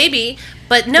 Maybe.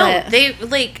 But no, they,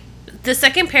 the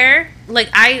second pair,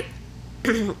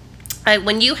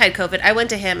 when you had COVID, I went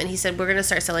to him and he said, we're going to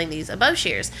start selling these above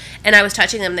shears. And I was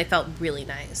touching them. They felt really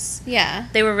nice. Yeah.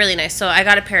 They were really nice. So I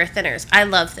got a pair of thinners. I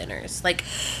love thinners.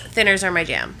 Thinners are my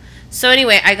jam. So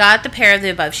anyway, I got the pair of the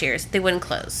above shears. They wouldn't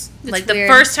close. That's the weird.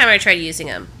 First time I tried using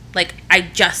them, I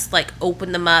just,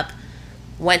 opened them up,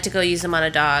 went to go use them on a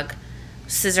dog,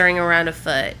 scissoring around a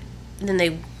foot, and then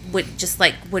they would just,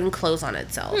 wouldn't close on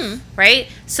itself. Right?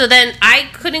 So then I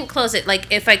couldn't close it.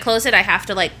 If I close it, I have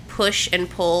to, push and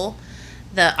pull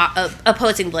the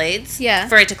opposing blades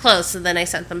for it to close. So then I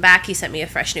sent them back. He sent me a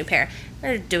fresh new pair.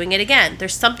 They're doing it again.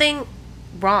 There's something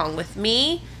wrong with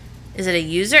me. Is it a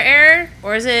user error,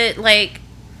 or is it the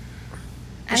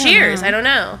shears? I don't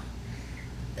know.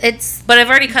 But I've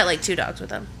already cut 2 dogs with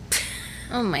them.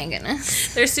 Oh my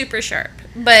goodness. They're super sharp,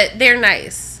 but they're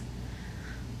nice.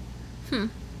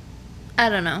 I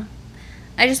don't know.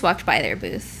 I just walked by their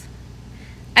booth.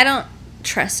 I don't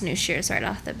trust new shears right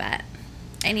off the bat.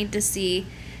 I need to see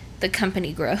the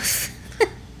company growth.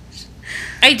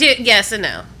 I do. Yes and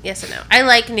no. I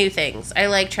like new things. I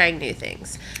like trying new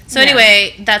things. So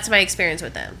anyway, that's my experience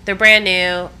with them. They're brand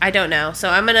new. I don't know. So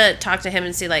I'm going to talk to him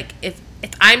and see if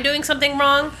I'm doing something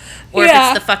wrong or if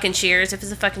it's the fucking shears. If it's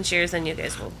the fucking shears, then you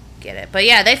guys will get it. But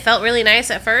yeah, they felt really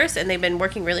nice at first and they've been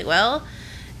working really well.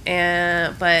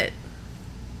 But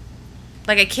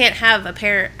I can't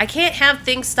have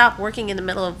things stop working in the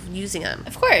middle of using them.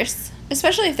 Of course.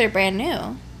 Especially if they're brand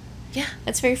new. Yeah.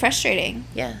 That's very frustrating.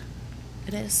 Yeah.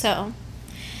 It is. So,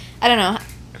 I don't know.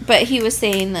 But he was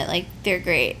saying that, they're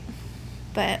great.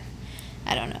 But,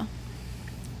 I don't know.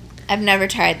 I've never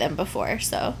tried them before,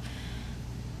 so.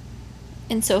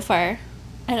 And so far,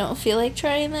 I don't feel like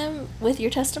trying them with your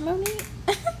testimony.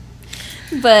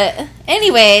 But,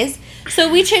 anyways,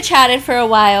 so we chit-chatted for a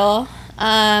while.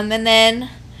 And then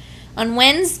on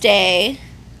Wednesday,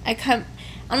 I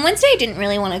didn't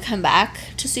really want to come back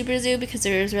to Super Zoo because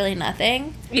there was really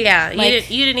nothing. Yeah,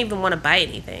 you didn't even want to buy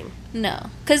anything. No,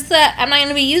 because I'm not going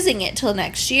to be using it till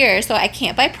next year, so I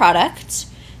can't buy product.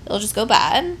 It'll just go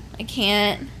bad. I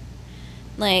can't,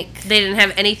 They didn't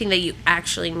have anything that you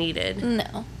actually needed.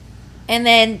 No. And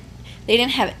then they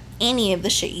didn't have any of the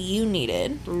shit you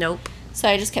needed. Nope. So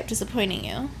I just kept disappointing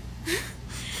you.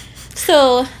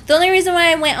 So the only reason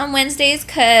why I went on Wednesday is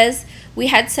because we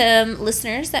had some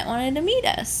listeners that wanted to meet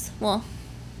us. Well,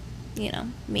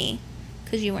 me,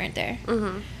 because you weren't there.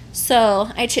 Mm-hmm. So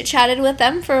I chit-chatted with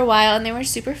them for a while, and they were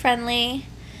super friendly.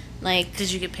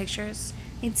 Did you get pictures?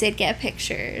 I did get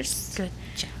pictures. Good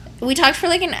job. We talked for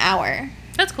an hour.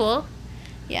 That's cool.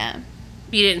 Yeah.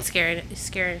 You didn't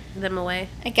scare them away?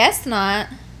 I guess not.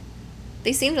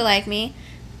 They seem to like me,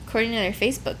 according to their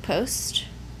Facebook post.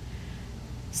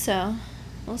 So,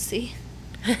 we'll see.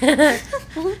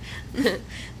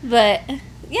 But,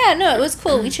 yeah, no, it was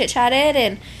cool. We chit-chatted,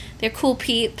 and they're cool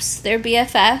peeps. They're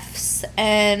BFFs,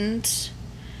 and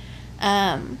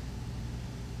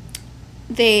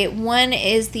one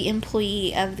is the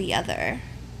employee of the other.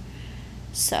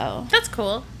 So. That's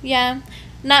cool. Yeah.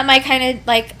 Not my kind of,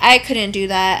 like, I couldn't do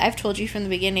that. I've told you from the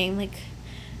beginning, like,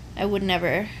 I would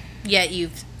never. Yet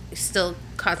you've still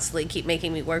constantly keep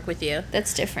making me work with you.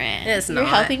 That's different. It's not. You're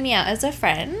helping me out as a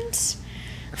friend.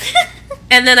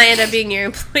 And then I end up being your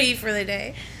employee for the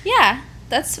day. Yeah.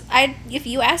 If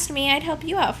you asked me, I'd help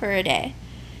you out for a day.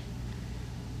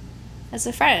 As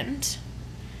a friend.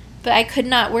 But I could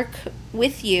not work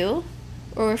with you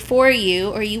or for you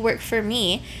or you work for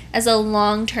me as a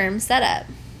long-term setup.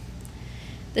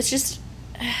 That's just,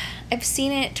 I've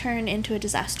seen it turn into a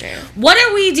disaster. What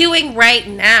are we doing right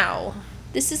now?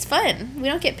 This is fun. We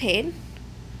don't get paid.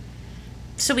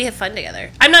 So we have fun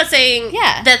together. I'm not saying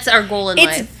that's our goal in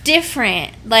life. It's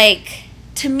different. Like,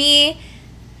 to me,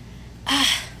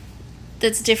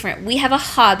 that's different. We have a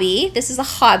hobby. This is a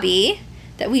hobby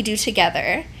that we do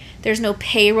together. There's no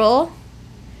payroll.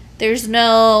 There's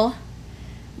no,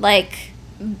 like,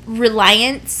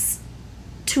 reliance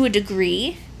to a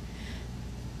degree.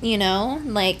 You know,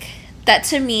 like, that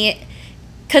to me,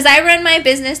 because I run my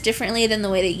business differently than the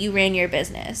way that you ran your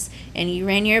business. And you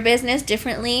ran your business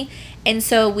differently. And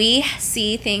so we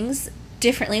see things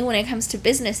differently when it comes to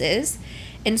businesses.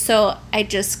 And so I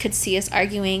just could see us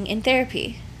arguing in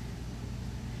therapy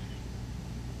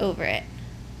over it.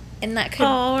 And that could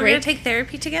we're going to take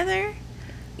therapy together?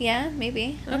 Yeah,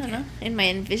 maybe. Okay. I don't know. In my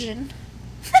envision.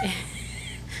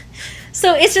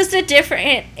 So it's just it's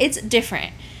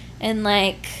different. And,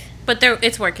 like... But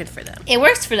it's working for them. It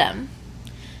works for them.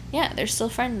 Yeah, they're still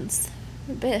friends.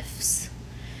 They're biffs.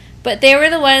 But they were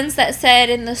the ones that said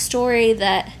in the story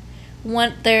that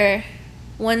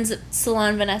one's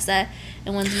Salon Vanessa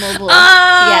and one's Mobile.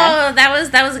 Oh, yeah. That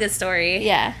was a good story.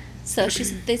 Yeah. So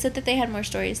they said that they had more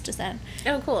stories to send.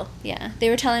 Oh, cool. Yeah. They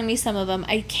were telling me some of them.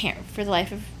 I can't for the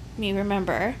life of me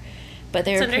remember. But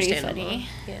they were pretty funny.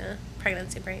 Yeah.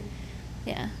 Pregnancy brain.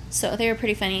 Yeah. So they were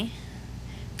pretty funny.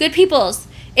 Good peoples.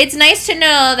 It's nice to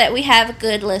know that we have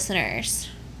good listeners.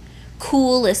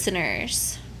 Cool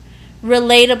listeners.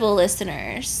 Relatable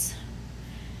listeners.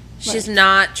 She's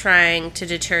not trying to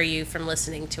deter you from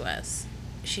listening to us.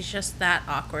 She's just that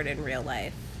awkward in real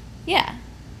life. Yeah.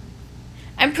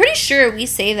 I'm pretty sure we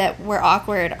say that we're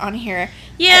awkward on here.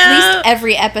 Yeah. At least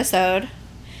every episode.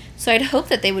 So I'd hope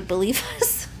that they would believe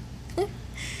us.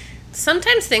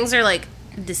 Sometimes things are, like,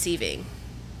 deceiving.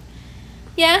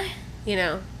 Yeah. You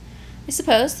know. I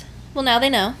suppose. Well, now they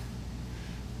know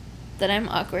that I'm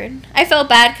awkward. I felt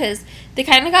bad because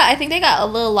I think they got a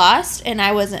little lost and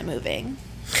I wasn't moving.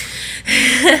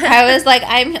 I was like,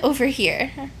 I'm over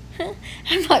here.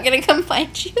 I'm not going to come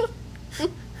find you.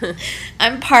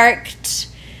 I'm parked.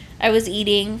 I was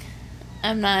eating.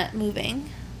 I'm not moving.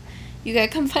 You got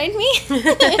to come find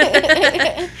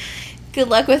me? Good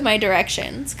luck with my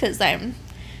directions because I'm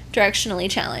directionally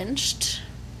challenged.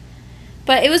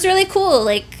 But it was really cool,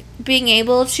 like, being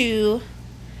able to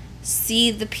see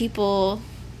the people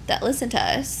that listen to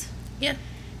us. Yeah.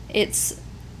 It's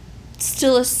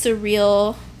still a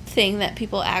surreal thing that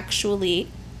people actually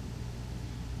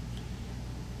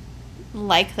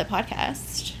like the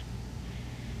podcast.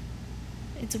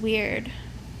 It's weird.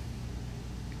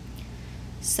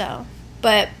 So,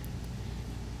 but,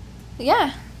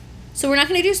 yeah. So we're not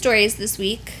going to do stories this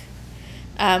week.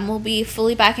 We'll be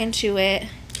fully back into it.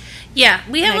 Yeah,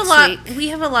 we have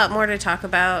a lot more to talk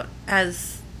about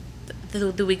as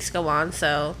the weeks go on.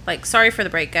 So, like, sorry for the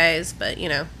break, guys, but you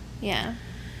know. Yeah.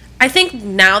 I think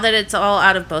now that it's all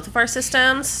out of both of our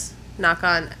systems, knock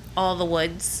on all the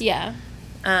woods. Yeah.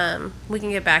 We can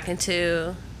get back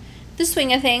into the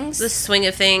swing of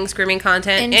things, grooming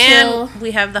content, and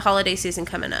we have the holiday season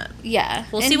coming up. Yeah.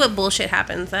 We'll see what bullshit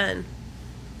happens then.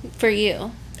 For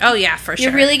you. Oh yeah, for sure.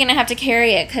 You're really gonna have to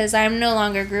carry it because I'm no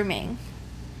longer grooming.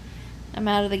 I'm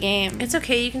out of the game. It's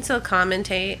okay. You can still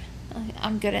commentate.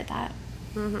 I'm good at that.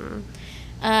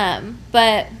 Mm-hmm.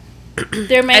 But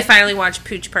there might. I finally watched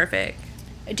Pooch Perfect.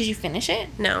 Did you finish it?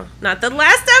 No, not the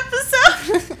last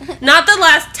episode. Not the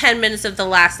last 10 minutes of the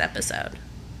last episode.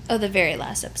 Oh, the very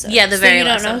last episode. Yeah, the very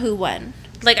last. So you don't know who won.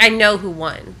 Like, I know who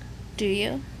won. Do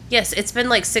you? Yes, it's been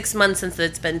like 6 months since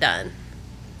it's been done.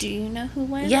 Do you know who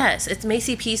won? Yes, it's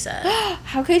Macy Pisa.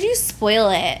 How could you spoil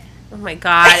it? Oh my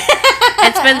god.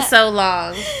 It's been so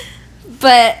long.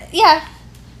 But, yeah.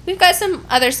 we've got some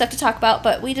other stuff to talk about,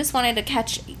 but we just wanted to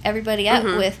catch everybody up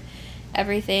with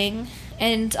everything.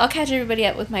 And I'll catch everybody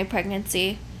up with my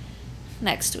pregnancy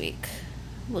next week.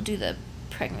 We'll do the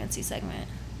pregnancy segment.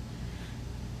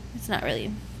 It's not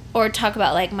really... Or talk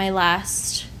about, like, when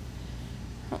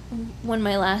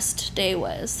my last day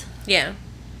was. Yeah.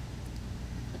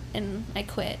 And I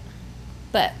quit.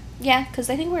 But, yeah, because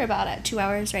I think we're about at 2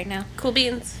 hours right now. Cool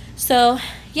beans. So,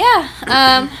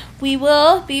 yeah. We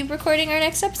will be recording our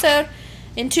next episode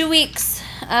in 2 weeks.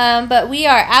 But we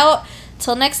are out.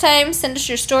 Till next time, send us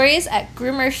your stories at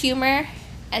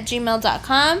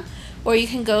groomerhumor@gmail.com. Or you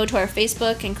can go to our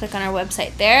Facebook and click on our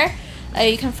website there.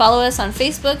 You can follow us on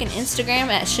Facebook and Instagram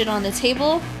at Shit on the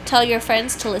Table. Tell your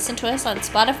friends to listen to us on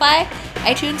Spotify,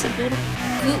 iTunes, and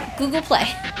Google Play.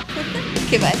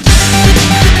 Okay, bye.